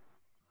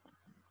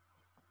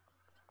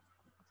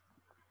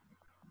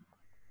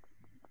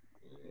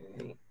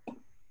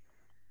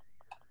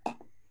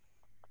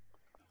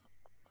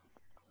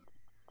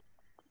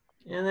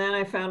 And then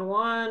I found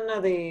one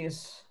of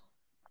these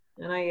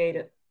and I ate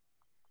it.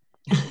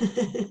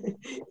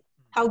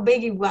 How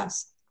big it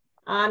was?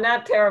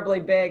 Not terribly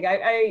big.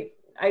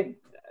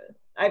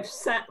 I've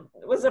sent,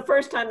 it was the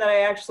first time that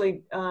I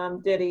actually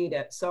did eat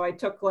it. So I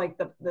took like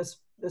this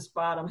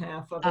bottom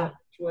half of it,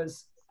 which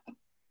was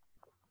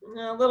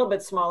a little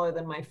bit smaller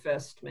than my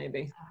fist,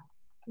 maybe.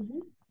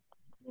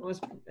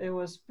 It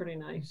was pretty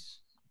nice.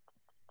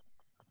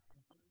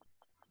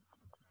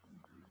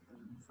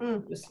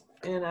 Just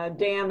in a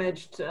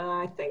damaged,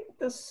 I think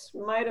this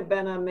might have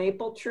been a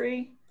maple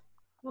tree.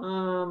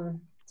 So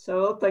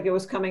it looked like it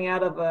was coming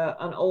out of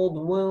an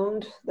old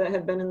wound that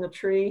had been in the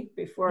tree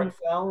before it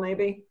fell,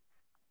 maybe.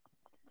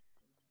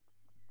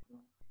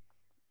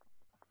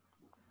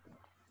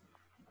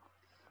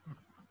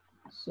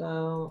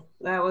 So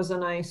that was a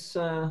nice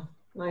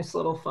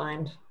little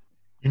find.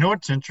 You know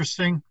what's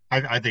interesting?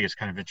 I think it's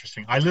kind of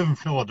interesting. I live in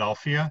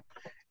Philadelphia,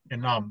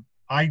 and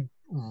I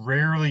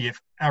rarely, if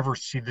ever,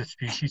 see this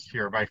species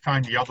here. But I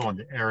find the other one,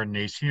 the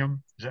Erinaceum.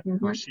 Is that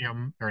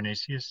Erinaceum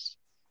erinaceus?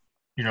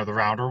 You know, the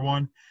rounder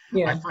one.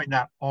 Yeah. I find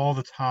that all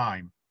the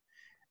time.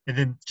 And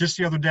then just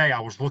the other day, I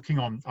was looking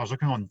on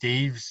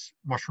Dave's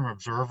Mushroom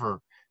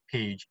Observer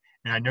page,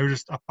 and I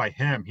noticed up by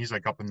him, he's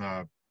like up in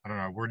the, I don't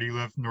know, where do you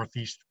live?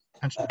 Northeast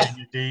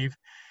Pennsylvania, Dave.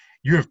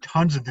 You have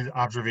tons of the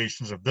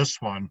observations of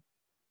this one,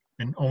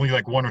 and only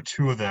like 1 or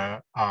 2 of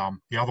the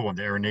other one,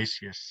 the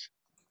Erinaceus.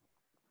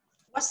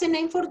 What's the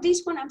name for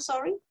this one? I'm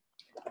sorry.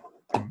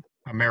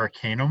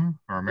 Americanum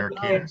or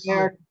Americanus?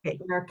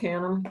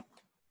 Americanum.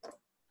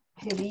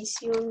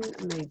 Hericium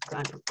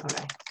americanum. All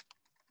right.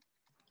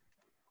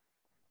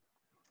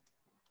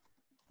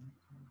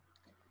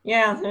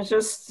 Yeah, there's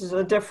just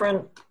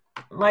different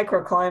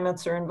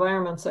microclimates or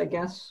environments, I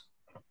guess,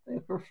 they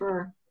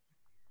prefer.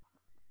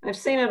 I've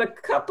seen it a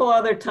couple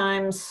other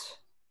times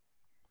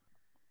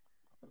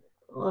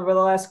over the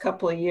last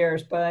couple of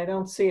years, but I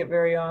don't see it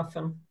very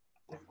often.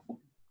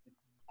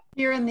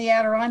 Here in the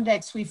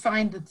Adirondacks, we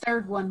find the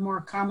third one more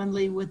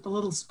commonly with the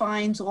little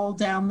spines all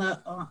down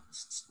the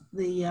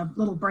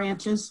little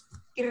branches.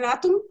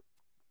 Irratum?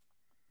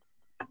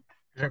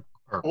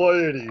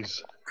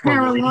 Pleiades.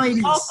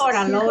 Paraloides. Oh,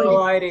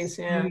 Paraloides,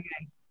 yeah.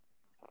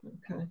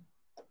 Okay.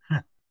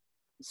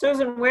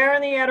 Susan, where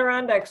in the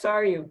Adirondacks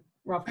are you,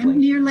 roughly? I'm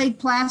near Lake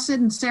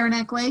Placid and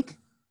Saranac Lake.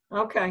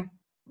 Okay,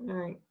 all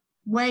right.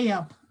 Way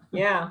up.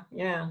 Yeah,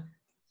 yeah.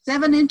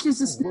 7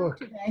 inches of snow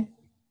today.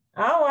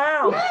 Oh,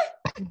 wow.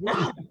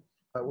 Wow.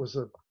 That was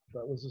a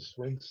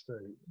swing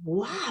state.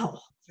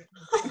 Wow. Yeah,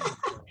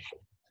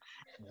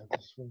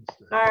 swing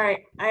state. All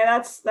right,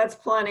 that's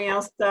plenty.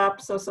 I'll stop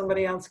so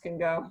somebody else can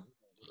go.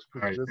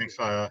 All right, thanks.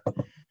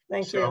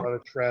 Thank A you. lot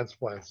of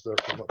transplant stuff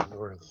from up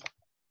north.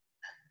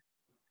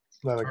 It's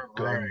not a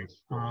All right.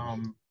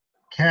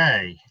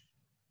 Kay,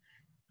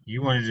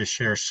 you wanted to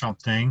share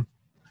something.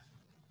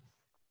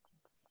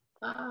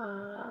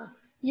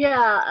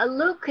 Yeah,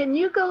 Luke, can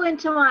you go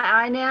into my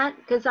iNet?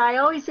 Because I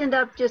always end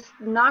up just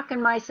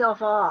knocking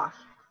myself off.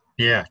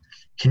 Yeah.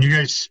 Can you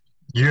guys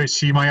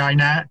see my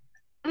iNat?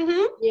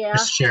 Mm-hmm. Yeah.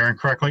 Is sharing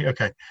correctly?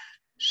 Okay.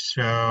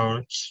 So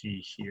let's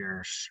see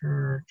here.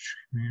 Search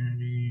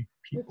community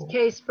people. It's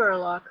Kay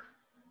Spurlock.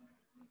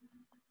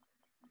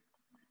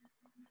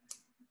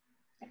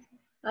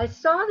 I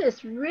saw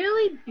this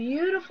really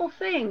beautiful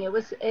thing. It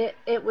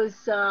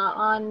was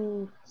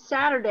on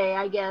Saturday,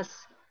 I guess,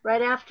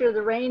 right after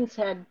the rains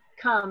had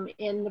come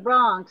in the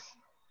Bronx,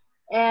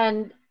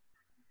 and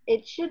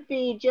it should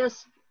be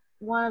just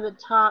one of the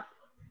top.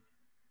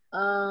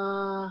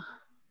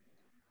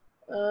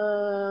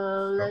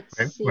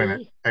 Let's see. Wait a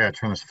minute. I gotta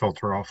turn this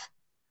filter off.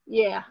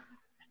 Yeah.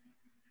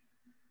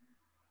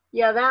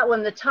 Yeah, that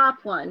one, the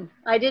top one.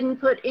 I didn't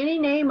put any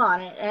name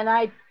on it, and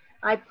I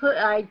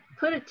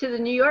put it to the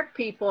New York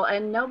people,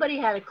 and nobody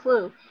had a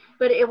clue.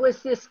 But it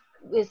was this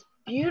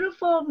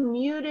beautiful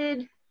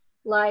muted,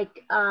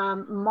 like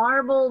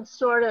marbled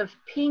sort of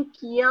pink,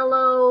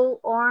 yellow,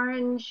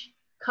 orange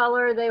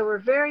color. They were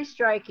very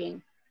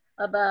striking,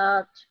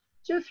 about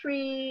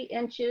 2-3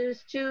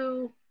 inches,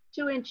 two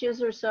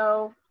inches or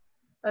so,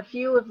 a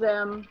few of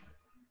them,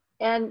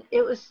 and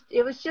it was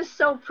just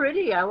so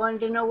pretty. I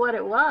wanted to know what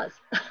it was.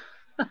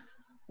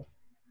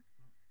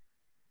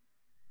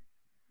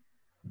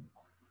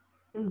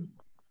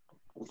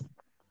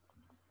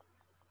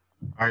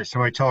 All right,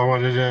 somebody tell her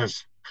what it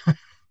is.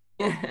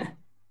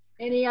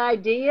 Any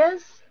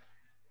ideas?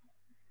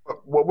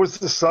 What was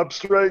the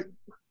substrate?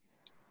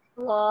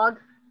 Log.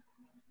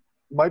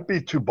 Might be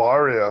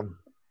tubaria.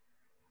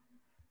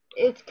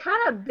 It's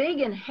kind of big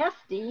and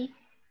hefty.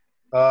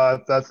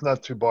 That's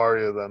not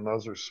tubaria then.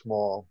 Those are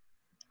small.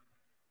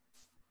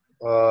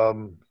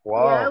 Wow.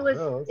 Yeah, it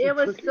that's it a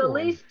was tricky at one.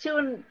 least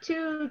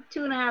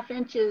 2.5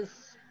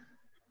 inches.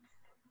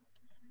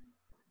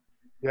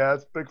 Yeah,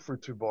 it's big for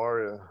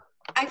tubaria.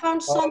 I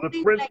found something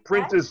The print like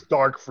print that. is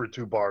dark for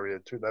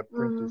tubaria too. That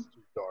print is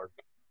too dark.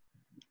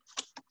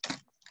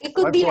 It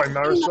could I'm be sorry, a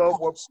Marisol.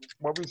 What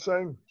were we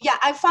saying? Yeah,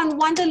 I found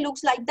one that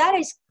looks like that.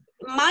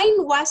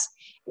 Mine was,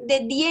 the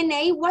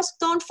DNA was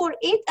done for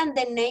it, and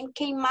the name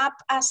came up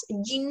as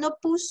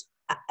Gymnopus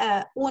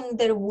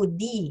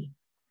underwoodii.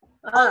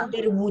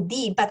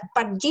 Underwoodii, but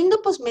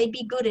Gymnopus may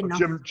be good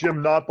enough.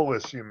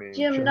 Gymnopolis, you mean?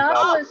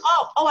 Gymnopolis.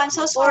 Oh, I'm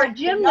so sorry. Or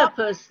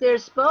Gymnopus.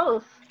 There's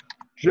both.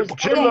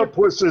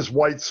 Gymnopus is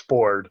white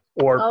spored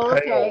or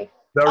pale,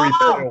 very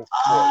pale.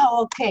 Oh,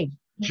 okay.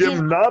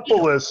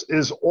 Gymnopolis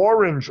is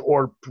orange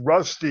or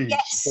rusty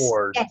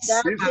spored.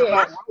 Yes. These are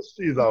not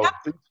rusty though. Yep.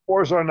 These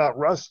spores are not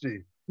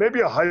rusty. Maybe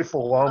a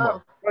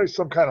hyphiloma. Maybe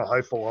some kind of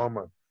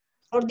hyphiloma.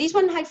 Or this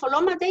one,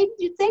 hyphiloma, Dave,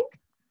 you think?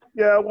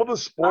 Yeah, well, the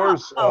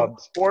spores,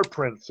 spore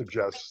print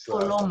suggests that.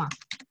 Hyphiloma.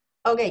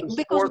 Okay,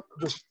 because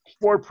the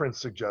spore print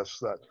suggests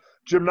that.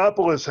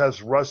 Gymnopolis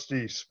has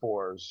rusty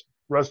spores.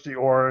 Rusty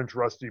orange,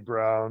 rusty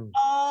brown.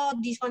 oh,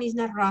 this one is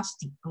not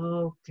rusty.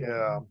 Okay.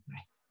 Yeah.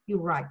 You're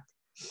right.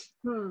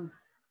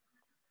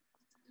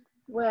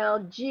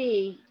 Well,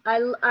 gee,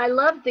 I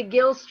love the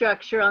gill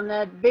structure on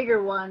that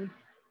bigger one.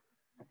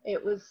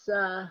 It was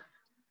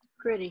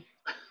pretty.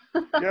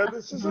 Yeah,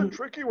 this is a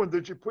tricky one.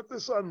 Did you put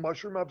this on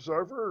Mushroom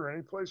Observer or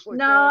any place like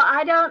No,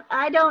 that?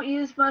 I don't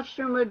use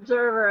Mushroom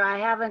Observer. I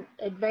haven't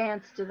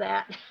advanced to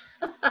that.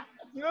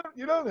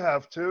 You don't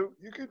have to.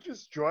 You could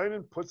just join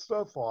and put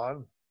stuff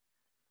on.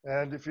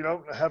 And if you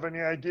don't have any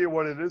idea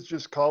what it is,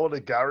 just call it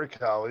a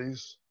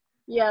Garricalis.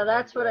 Yeah,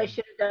 that's what I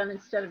should have done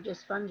instead of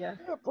just fungi.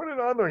 Yeah, put it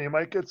on there. You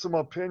might get some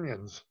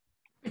opinions.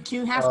 But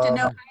you have to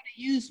know how to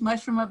use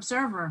Mushroom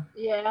Observer.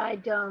 Yeah, I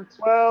don't.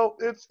 Well,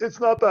 it's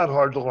not that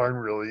hard to learn,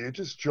 really. You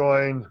just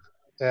join,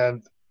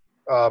 and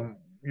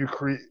you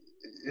create.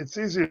 It's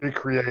easy to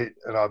create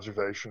an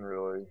observation,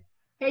 really.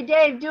 Hey,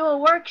 Dave, do a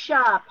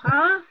workshop,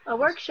 huh? A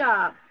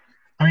workshop.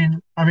 I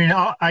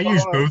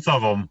use both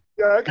of them.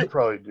 Yeah, I could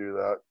probably do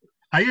that.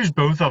 I use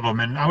both of them,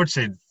 and I would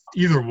say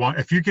either one.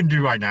 If you can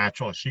do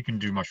iNaturalist, you can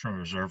do Mushroom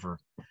Observer.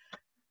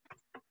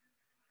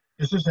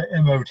 It's just the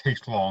MO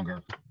takes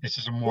longer. It's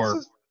just a more.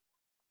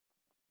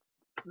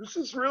 This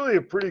is really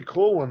a pretty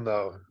cool one,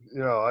 though.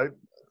 You know,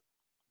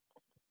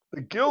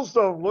 the gills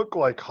don't look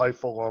like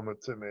hyphiloma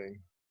to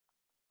me,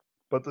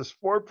 but the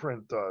spore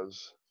print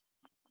does.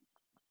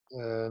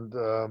 And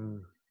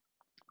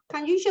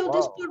can you show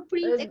the spore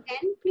print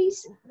again,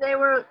 please? They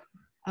were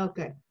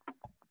okay.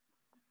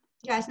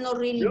 Yeah, it's not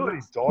really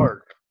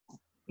dark.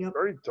 Yep.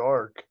 Very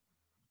dark.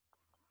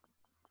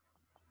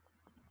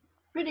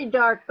 pretty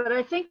dark, but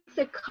I think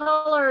the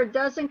color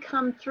doesn't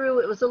come through.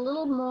 It was a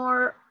little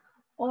more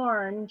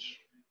orange.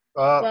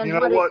 You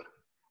know what?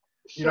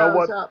 You know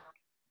what? Up.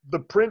 The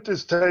print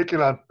is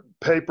taken on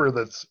paper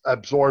that's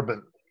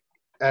absorbent,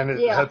 and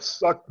it had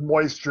sucked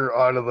moisture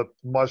out of the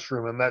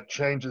mushroom, and that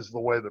changes the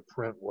way the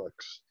print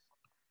looks.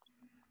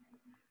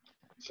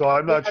 So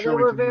I'm not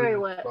sure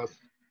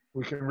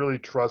we can really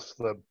trust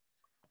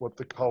what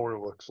the color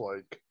looks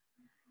like.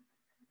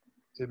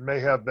 It may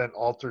have been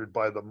altered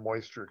by the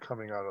moisture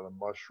coming out of the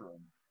mushroom.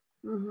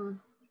 Mm-hmm.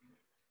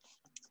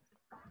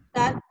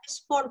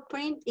 sport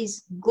print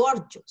is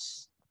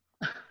gorgeous.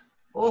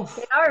 Oh,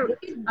 They are.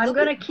 I'm look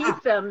going to at keep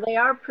that. them. They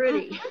are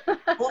pretty.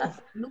 Oh,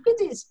 look at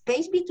the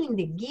space between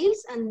the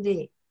gills and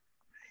the.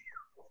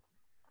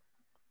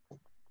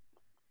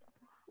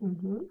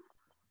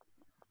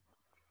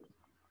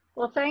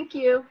 Well, thank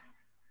you.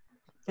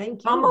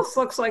 Thank you. Almost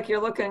looks like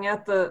you're looking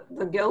at the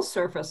gill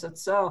surface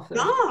itself.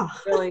 There's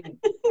Ah. really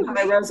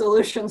high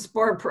resolution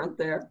spore print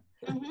there.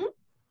 Do you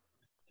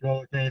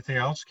want anything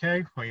else,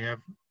 Kay, while you have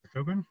it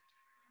open?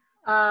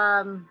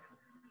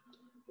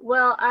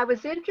 Well, I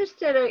was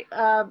interested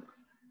a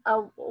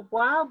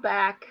while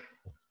back.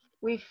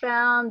 We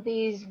found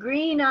these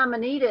green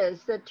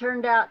amanitas that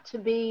turned out to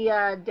be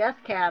death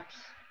caps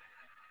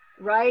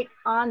right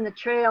on the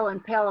trail in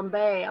Pelham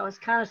Bay. I was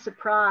kind of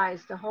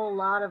surprised, a whole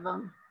lot of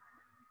them.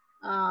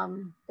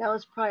 That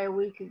was probably a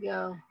week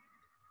ago.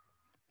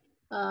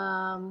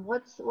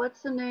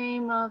 What's the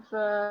name of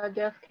the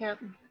death cap?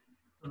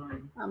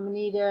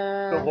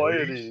 Amanita.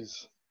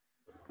 Phyllaides.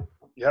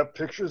 You have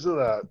pictures of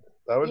that?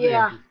 That would be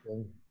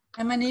interesting.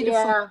 Amanita.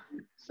 Yeah,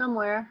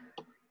 somewhere.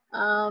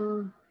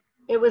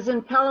 It was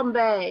in Pelham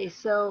Bay.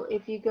 So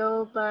if you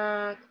go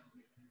back,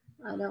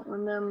 I don't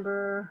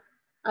remember.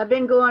 I've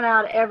been going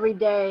out every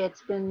day.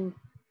 It's been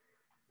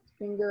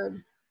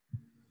good.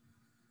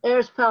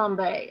 There's Pelham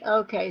Bay.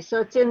 Okay, so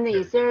it's in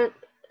these. There,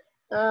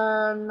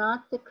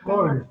 not the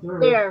color.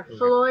 There,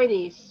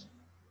 Phyllaides.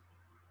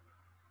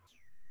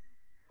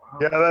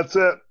 Yeah, that's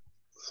it.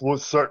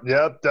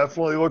 Yeah,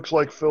 definitely looks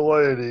like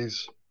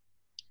Phyllaides.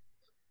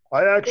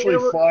 I actually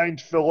find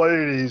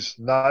Phyllaides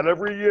not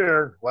every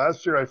year.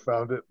 Last year I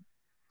found it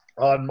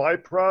on my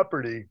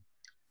property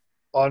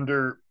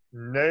under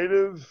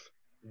native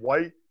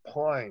white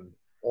pine,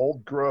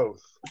 old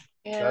growth.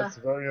 Yeah. That's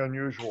very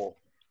unusual.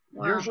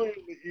 Wow. Usually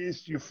in the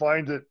East you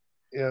find it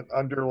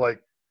under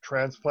like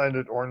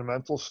transplanted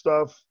ornamental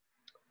stuff,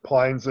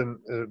 pines and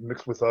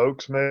mixed with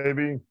oaks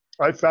maybe.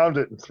 I found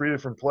it in 3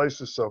 different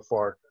places so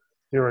far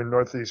here in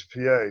Northeast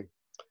PA.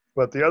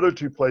 But the other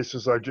 2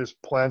 places are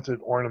just planted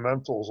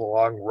ornamentals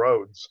along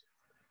roads.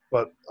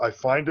 But I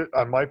find it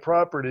on my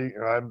property,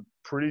 and I'm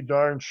pretty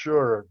darn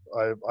sure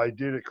I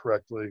did it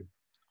correctly,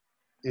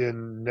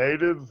 in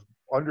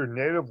under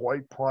native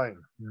white pine.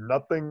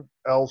 Nothing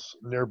else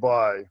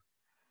nearby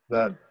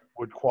that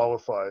would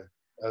qualify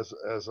as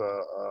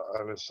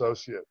an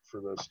associate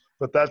for this.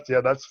 But that's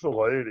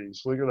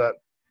Phyllaides. Look at that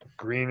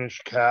greenish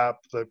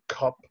cap, the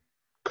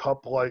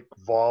cup-like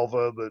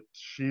volva that's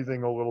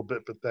sheathing a little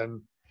bit, but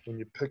then when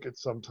you pick it,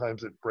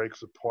 sometimes it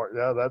breaks apart.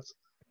 Yeah,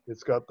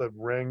 it's got the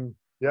ring.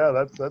 Yeah,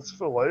 that's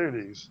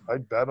Phyllaides.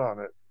 I'd bet on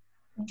it.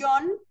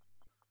 John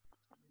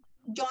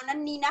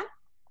and Nina.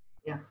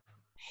 Yeah.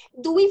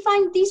 Do we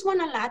find this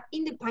one a lot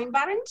in the Pine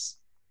Barrens?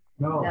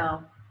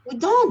 No. We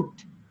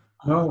don't.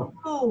 No.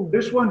 Oh.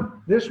 This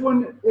one is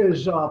one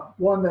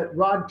that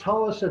Rod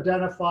Tullis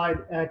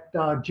identified at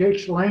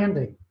Jake's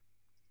Landing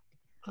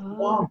a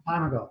long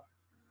time ago.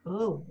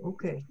 Oh,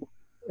 okay.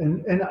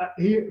 And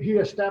he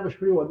established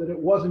pretty well that it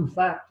was in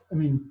fact, I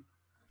mean,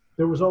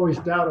 there was always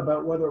doubt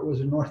about whether it was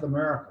in North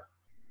America.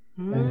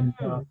 And,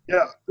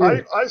 yeah,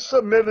 I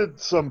submitted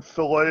some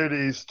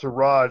Phyllaides to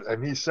Rod,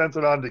 and he sent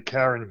it on to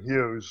Karen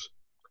Hughes,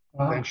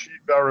 and she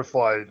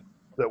verified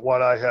that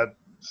what I had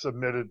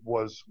submitted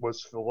was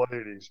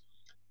Phyllaides.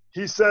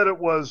 He said it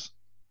was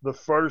the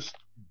first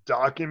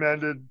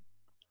documented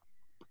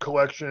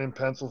collection in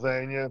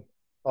Pennsylvania,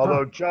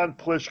 although John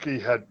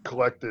Plischke had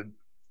collected,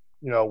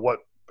 what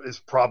is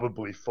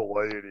probably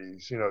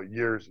Phyllaides,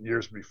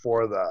 years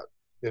before that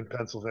in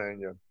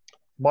Pennsylvania.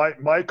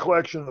 My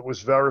collection that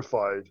was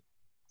verified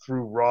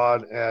through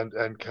Rod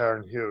and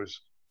Karen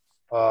Hughes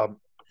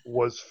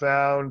was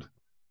found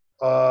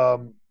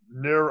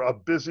near a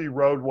busy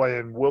roadway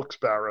in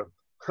Wilkes-Barre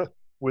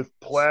with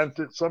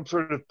some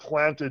sort of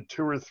planted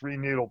 2 or 3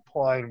 needle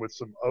pine with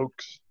some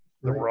oaks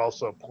that were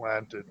also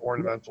planted,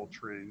 ornamental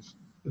trees.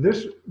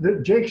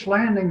 Jake's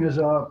Landing is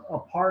a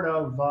part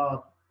of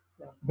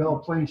Belle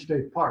Plaine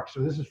State Park. So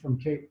this is from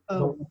Cape.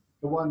 The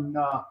one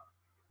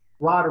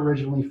Rod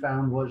originally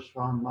found was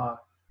from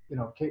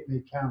Cape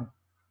May County.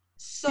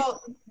 So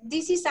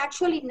this is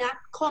actually not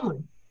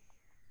common.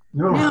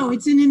 No,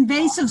 it's an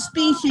invasive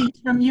species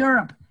from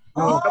Europe.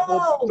 But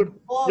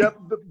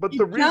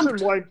the reason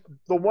why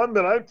the one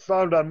that I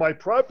found on my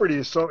property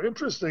is so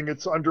interesting,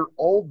 it's under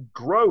old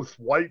growth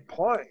white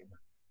pine,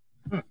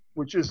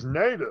 which is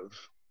native.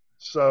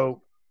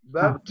 So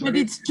that. But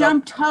it's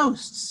jumped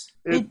hosts.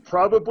 It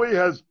probably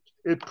has.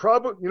 You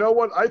know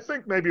what? I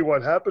think maybe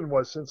what happened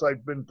was, since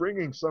I've been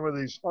bringing some of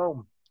these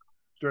home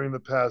during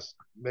the past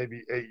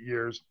maybe 8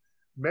 years,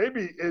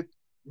 maybe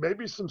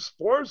some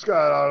spores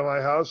got out of my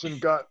house and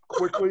got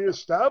quickly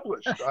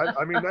established.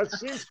 I mean, that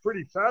seems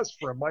pretty fast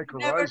for a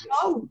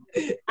mycorrhiza.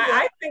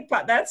 I think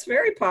that's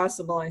very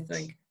possible, I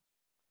think.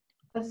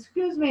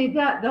 Excuse me,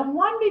 the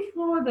one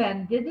before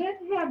then, did it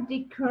have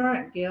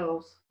decurrent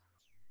gills?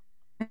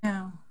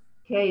 No.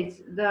 Okay,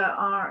 it's that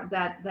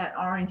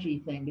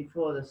orangey thing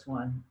before this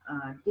one.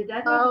 Did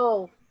that have...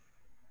 Oh,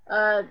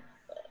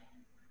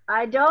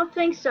 I don't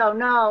think so.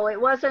 No,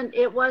 it wasn't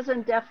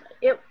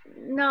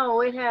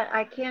no, it had,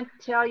 I can't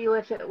tell you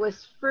if it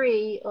was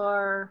free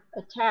or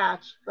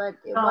attached, but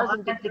it No,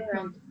 wasn't I had to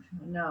deterrent.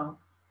 no,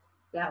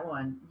 that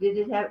one. Did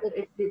it have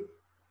it?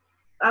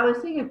 I was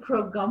thinking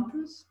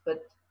Progumpus,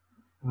 but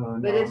No.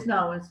 it's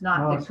no, it's not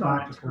No, it's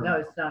not deterrent. deterrent. No,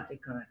 it's not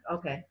deterrent.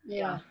 Okay.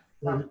 Yeah.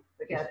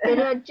 Forget It it.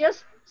 had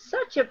just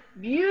such a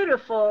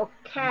beautiful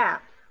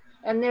cap,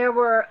 and there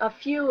were a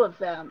few of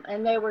them,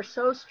 and they were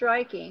so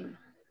striking.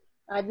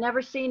 I'd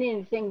never seen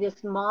anything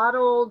this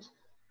mottled,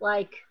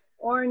 like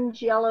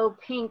orange, yellow,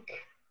 pink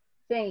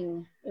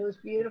thing. It was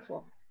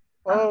beautiful.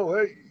 Oh,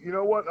 hey, you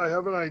know what? I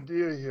have an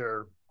idea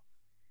here.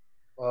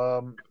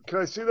 Can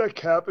I see that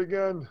cap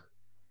again?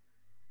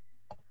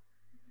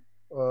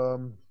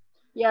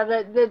 Yeah,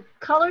 the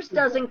colors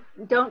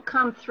don't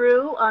come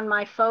through on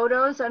my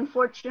photos,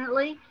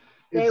 unfortunately.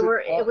 It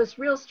was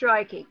real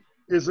striking.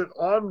 Is it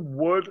on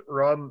wood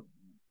or on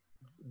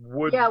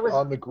wood Yeah, it was,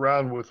 on the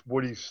ground with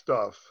woody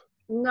stuff?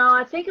 no,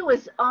 I think it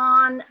was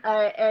on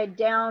a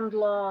downed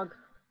log.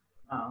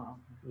 Oh.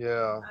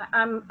 Yeah.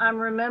 I'm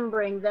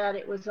remembering that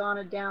it was on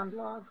a downed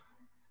log.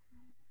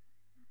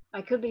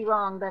 I could be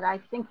wrong, but I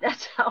think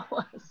that's how it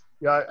was.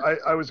 Yeah,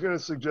 I was going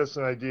to suggest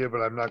an idea, but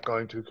I'm not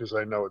going to because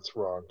I know it's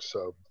wrong.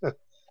 So,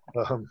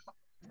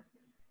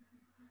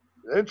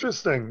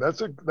 interesting.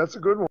 That's a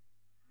good one.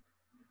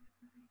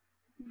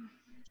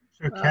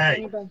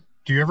 Okay.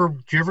 Do you ever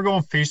go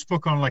on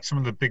Facebook on like some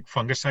of the big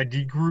fungus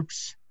ID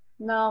groups?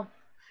 No.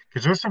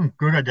 Because there's some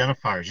good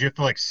identifiers. You have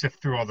to like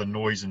sift through all the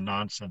noise and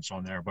nonsense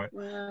on there, but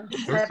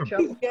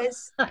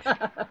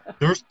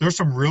there's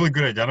some really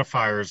good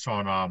identifiers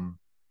on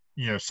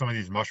some of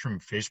these mushroom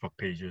Facebook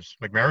pages.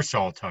 Like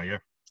Marisol will tell you,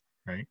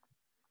 right?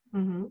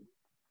 Mm-hmm.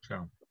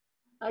 So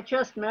I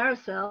trust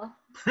Marisol.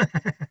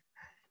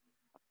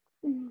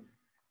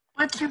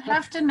 But you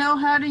have to know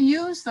how to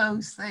use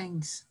those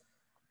things.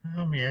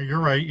 Oh yeah, you're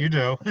right. You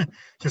do.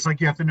 Just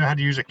like you have to know how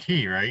to use a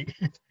key, right?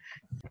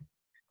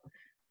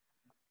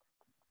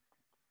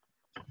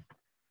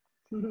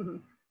 All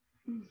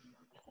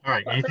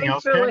right. Anything Thanks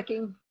else, for Kay?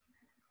 looking.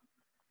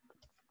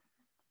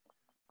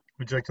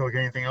 Would you like to look at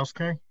anything else,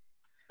 Kay?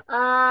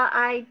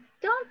 I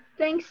don't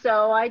think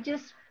so. I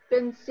just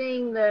been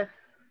seeing the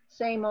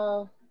same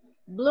old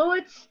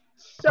bluets.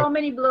 So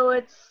many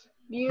bluets.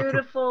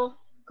 Beautiful,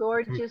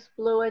 gorgeous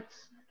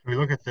bluets. Can we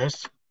look at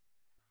this?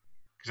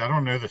 Because I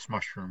don't know this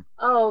mushroom.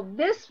 Oh,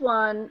 this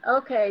one.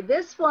 Okay,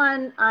 this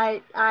one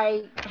I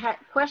had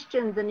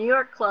questioned the New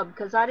York Club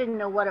because I didn't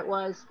know what it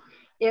was.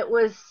 It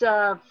was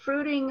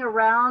fruiting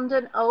around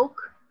an oak.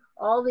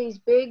 All these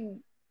big,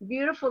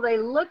 beautiful. They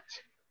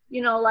looked,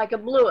 like a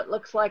blue. It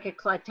looks like a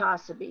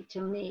Clitosobe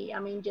to me. I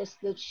mean, just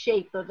the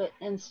shape of it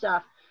and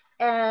stuff.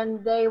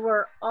 And they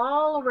were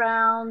all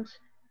around,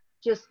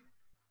 just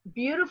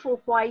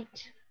beautiful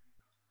white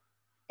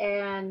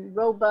and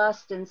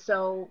robust. And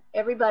so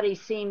everybody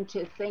seemed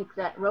to think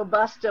that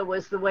Robusta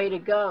was the way to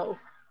go.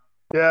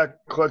 Yeah,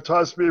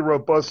 Clitosobe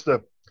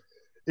robusta.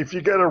 If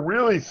you get a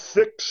really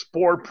thick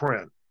spore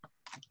print,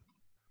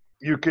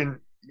 you can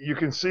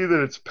see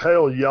that it's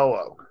pale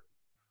yellow.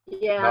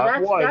 Yeah,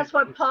 that's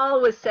what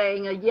Paul was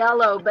saying, a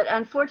yellow, but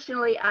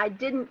unfortunately I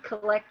didn't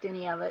collect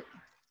any of it.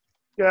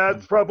 Yeah,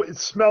 it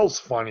smells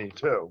funny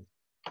too.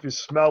 If you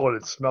smell it,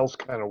 it smells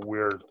kind of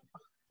weird.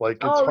 Like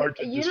it's hard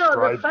to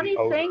describe the funny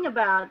odor. thing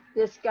about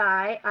this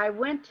guy, I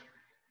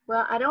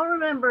don't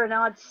remember an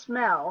odd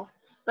smell,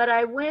 but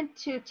I went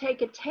to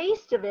take a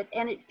taste of it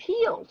and it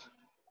peeled.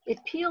 It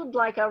peeled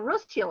like a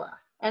rustula,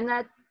 and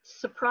that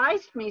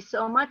surprised me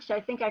so much I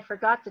think I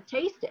forgot to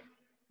taste it.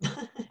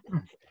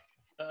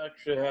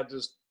 Actually,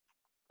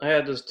 I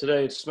had this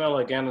today. It smelled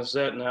like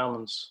anisette and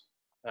almonds,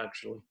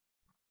 actually.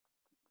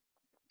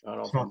 I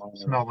don't know if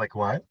Smell like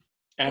what?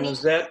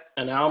 Anisette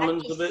and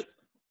almonds with it.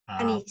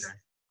 Okay.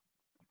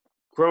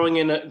 Growing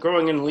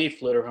in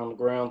leaf litter on the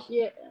ground.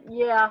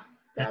 Yeah,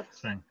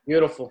 that's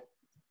beautiful.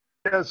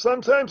 Yeah,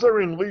 sometimes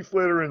they're in leaf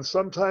litter and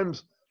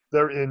sometimes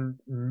they're in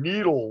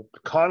needle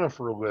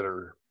conifer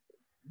litter.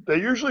 They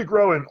usually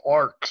grow in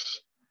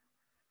arcs.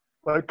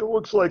 Like it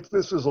looks like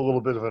this is a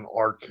little bit of an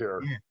arc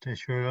here. Yeah, it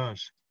sure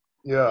does.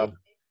 Yeah.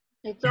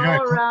 It's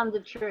all around the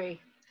tree.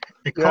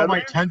 It caught my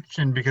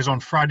attention because on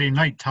Friday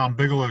night, Tom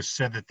Bigelow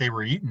said that they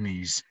were eating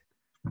these.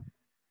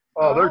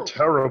 Oh, they're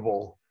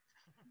terrible.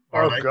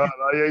 Are Oh, they? God,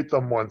 I ate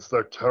them once.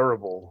 They're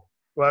terrible.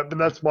 But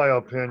that's my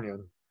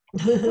opinion.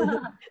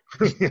 You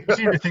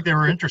seem to think they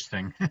were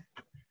interesting.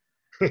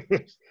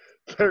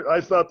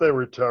 I thought they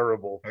were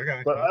terrible.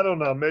 Okay. But I don't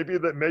know. Maybe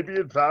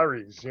it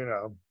varies,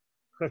 Yeah.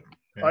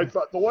 I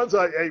thought the ones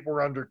I ate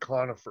were under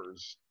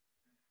conifers.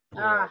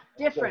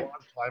 Different. A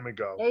long time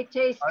ago. They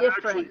taste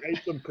different. I actually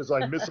ate them because I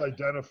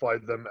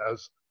misidentified them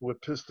as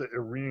Lepista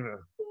irina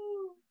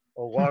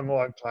a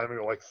long time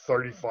ago, like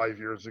 35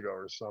 years ago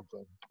or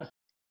something.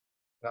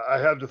 I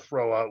had to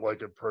throw out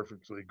like a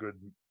perfectly good,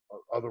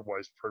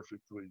 otherwise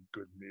perfectly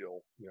good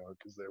meal,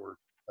 because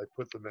I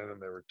put them in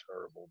and they were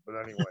terrible. But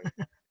anyway.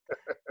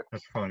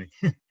 That's funny.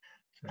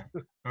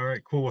 All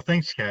right, cool. Well,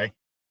 thanks, Kay.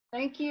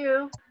 Thank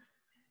you.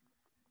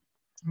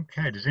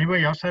 Okay, does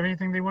anybody else have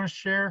anything they want to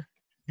share?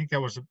 I think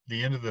that was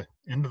the end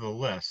of the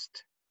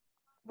list.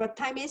 What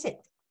time is it?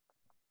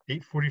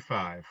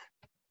 8:45.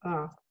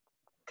 Can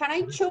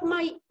I show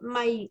my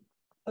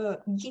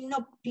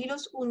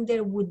Gymnopilus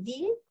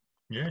underwoodii?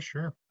 Yeah,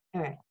 sure.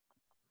 All right.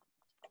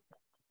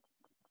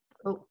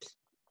 Oops.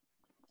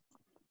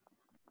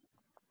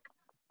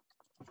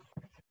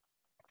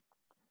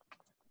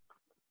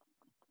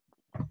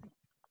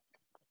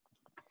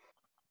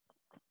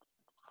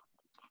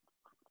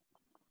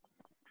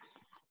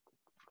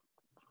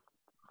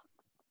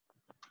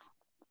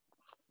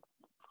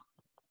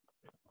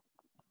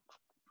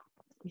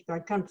 If I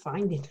can't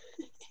find it.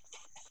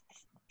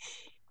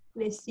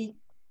 Let's see,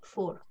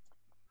 4.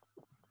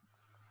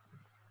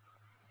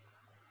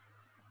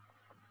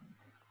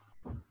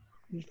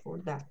 Before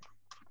that.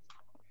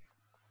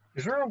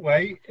 Is there a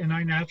way in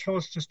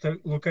iNaturalist just to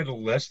look at a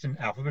list and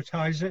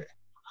alphabetize it?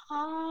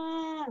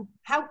 How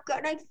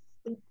can I?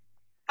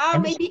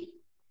 Maybe.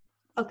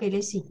 Okay,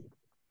 let's see.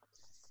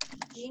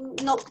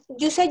 No,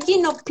 you said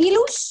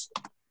Gymnopilus?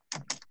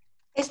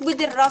 It's with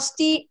the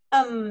rusty.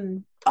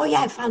 Oh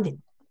yeah, I found it.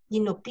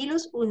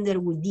 Gymnopilus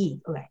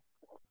underwoodii. Okay.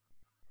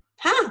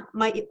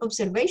 My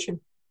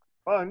observation.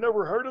 Oh, I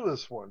never heard of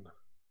this one.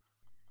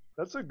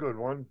 That's a good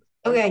one.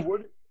 Okay.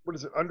 What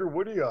is it?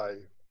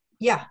 Underwoodii.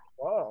 Yeah.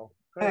 Wow.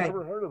 I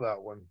never heard of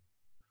that one.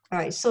 All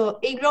right. So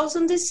it grows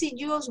on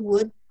deciduous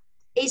wood.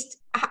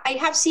 I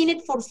have seen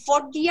it for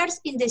 4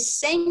 years in the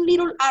same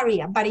little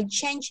area, but it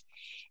changed.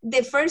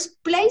 The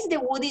first place,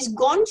 the wood is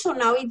gone, so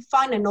now it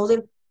found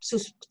another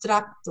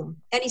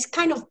substratum, and it's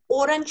kind of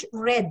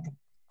orange-red.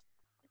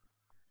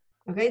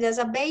 Okay, there's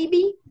a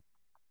baby.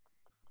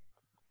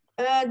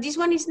 This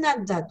one is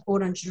not that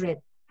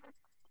orange-red.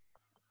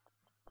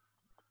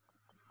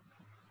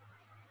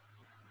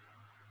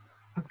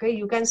 Okay,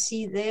 you can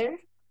see there.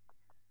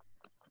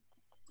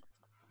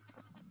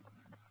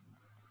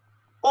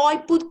 Oh, I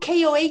put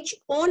KOH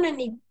on and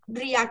it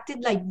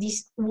reacted like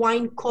this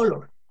wine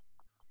color.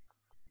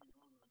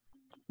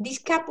 This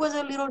cap was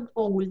a little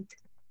old.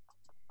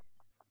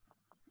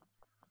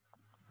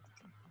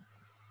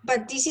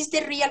 But this is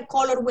the real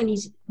color when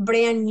it's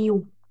brand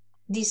new.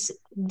 This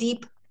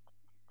deep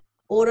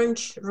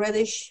orange,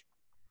 reddish.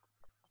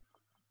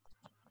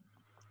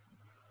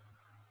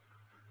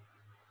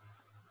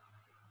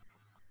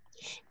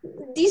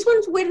 These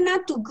ones were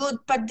not too good,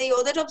 but the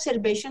other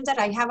observations that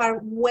I have are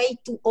way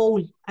too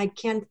old. I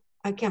can't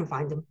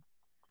find them.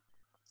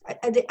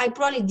 I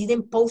probably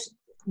didn't post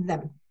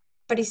them,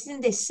 but it's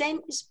in the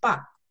same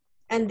spot.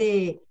 And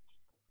oh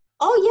yeah,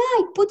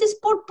 I put the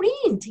sport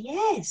print,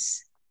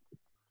 yes.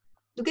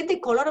 Look at the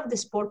color of the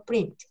sport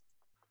print.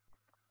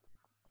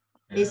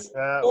 It's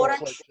orange.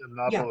 Looks like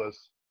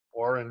Gymnopolis.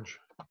 Orange.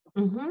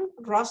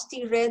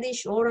 Rusty,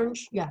 reddish,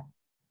 orange, yeah.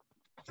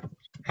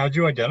 How'd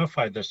you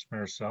identify this,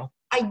 Maricel?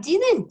 I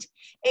didn't.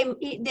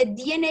 The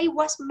DNA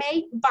was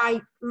made by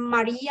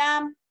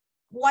Maria,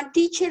 one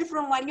teacher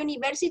from one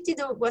university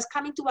that was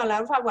coming to a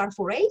lot of our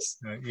forays.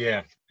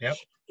 Yeah, yep.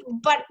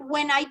 But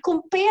when I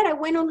compare, I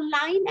went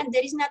online and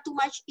there is not too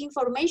much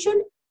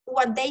information.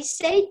 What they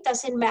say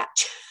doesn't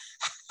match.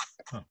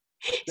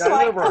 Yeah, So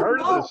I never don't heard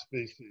know. of this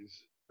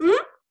species.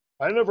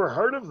 I never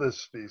heard of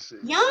this species.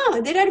 Yeah,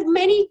 there are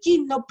many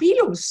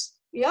Gymnopilus.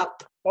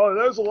 Yep. Oh,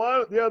 there's a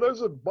lot.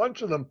 There's a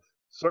bunch of them.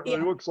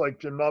 Certainly looks like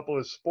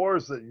Gymnopolis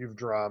spores that you've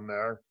drawn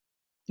there.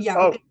 Yeah.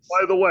 Oh,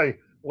 by the way,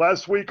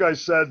 last week I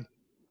said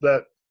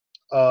that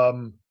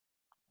Gallerina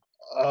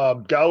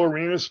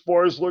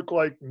spores look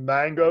like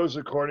mangoes,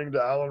 according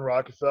to Alan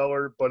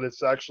Rockefeller, but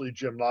it's actually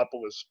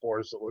Gymnopolis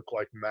spores that look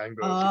like mangoes,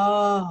 according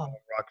to Alan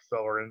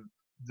Rockefeller. And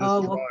this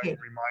drawing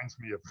reminds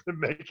me of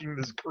making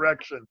this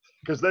correction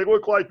because they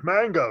look like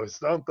mangoes,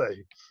 don't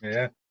they?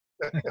 Yeah.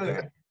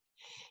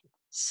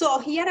 So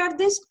here are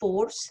the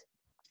spores.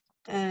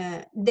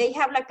 They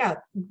have like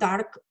a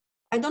dark,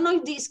 I don't know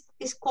if this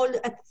is called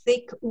a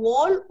thick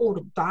wall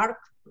or dark.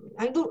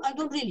 I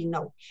don't really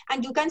know.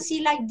 And you can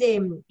see like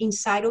the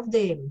inside of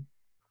the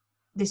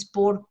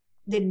spore,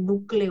 the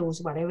nucleus,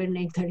 whatever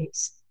name that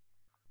is.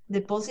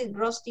 Deposit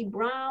rusty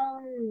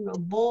brown,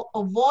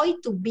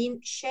 ovoid to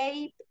bean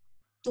shape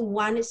to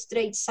one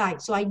straight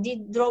side. So I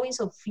did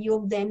drawings of few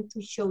of them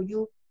to show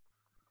you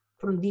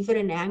from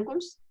different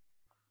angles.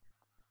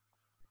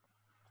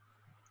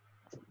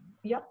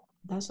 Yep,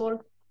 that's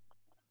all.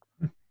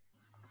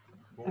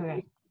 All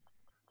right.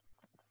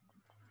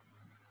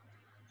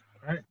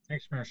 All right,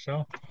 thanks,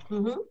 Maricel.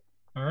 Mm-hmm.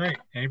 All right,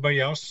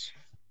 anybody else?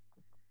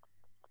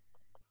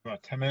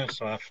 About 10 minutes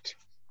left.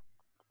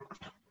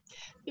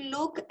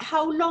 Look,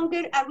 how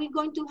longer are we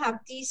going to have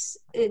this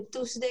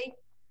Tuesday?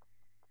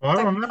 Well,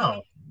 I don't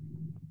know.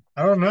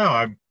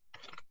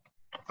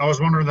 I was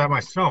wondering that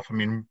myself. I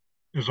mean,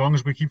 as long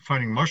as we keep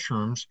finding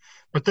mushrooms,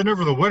 but then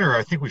over the winter,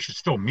 I think we should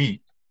still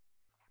meet.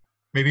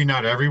 Maybe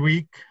not every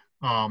week,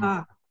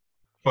 but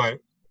I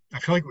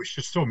feel like we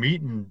should still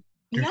meet and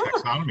do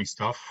taxonomy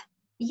stuff.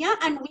 Yeah,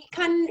 and we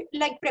can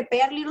like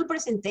prepare little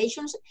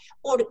presentations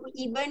or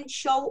even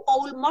show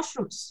old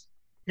mushrooms.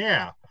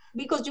 Yeah,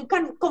 because you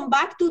can come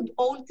back to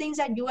old things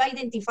that you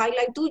identify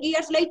like 2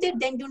 years later,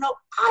 then you know,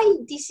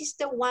 this is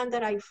the one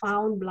that I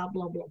found, blah,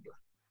 blah, blah,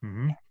 blah.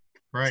 Mm-hmm.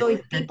 Right. So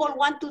if people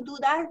want to do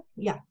that,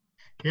 yeah.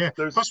 Yeah.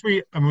 Plus,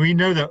 we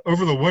know that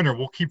over the winter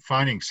we'll keep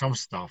finding some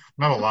stuff.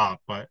 Not a lot,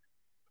 but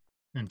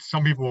and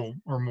some people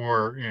are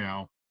more,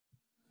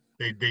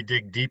 they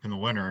dig deep in the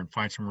winter and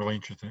find some really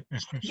interesting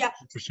Yeah,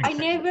 things.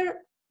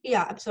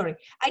 I'm sorry.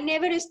 I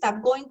never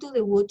stop going to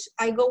the woods.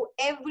 I go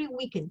every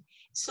weekend.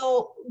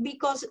 So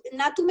because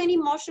not too many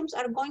mushrooms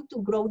are going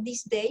to grow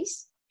these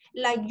days,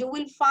 like you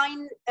will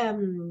find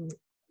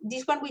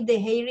this one with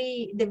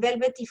the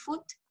velvety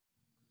foot.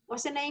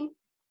 What's the name?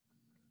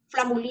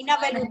 Flammulina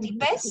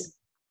velutipes.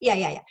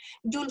 Yeah.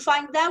 You'll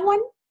find that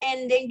one,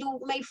 and then you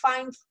may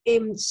find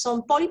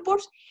some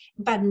polypores,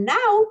 but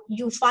now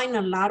you find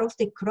a lot of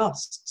the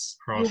crusts.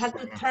 You have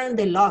to turn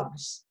the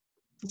logs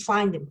to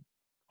find them.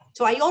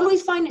 So I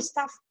always find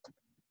stuff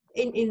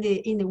in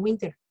the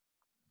winter.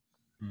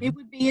 It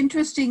would be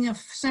interesting if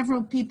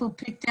several people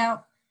picked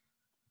out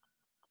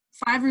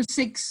 5 or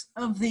 6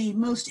 of the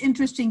most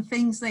interesting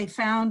things they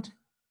found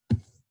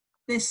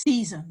this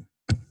season.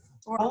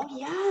 Oh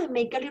yeah,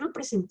 make a little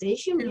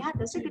presentation. Yeah,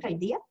 that's a good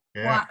idea.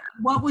 Yeah.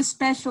 What was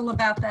special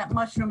about that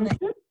mushroom that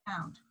you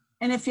found?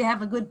 And if you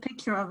have a good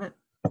picture of it,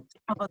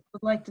 I would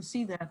like to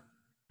see that.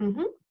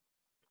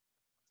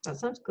 That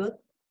sounds good.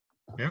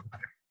 Yeah.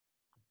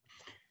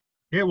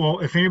 Yeah, well,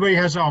 if anybody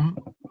has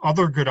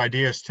other good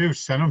ideas too,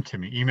 send them to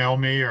me. Email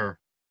me or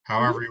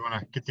however you want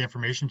to get the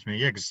information to me.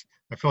 Yeah, because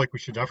I feel like we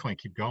should definitely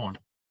keep going.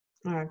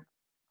 All right.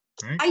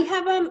 Right? I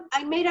have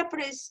I made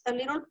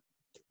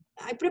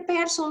I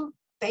prepared some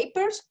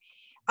papers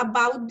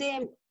about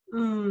the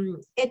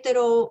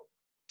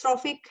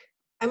heterotrophic,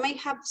 I might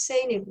have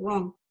said it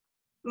wrong,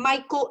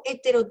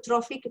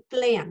 myco-heterotrophic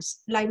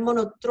plants like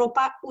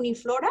Monotropa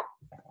uniflora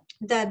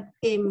that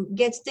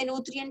gets the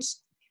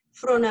nutrients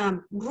from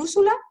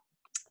Rusula.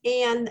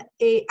 And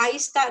I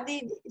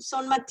studied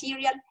some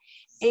material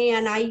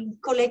and I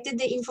collected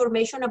the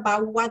information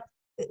about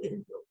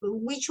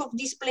which of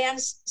these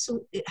plants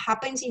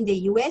happens in the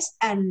US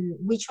and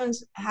which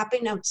ones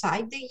happen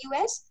outside the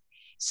US.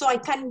 So I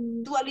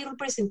can do a little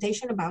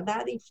presentation about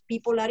that if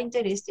people are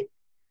interested.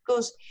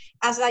 Because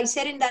as I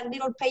said in that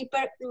little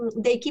paper,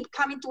 they keep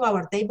coming to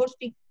our tables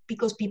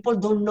because people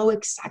don't know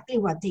exactly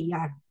what they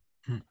are.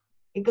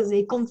 Because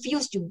they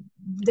confuse you,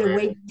 the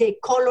way they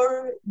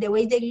color, the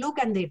way they look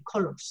and their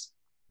colors.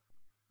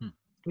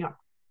 Yeah.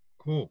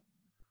 Cool.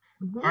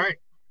 All right.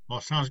 Well,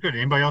 sounds good.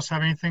 Anybody else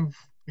have anything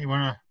you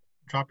want to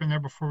drop in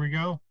there before we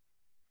go?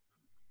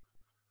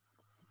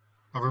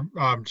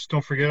 Just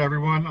don't forget,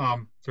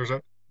 everyone, there's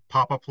a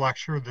pop-up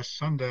lecture this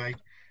Sunday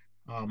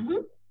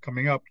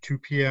coming up, 2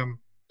 p.m.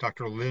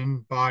 Dr.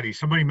 Lynn Boddy.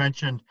 Somebody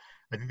mentioned,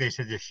 I think they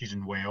said that she's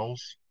in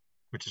Wales,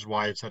 which is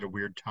why it's at a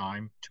weird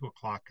time, 2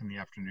 o'clock in the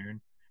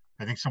afternoon.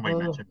 I think somebody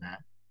mentioned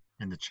that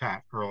in the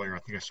chat earlier. I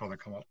think I saw that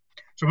come up.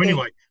 So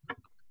anyway,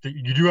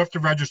 you do have to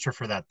register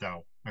for that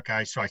though.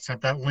 Okay, so I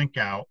sent that link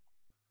out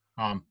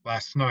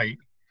last night,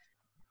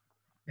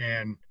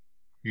 and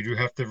you do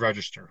have to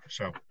register.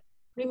 So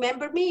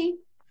remember me.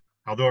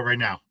 I'll do it right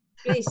now.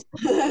 Please.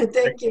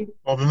 Thank you.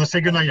 Well, then let's say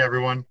good night,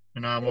 everyone,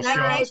 and we'll see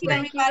you all next week.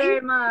 Thank you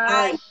very much.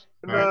 Bye.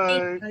 Good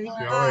night. See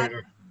you all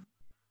later.